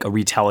not like a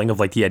retelling of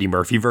like the Eddie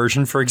Murphy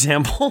version, for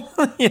example.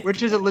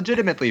 Which is a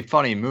legitimately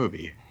funny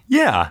movie.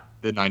 Yeah.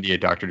 The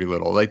 98 Dr.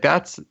 Dolittle. Like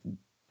that's,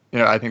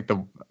 I think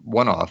the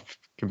one-off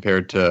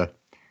compared to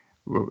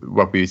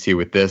what we see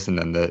with this and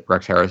then the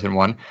Rex Harrison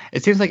one.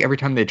 It seems like every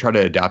time they try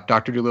to adapt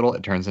Dr. Dolittle,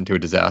 it turns into a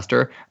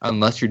disaster.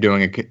 Unless you're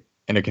doing it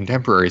in a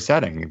contemporary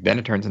setting, then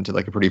it turns into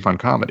like a pretty fun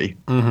comedy.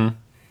 Mm-hmm.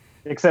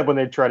 Except when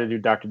they try to do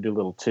Dr.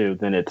 Dolittle 2,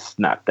 then it's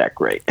not that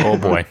great. Oh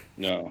boy.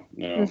 No.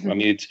 I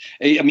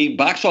mean,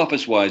 box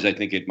office wise, I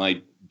think it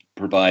might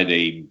provide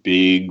a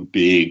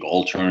big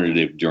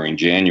alternative during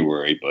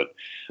January, but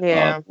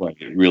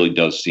it really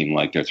does seem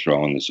like they're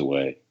throwing this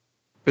away.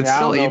 But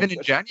still, even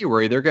in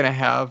January, they're going to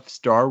have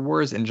Star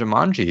Wars and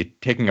Jumanji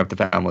taking up the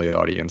family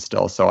audience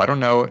still. So I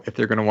don't know if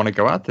they're going to want to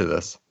go out to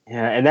this.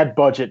 Yeah, and that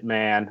budget,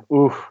 man.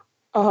 Oof.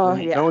 Oh,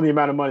 yeah. Knowing the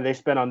amount of money they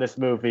spent on this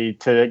movie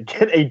to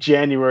get a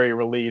January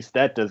release,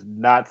 that does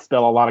not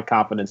spell a lot of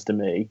confidence to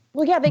me.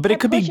 Well, yeah, but it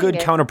could be good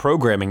counter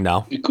programming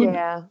now. It could.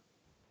 Yeah.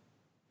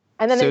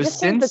 And then they just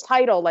changed the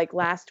title like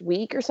last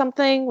week or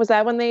something. Was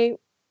that when it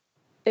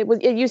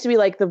used to be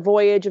like The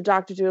Voyage of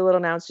Dr. Dolittle.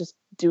 Now it's just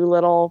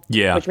Dolittle.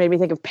 Yeah. Which made me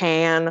think of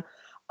Pan.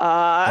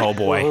 Oh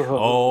boy.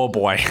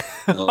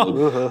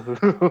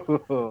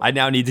 I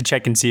now need to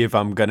check and see if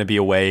I'm going to be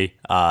away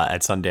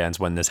at Sundance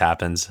when this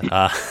happens. When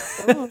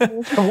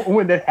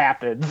that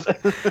happens.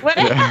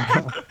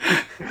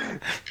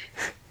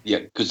 Yeah,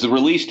 because the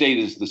release date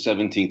is the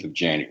 17th of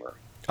January.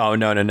 Oh,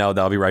 no.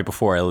 That'll be right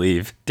before I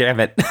leave.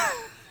 Damn it.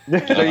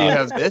 So you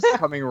have this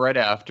coming right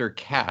after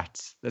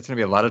Cats. That's going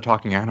to be a lot of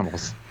talking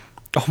animals.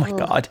 Oh, my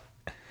God.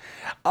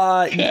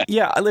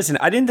 Yeah, listen,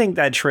 I didn't think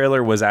that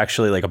trailer was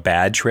actually like a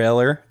bad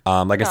trailer.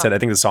 I said, I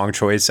think the song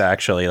choice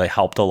actually like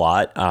helped a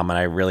lot. And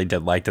I really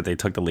did like that they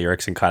took the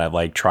lyrics and kind of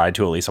like tried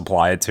to at least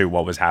apply it to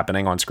what was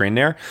happening on screen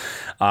there.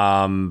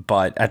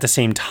 But at the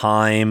same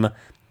time,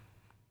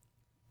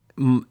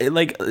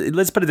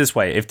 let's put it this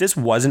way. If this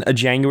wasn't a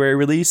January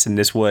release and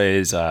this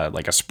was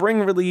like a spring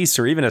release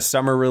or even a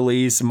summer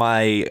release,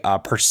 my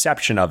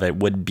perception of it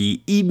would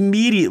be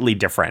immediately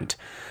different.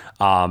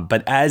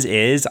 But as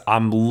is,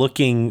 I'm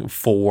looking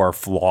for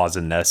flaws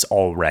in this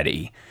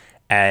already.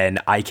 And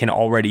I can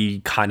already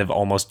kind of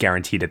almost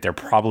guarantee that they're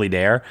probably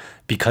there,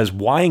 because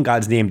why in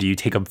God's name do you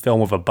take a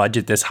film with a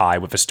budget this high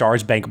with a star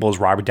as bankable as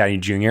Robert Downey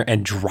Jr.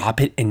 and drop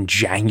it in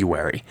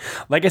January?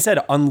 Like I said,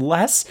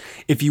 unless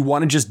if you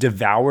want to just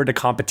devour the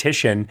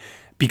competition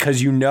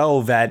because you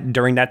know that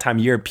during that time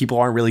of year, people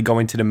aren't really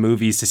going to the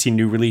movies to see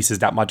new releases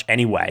that much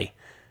anyway.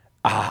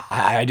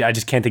 I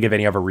just can't think of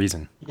any other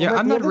reason. Yeah,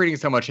 I'm not reading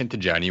so much into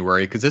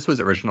January because this was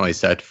originally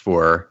set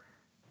for,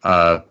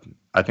 I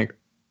think,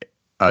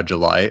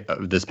 July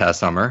of this past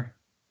summer,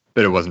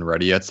 but it wasn't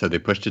ready yet, so they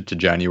pushed it to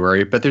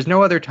January. But there's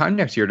no other time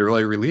next year to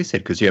really release it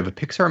because you have a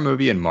Pixar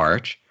movie in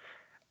March,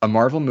 a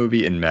Marvel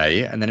movie in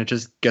May, and then it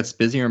just gets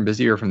busier and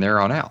busier from there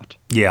on out.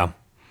 Yeah.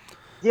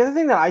 The other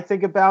thing that I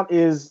think about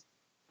is,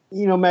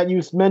 Matt,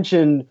 you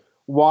mentioned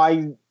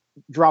why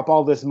drop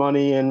all this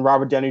money and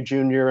Robert Downey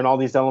Jr. and all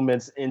these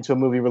elements into a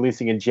movie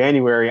releasing in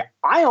January.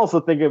 I also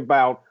think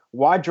about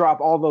why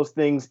drop all those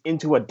things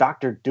into a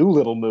Dr.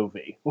 Dolittle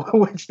movie,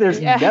 which there's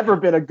never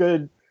been a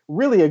good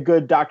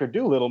Dr.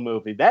 Dolittle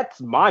movie. That's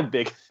my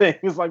big thing.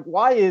 It's like,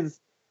 why is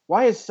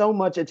so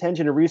much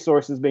attention and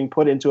resources being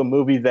put into a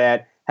movie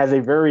that has a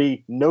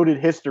very noted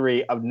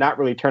history of not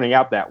really turning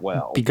out that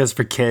well? Because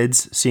for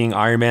kids, seeing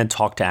Iron Man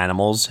talk to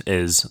animals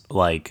is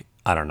like,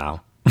 I don't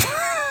know.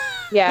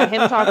 Yeah,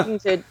 him talking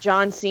to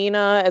John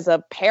Cena as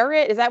a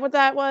parrot. Is that what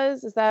that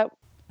was? Is that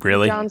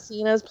really John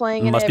Cena's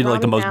playing it? Must be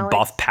like the most Malek's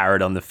buff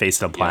parrot on the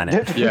face of the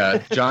planet.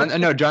 Yeah,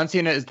 John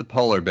Cena is the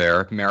polar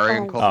bear.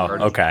 Marion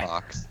Cotillard is the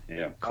fox.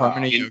 Yeah.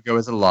 Carmen Ejogo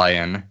is a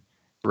lion.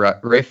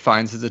 Rafe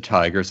Fiennes is a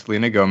tiger.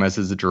 Selena Gomez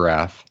is a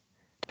giraffe.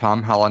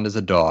 Tom Holland is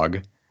a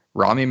dog.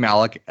 Rami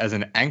Malek as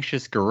an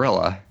anxious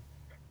gorilla.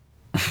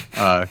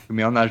 Kumail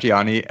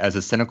Nanjiani as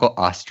a cynical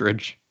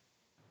ostrich.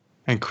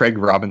 And Craig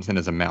Robinson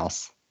as a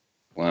mouse.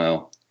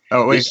 Wow.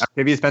 Oh, wait.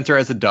 Octavia Spencer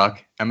as a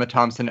duck. Emma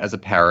Thompson as a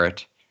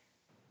parrot.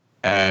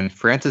 And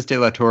Francis de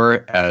la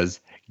Tour as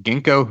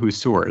Ginkgo who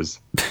soars.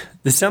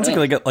 This sounds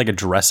like a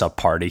dress-up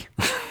party.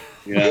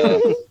 Yeah.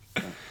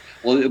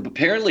 Well,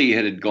 apparently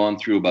it had gone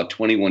through about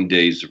 21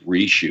 days of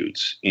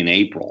reshoots in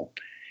April.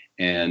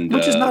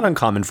 Which is not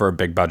uncommon for a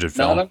big budget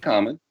film. Not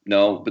uncommon,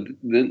 no. But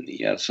then,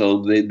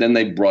 so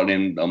they brought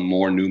in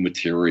more new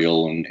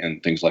material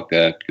and things like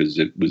that because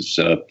it was,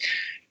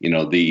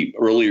 the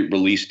early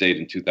release date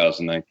in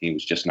 2019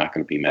 was just not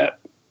going to be met.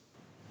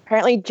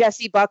 Apparently,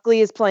 Jessie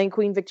Buckley is playing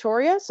Queen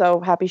Victoria, so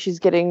happy she's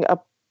getting a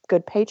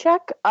good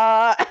paycheck.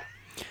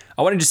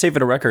 I wanted to say for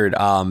the record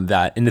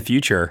that in the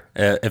future,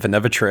 if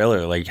another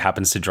trailer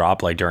happens to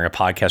drop during a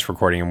podcast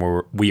recording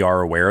and we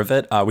are aware of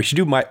it, we should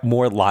do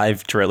more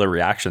live trailer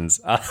reactions.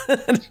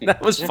 That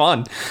was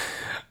fun.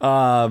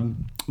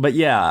 But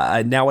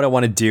yeah, now what I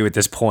want to do at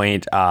this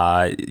point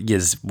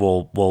is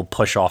we'll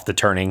push off the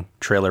Turning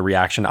trailer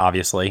reaction,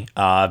 obviously,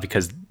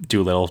 because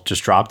Dolittle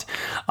just dropped.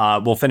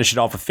 We'll finish it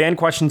off with fan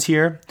questions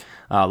here.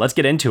 Let's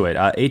get into it.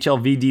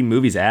 HLVD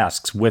Movies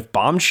asks, with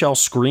bombshell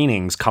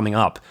screenings coming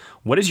up,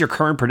 what is your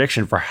current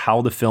prediction for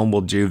how the film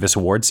will do this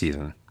award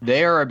season?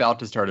 They are about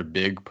to start a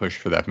big push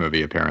for that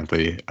movie,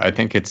 apparently. I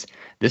think it's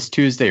this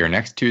Tuesday or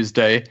next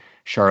Tuesday.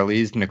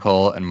 Charlize,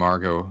 Nicole, and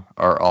Margot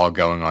are all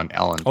going on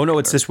Ellen. Oh, no,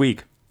 it's this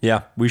week.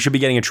 Yeah, we should be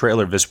getting a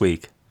trailer this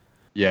week.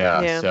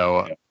 Yeah.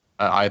 So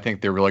I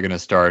think they're really going to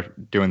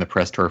start doing the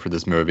press tour for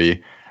this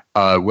movie.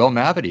 Will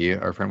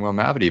Mavity, our friend Will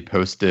Mavity,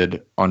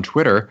 posted on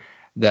Twitter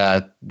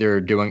that they're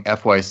doing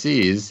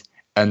FYCs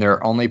and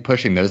they're only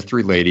pushing those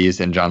three ladies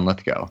and John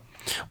Lithgow.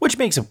 Which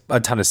makes a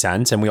ton of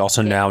sense. And we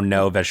also now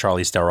know that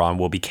Charlize Theron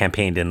will be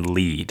campaigned in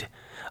lead,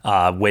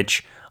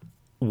 which,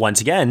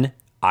 once again,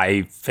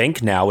 I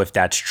think now, if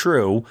that's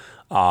true,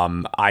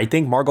 I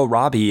think Margot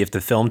Robbie, if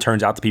the film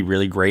turns out to be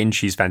really great and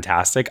she's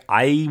fantastic,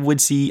 I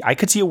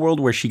could see a world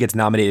where she gets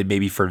nominated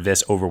maybe for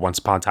this over Once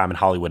Upon a Time in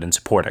Hollywood in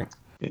supporting.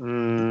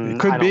 It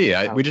could be.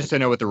 We just don't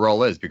know what the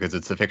role is because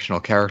it's a fictional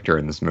character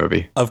in this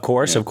movie. Of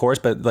course.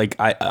 But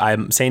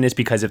I'm saying this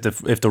because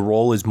if the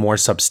role is more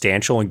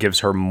substantial and gives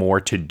her more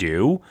to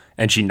do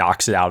and she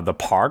knocks it out of the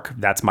park,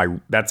 that's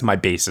my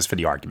basis for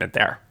the argument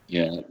there.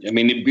 Yeah. I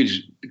mean,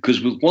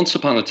 because with Once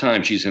Upon a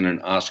Time, she's in an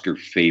Oscar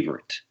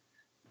favorite.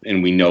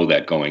 And we know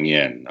that going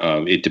in.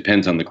 It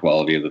depends on the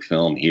quality of the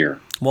film here.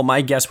 Well,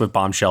 my guess with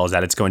Bombshell is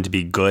that it's going to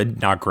be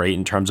good, not great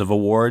in terms of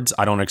awards.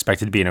 I don't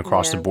expect it to be an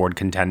across-the-board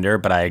contender,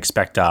 but I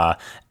expect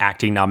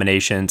acting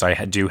nominations.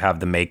 I do have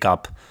the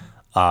makeup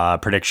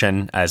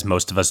prediction, as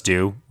most of us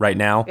do right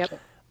now. Yep.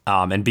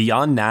 And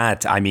beyond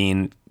that, I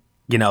mean,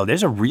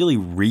 there's a really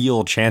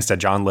real chance that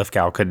John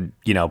Lithgow could,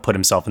 put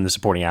himself in the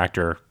supporting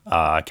actor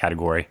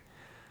category.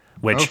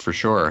 Which, for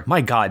sure.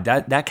 My God,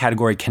 that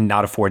category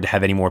cannot afford to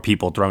have any more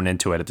people thrown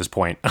into it at this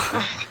point.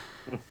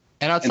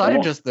 And outside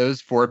of just those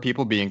four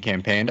people being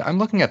campaigned, I'm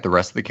looking at the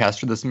rest of the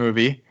cast for this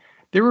movie.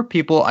 There were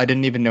people I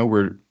didn't even know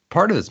were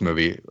part of this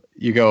movie.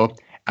 You go,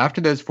 after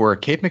those four,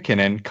 Kate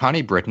McKinnon,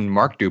 Connie Britton,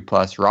 Mark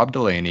Duplass, Rob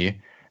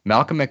Delaney,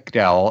 Malcolm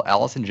McDowell,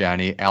 Allison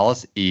Janney,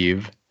 Alice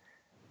Eve.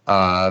 Who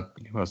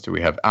else do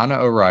we have? Anna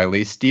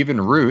O'Reilly, Stephen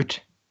Root,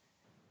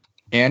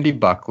 Andy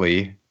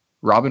Buckley,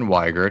 Robin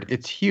Weigert.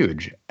 It's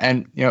huge.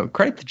 And,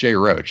 credit to Jay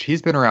Roach.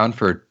 He's been around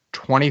for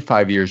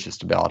 25 years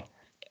just about.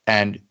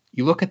 And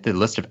you look at the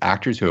list of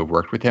actors who have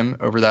worked with him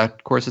over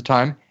that course of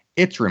time,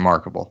 it's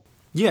remarkable.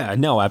 Yeah,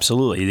 no,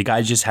 absolutely. The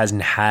guy just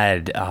hasn't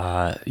had,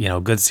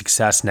 good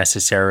success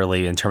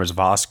necessarily in terms of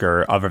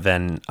Oscar other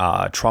than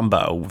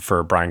Trumbo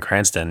for Bryan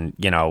Cranston,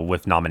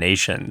 with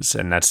nominations.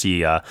 And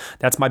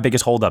that's my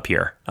biggest holdup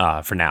here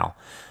for now.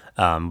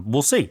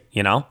 We'll see.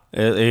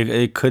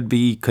 It could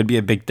be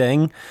a big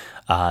thing.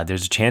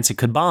 There's a chance it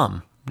could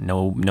bomb.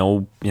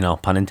 No,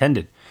 pun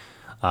intended.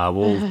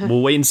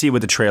 We'll wait and see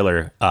what the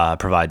trailer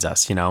provides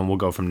us, and we'll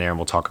go from there and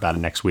we'll talk about it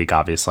next week,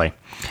 obviously.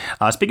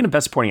 Speaking of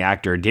Best Supporting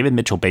Actor, David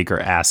Mitchell Baker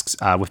asks,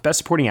 with Best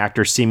Supporting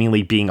Actor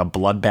seemingly being a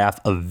bloodbath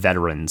of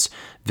veterans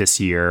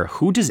this year,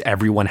 who does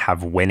everyone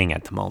have winning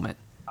at the moment?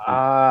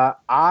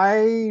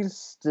 I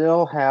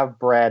still have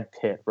Brad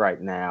Pitt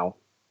right now.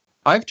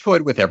 I've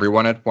toyed with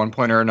everyone at one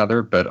point or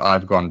another, but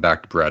I've gone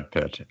back to Brad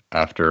Pitt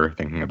after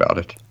thinking about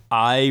it.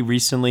 I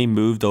recently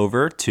moved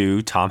over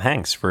to Tom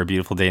Hanks for A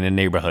Beautiful Day in the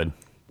Neighborhood.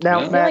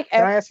 Now, Matt,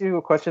 can I ask you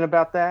a question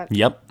about that?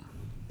 Yep.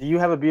 Do you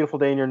have A Beautiful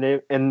Day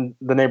in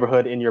the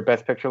Neighborhood in your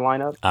Best Picture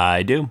lineup?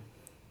 I do.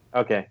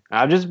 Okay.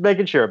 I'm just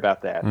making sure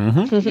about that.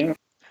 Mm-hmm. Yeah,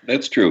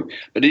 that's true.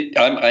 But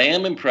I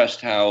am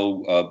impressed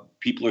how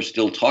people are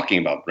still talking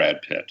about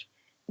Brad Pitt.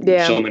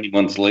 Yeah. So many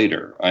months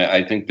later.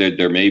 I think that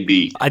there may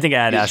be... I think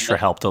Ad Astra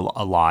helped a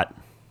lot.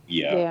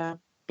 Yeah.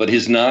 But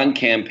his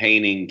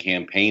campaigning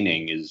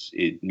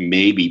it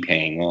may be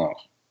paying off.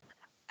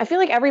 I feel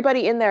like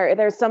everybody in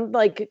there's some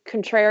like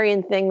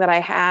contrarian thing that I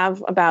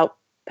have about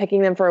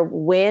picking them for a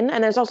win.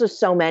 And there's also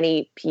so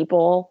many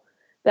people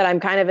that I'm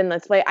kind of in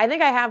this way. I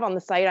think I have on the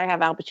site, I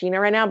have Al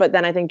Pacino right now, but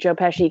then I think Joe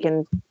Pesci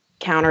can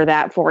counter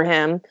that for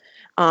him.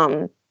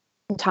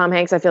 Tom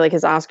Hanks, I feel like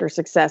his Oscar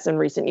success in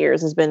recent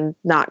years has been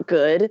not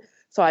good.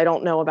 So I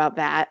don't know about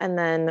that. And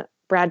then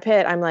Brad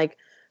Pitt, I'm like,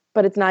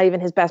 but it's not even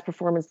his best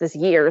performance this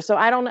year. So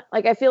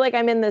I feel like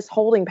I'm in this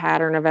holding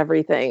pattern of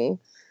everything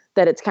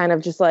that it's kind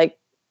of just like,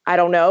 I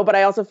don't know, but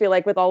I also feel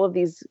like with all of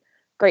these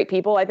great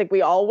people, I think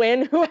we all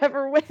win,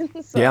 whoever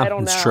wins. So yeah, I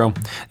don't know. That's true.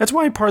 That's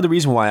why part of the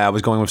reason why I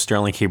was going with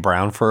Sterling K.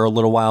 Brown for a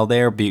little while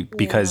there,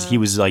 because he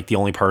was like the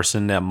only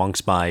person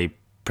amongst my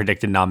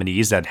predicted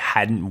nominees that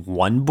hadn't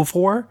won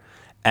before.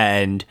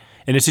 And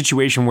in a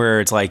situation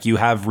where it's like you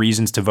have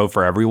reasons to vote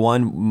for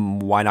everyone,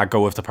 why not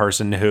go with the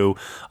person who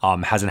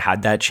hasn't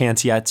had that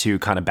chance yet to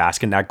kind of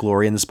bask in that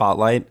glory in the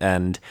spotlight?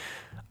 And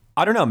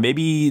I don't know,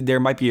 maybe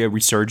there might be a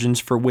resurgence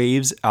for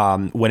Waves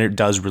when it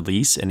does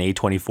release, and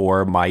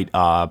A24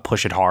 might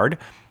push it hard.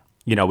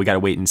 We got to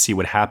wait and see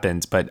what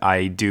happens. But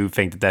I do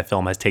think that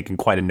film has taken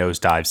quite a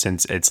nosedive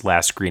since its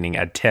last screening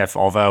at TIFF.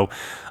 Although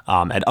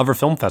at other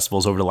film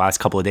festivals over the last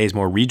couple of days,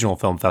 more regional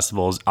film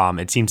festivals,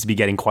 it seems to be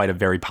getting quite a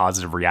very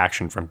positive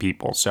reaction from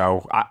people.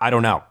 So I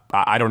don't know.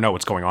 I don't know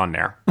what's going on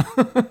there.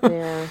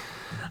 Yeah.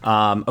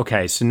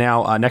 Okay, so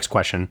now next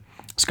question.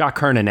 Scott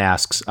Kernan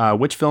asks,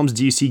 which films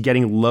do you see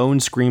getting lone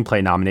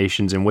screenplay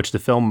nominations in which the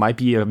film might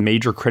be a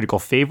major critical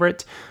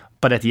favorite,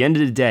 but at the end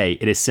of the day,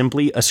 it is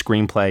simply a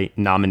screenplay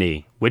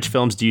nominee? Which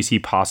films do you see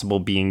possible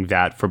being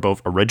that for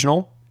both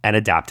original and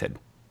adapted?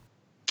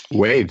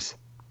 Waves.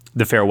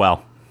 The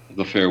Farewell.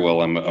 The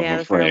Farewell, I'm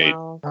afraid.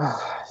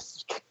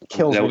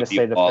 Kills That me would to be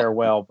say The awful.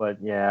 Farewell, but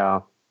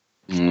yeah.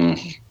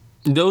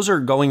 Those are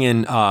going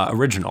in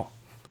original.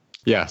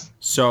 Yes.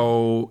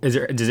 So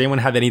does anyone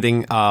have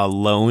anything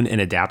lone and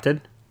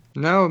adapted?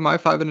 No, my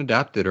 5 and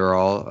adapted are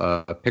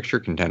all picture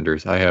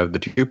contenders. I have The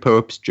Two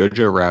Popes,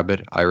 Jojo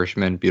Rabbit,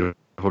 Irishman,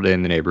 Beautiful Day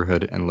in the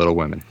Neighborhood, and Little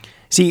Women.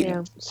 See,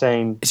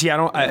 same. See,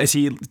 I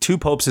see Two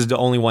Popes is the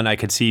only one I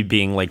could see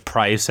being like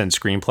price and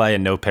screenplay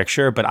and no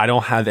picture, but I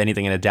don't have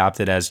anything in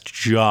adapted as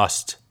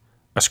just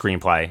a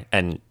screenplay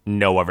and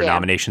no other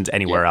nominations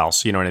anywhere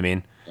else. You know what I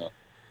mean?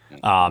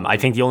 I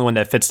think the only one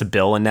that fits the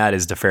bill in that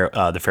is the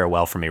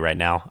Farewell for me right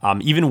now.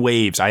 Even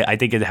Waves, I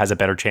think it has a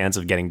better chance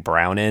of getting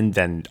Brown in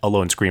than a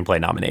lone screenplay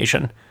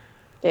nomination.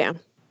 Yeah.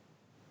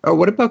 Oh,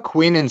 what about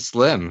Queen and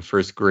Slim for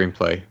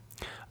screenplay?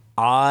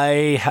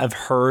 I have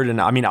heard,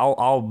 and I mean,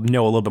 I'll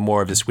know a little bit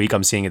more of this week.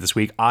 I'm seeing it this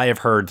week. I have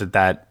heard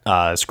that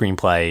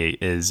screenplay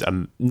is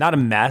not a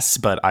mess,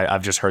 but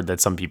I've just heard that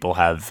some people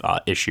have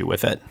issue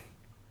with it.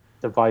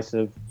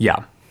 Divisive.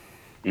 Yeah.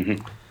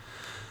 Mm-hmm.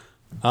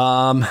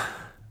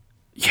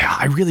 Yeah,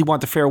 I really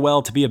want The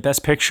Farewell to be a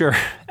Best Picture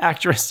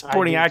actress,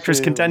 supporting actress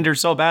contender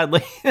so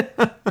badly.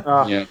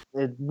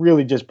 It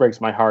really just breaks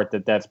my heart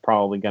that that's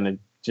probably going to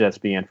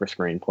just be in for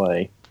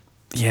screenplay.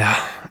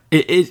 Yeah,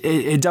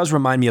 it does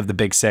remind me of The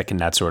Big Sick in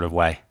that sort of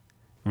way.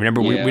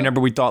 Remember,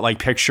 we thought like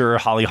picture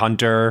Holly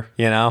Hunter,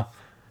 Yeah.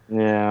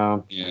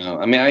 Yeah.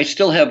 I mean, I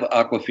still have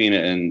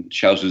Awkwafina and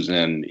Chao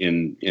Suzanne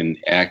in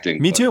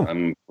acting. Me too.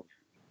 I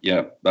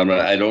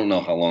don't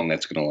know how long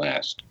that's going to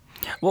last.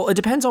 Well, it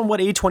depends on what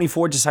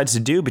A24 decides to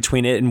do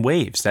between it and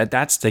Waves.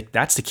 That's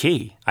the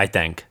key, I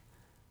think.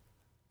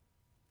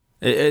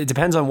 It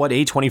depends on what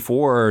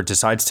A24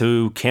 decides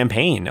to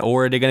campaign,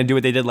 or are they going to do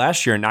what they did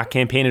last year and not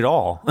campaign at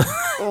all?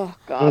 Oh,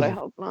 God, I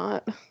hope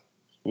not.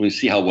 We'll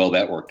see how well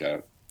that worked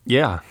out.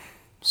 Yeah.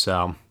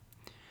 So,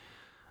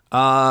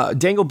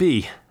 Dangle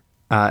B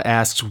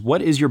asks,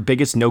 what is your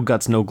biggest No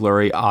Guts, No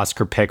Glory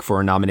Oscar pick for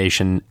a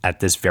nomination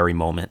at this very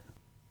moment?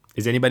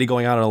 Is anybody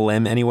going out on a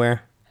limb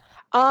anywhere?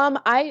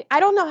 I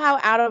don't know how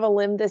out of a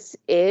limb this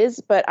is,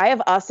 but I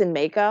have Us in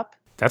Makeup.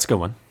 That's a good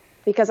one.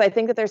 Because I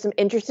think that there's some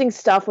interesting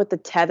stuff with the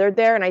tethered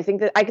there, and I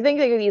think they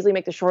could easily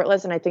make the short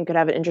list, and I think could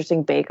have an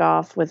interesting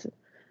bake-off with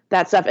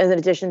that stuff, in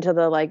addition to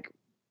the like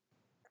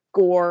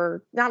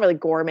gore, not really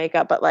gore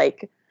makeup, but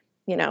like,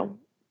 you know,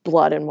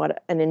 blood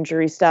and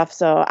injury stuff.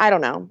 So I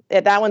don't know.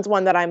 That one's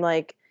one that I'm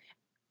like,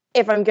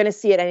 if I'm going to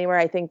see it anywhere,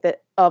 I think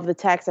that of the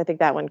text, I think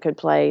that one could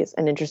play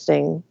an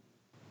interesting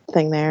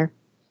thing there.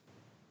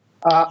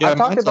 I've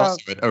talked about.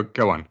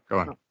 Go on.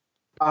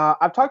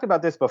 I've talked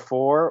about this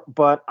before,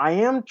 but I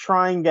am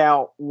trying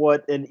out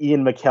what an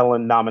Ian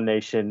McKellen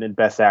nomination in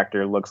Best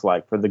Actor looks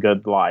like for The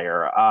Good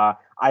Liar. I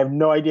have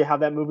no idea how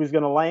that movie's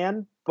going to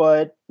land,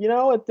 but you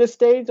know, at this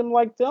stage, I'm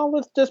like, oh,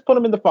 let's just put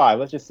him in the 5.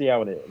 Let's just see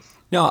how it is.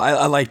 No,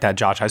 I like that,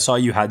 Josh. I saw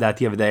you had that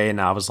the other day, and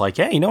I was like,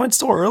 hey, you know, it's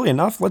still early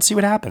enough. Let's see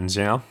what happens.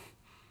 You know,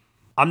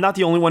 I'm not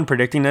the only one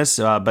predicting this,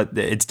 but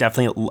it's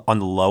definitely on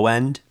the low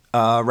end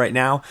right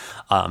now.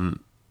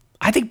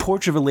 I think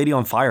Portrait of a Lady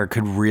on Fire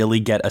could really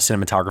get a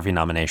cinematography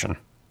nomination.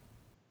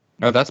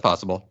 No, that's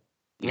possible.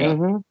 Yeah,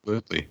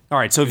 absolutely. All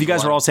right, so if you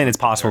guys are all saying it's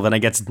possible, then I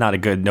guess it's not a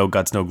good no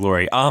guts, no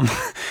glory. No,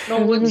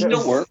 it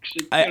still works.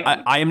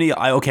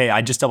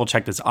 I just double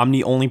checked this. I'm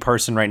the only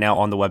person right now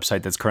on the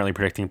website that's currently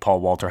predicting Paul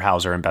Walter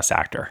Hauser in Best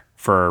Actor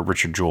for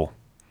Richard Jewell.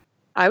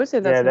 I would say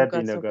that's no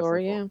guts, no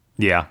glory.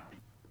 Yeah.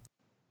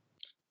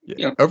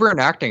 Over in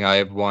acting, I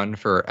have one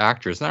for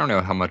actress. I don't know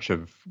how much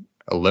of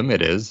a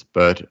limit is,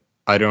 but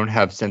I don't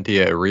have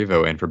Cynthia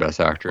Erivo in for Best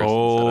Actress.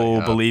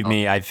 Oh, believe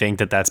me, I think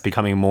that's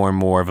becoming more and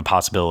more of a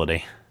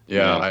possibility.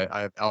 Yeah.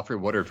 I have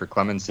Alfred Woodard for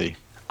Clemency.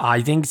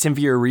 I think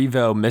Cynthia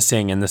Erivo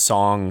missing and the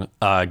song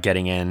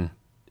getting in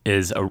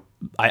is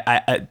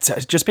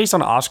just based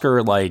on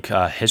Oscar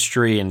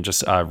history and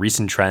just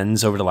recent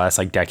trends over the last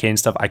decade and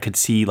stuff. I could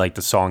see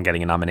the song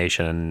getting a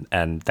nomination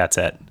and that's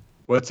it.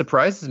 What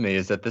surprises me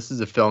is that this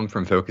is a film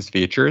from Focus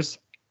Features,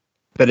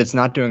 but it's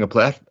not doing a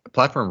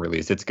platform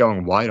release. It's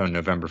going wide on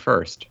November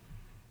 1st.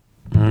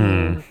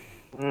 And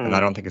I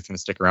don't think it's going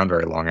to stick around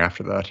very long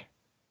after that.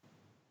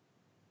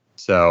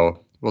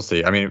 So we'll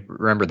see. I mean,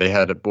 remember they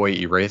had a Boy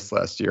Erased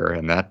last year,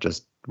 and that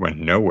just went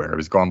nowhere. It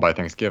was gone by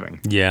Thanksgiving.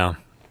 Yeah.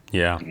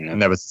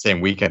 And that was the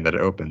same weekend that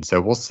it opened.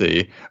 So we'll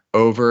see.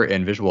 Over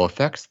in visual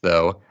effects,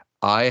 though,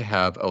 I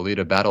have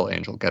Alita Battle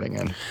Angel getting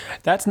in.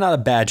 That's not a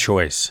bad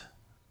choice.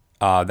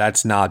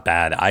 That's not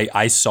bad.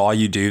 I saw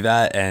you do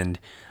that, and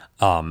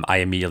I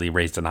immediately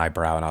raised an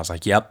eyebrow, and I was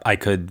like, "Yep, I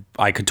could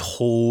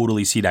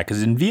totally see that."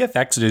 Because in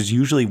VFX, there's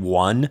usually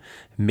 1,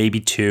 maybe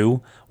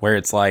 2, where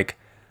it's like,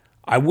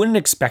 I wouldn't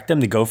expect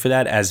them to go for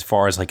that as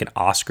far as an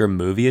Oscar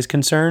movie is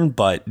concerned,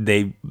 but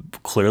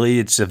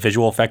it's a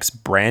visual effects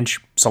branch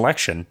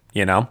selection,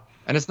 you know.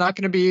 And it's not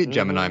going to be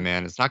Gemini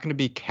Man. It's not going to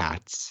be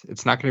Cats.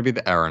 It's not going to be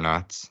The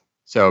Aeronauts.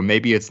 So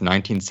maybe it's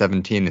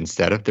 1917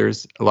 instead if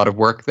there's a lot of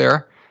work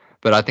there.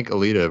 But I think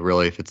Alita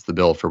really fits the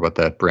bill for what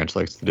that branch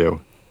likes to do.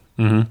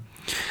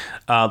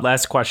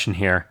 Last question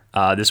here.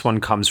 This one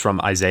comes from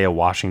Isaiah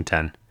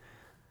Washington.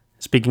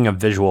 Speaking of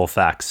visual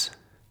effects,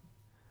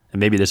 and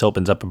maybe this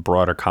opens up a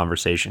broader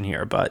conversation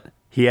here, but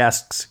he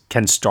asks,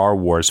 can Star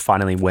Wars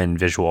finally win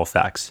visual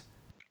effects?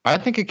 I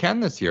think it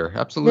can this year.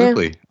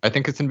 Absolutely. Yeah. I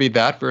think it's going to be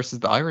that versus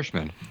The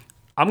Irishman.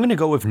 I'm going to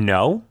go with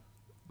no,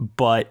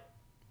 but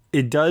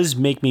it does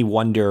make me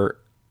wonder,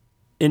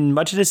 in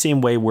much of the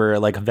same way where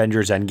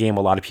Avengers Endgame,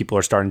 a lot of people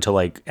are starting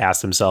to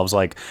ask themselves,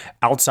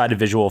 outside of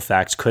visual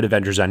effects, could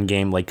Avengers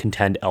Endgame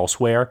contend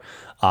elsewhere?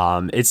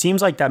 It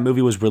seems like that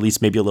movie was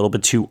released maybe a little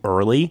bit too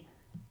early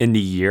in the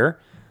year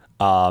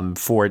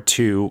for it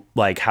to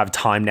have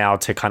time now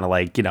to kind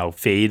of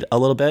fade a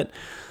little bit.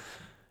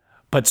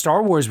 But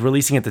Star Wars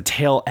releasing at the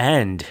tail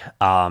end,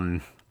 I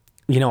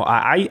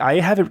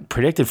have it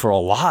predicted for a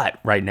lot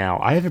right now.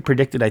 I have it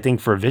predicted, I think,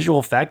 for visual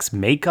effects,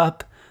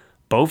 makeup,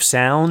 both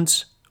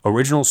sounds,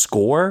 original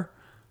score.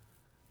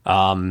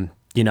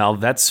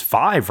 That's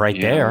 5 right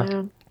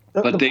there.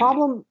 The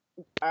problem,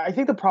 I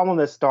think the problem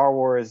that Star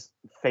Wars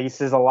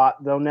faces a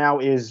lot though now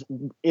is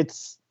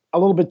it's a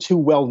little bit too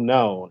well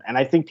known. And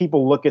I think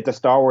people look at the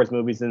Star Wars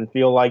movies and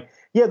feel like,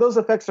 yeah, those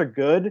effects are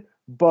good,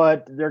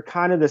 but they're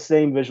kind of the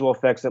same visual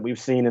effects that we've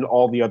seen in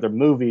all the other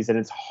movies. And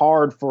it's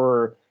hard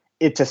for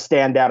it to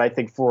stand out, I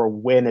think, for a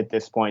win at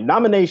this point.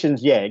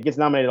 Nominations, yeah, it gets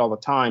nominated all the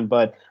time,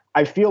 but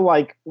I feel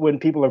like when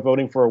people are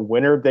voting for a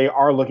winner, they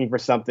are looking for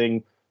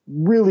something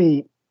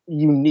really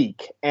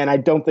unique. And I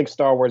don't think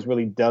Star Wars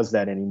really does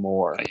that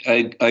anymore.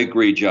 I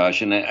agree,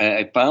 Josh. And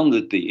I found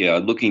that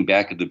looking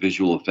back at the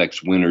visual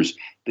effects winners,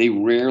 they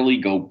rarely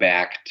go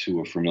back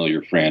to a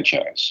familiar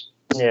franchise.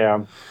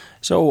 Yeah.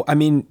 So, I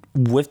mean,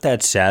 with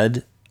that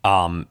said,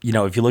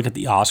 if you look at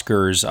the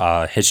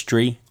Oscars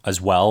history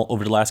as well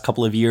over the last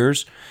couple of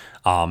years,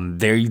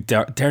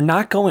 they're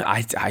not going.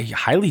 I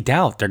highly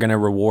doubt they're going to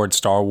reward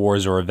Star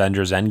Wars or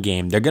Avengers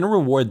Endgame. They're going to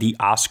reward the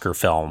Oscar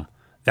film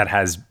that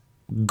has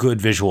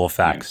good visual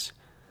effects,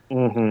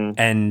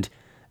 and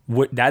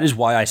that is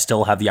why I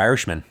still have The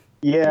Irishman.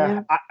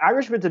 Yeah.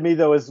 Irishman to me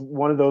though is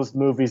one of those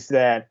movies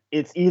that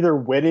it's either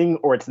winning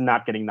or it's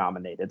not getting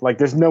nominated.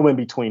 There's no in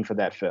between for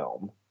that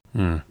film.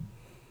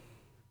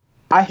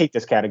 I hate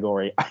this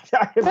category.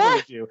 I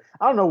really do.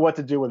 I don't know what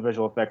to do with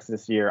visual effects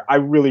this year. I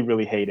really,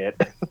 really hate it.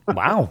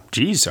 Wow.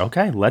 Geez.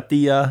 Okay. Let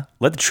the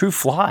truth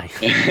fly.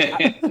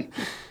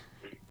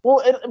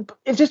 Well,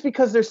 it's just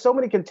because there's so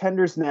many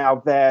contenders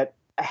now that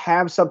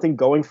have something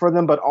going for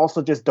them, but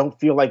also just don't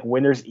feel like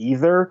winners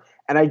either.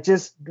 And I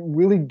just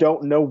really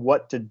don't know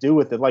what to do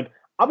with it. Like,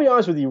 I'll be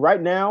honest with you,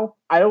 right now,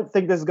 I don't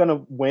think this is going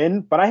to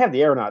win, but I have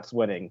the Aeronauts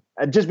winning.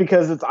 Just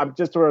because I'm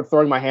just sort of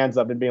throwing my hands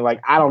up and being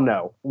like, I don't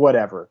know,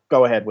 whatever,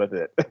 go ahead with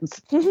it.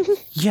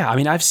 Yeah, I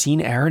mean, I've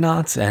seen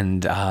Aeronauts,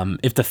 and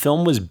if the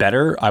film was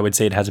better, I would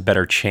say it has a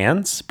better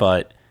chance,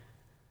 but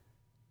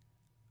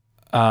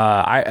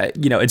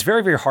it's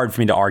very, very hard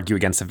for me to argue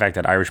against the fact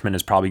that Irishman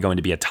is probably going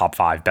to be a top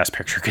 5 Best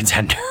Picture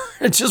contender.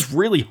 It's just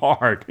really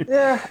hard.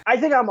 Yeah, I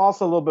think I'm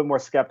also a little bit more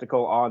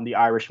skeptical on the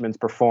Irishman's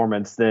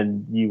performance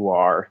than you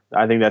are.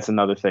 I think that's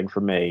another thing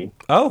for me.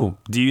 Oh,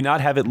 do you not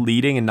have it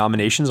leading in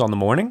nominations on the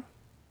morning?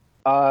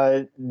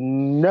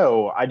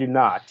 No, I do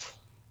not.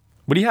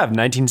 What do you have,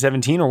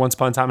 1917 or Once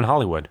Upon a Time in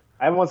Hollywood?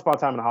 I have Once Upon a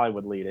Time in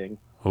Hollywood leading.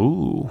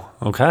 Ooh,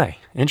 okay.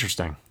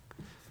 Interesting.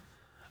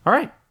 All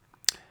right.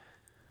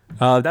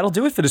 That'll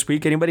do it for this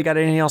week. Anybody got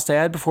anything else to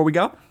add before we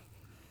go?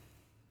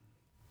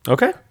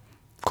 Okay,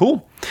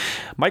 cool.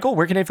 Michael,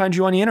 where can I find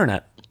you on the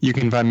internet? You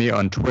can find me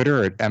on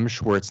Twitter at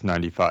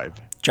mschwartz95.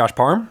 Josh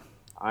Parham?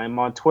 I'm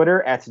on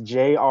Twitter at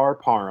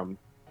JRParham.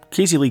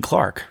 Casey Lee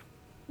Clark?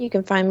 You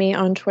can find me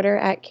on Twitter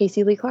at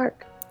Casey Lee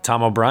Clark.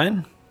 Tom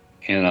O'Brien?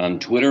 And on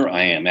Twitter,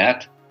 I am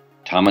at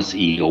Thomas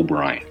E.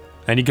 O'Brien.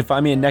 And you can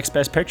find me in Next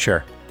Best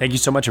Picture. Thank you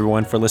so much,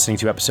 everyone, for listening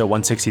to episode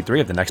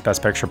 163 of the Next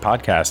Best Picture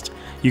podcast.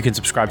 You can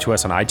subscribe to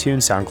us on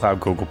iTunes, SoundCloud,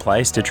 Google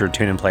Play, Stitcher,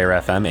 TuneIn, Player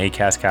FM,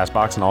 Acast,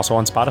 CastBox, and also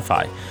on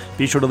Spotify.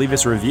 Be sure to leave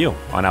us a review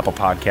on Apple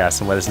Podcasts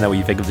and let us know what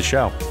you think of the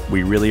show.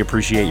 We really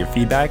appreciate your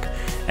feedback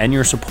and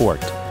your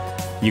support.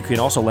 You can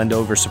also lend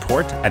over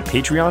support at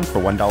Patreon for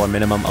 $1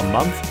 minimum a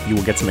month. You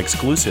will get some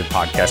exclusive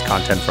podcast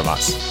content from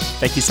us.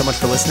 Thank you so much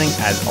for listening,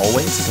 as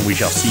always, and we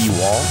shall see you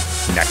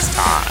all next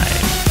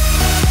time.